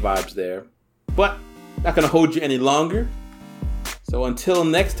 Great vibes there. But not going to hold you any longer. So until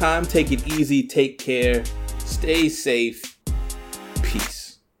next time, take it easy, take care, stay safe,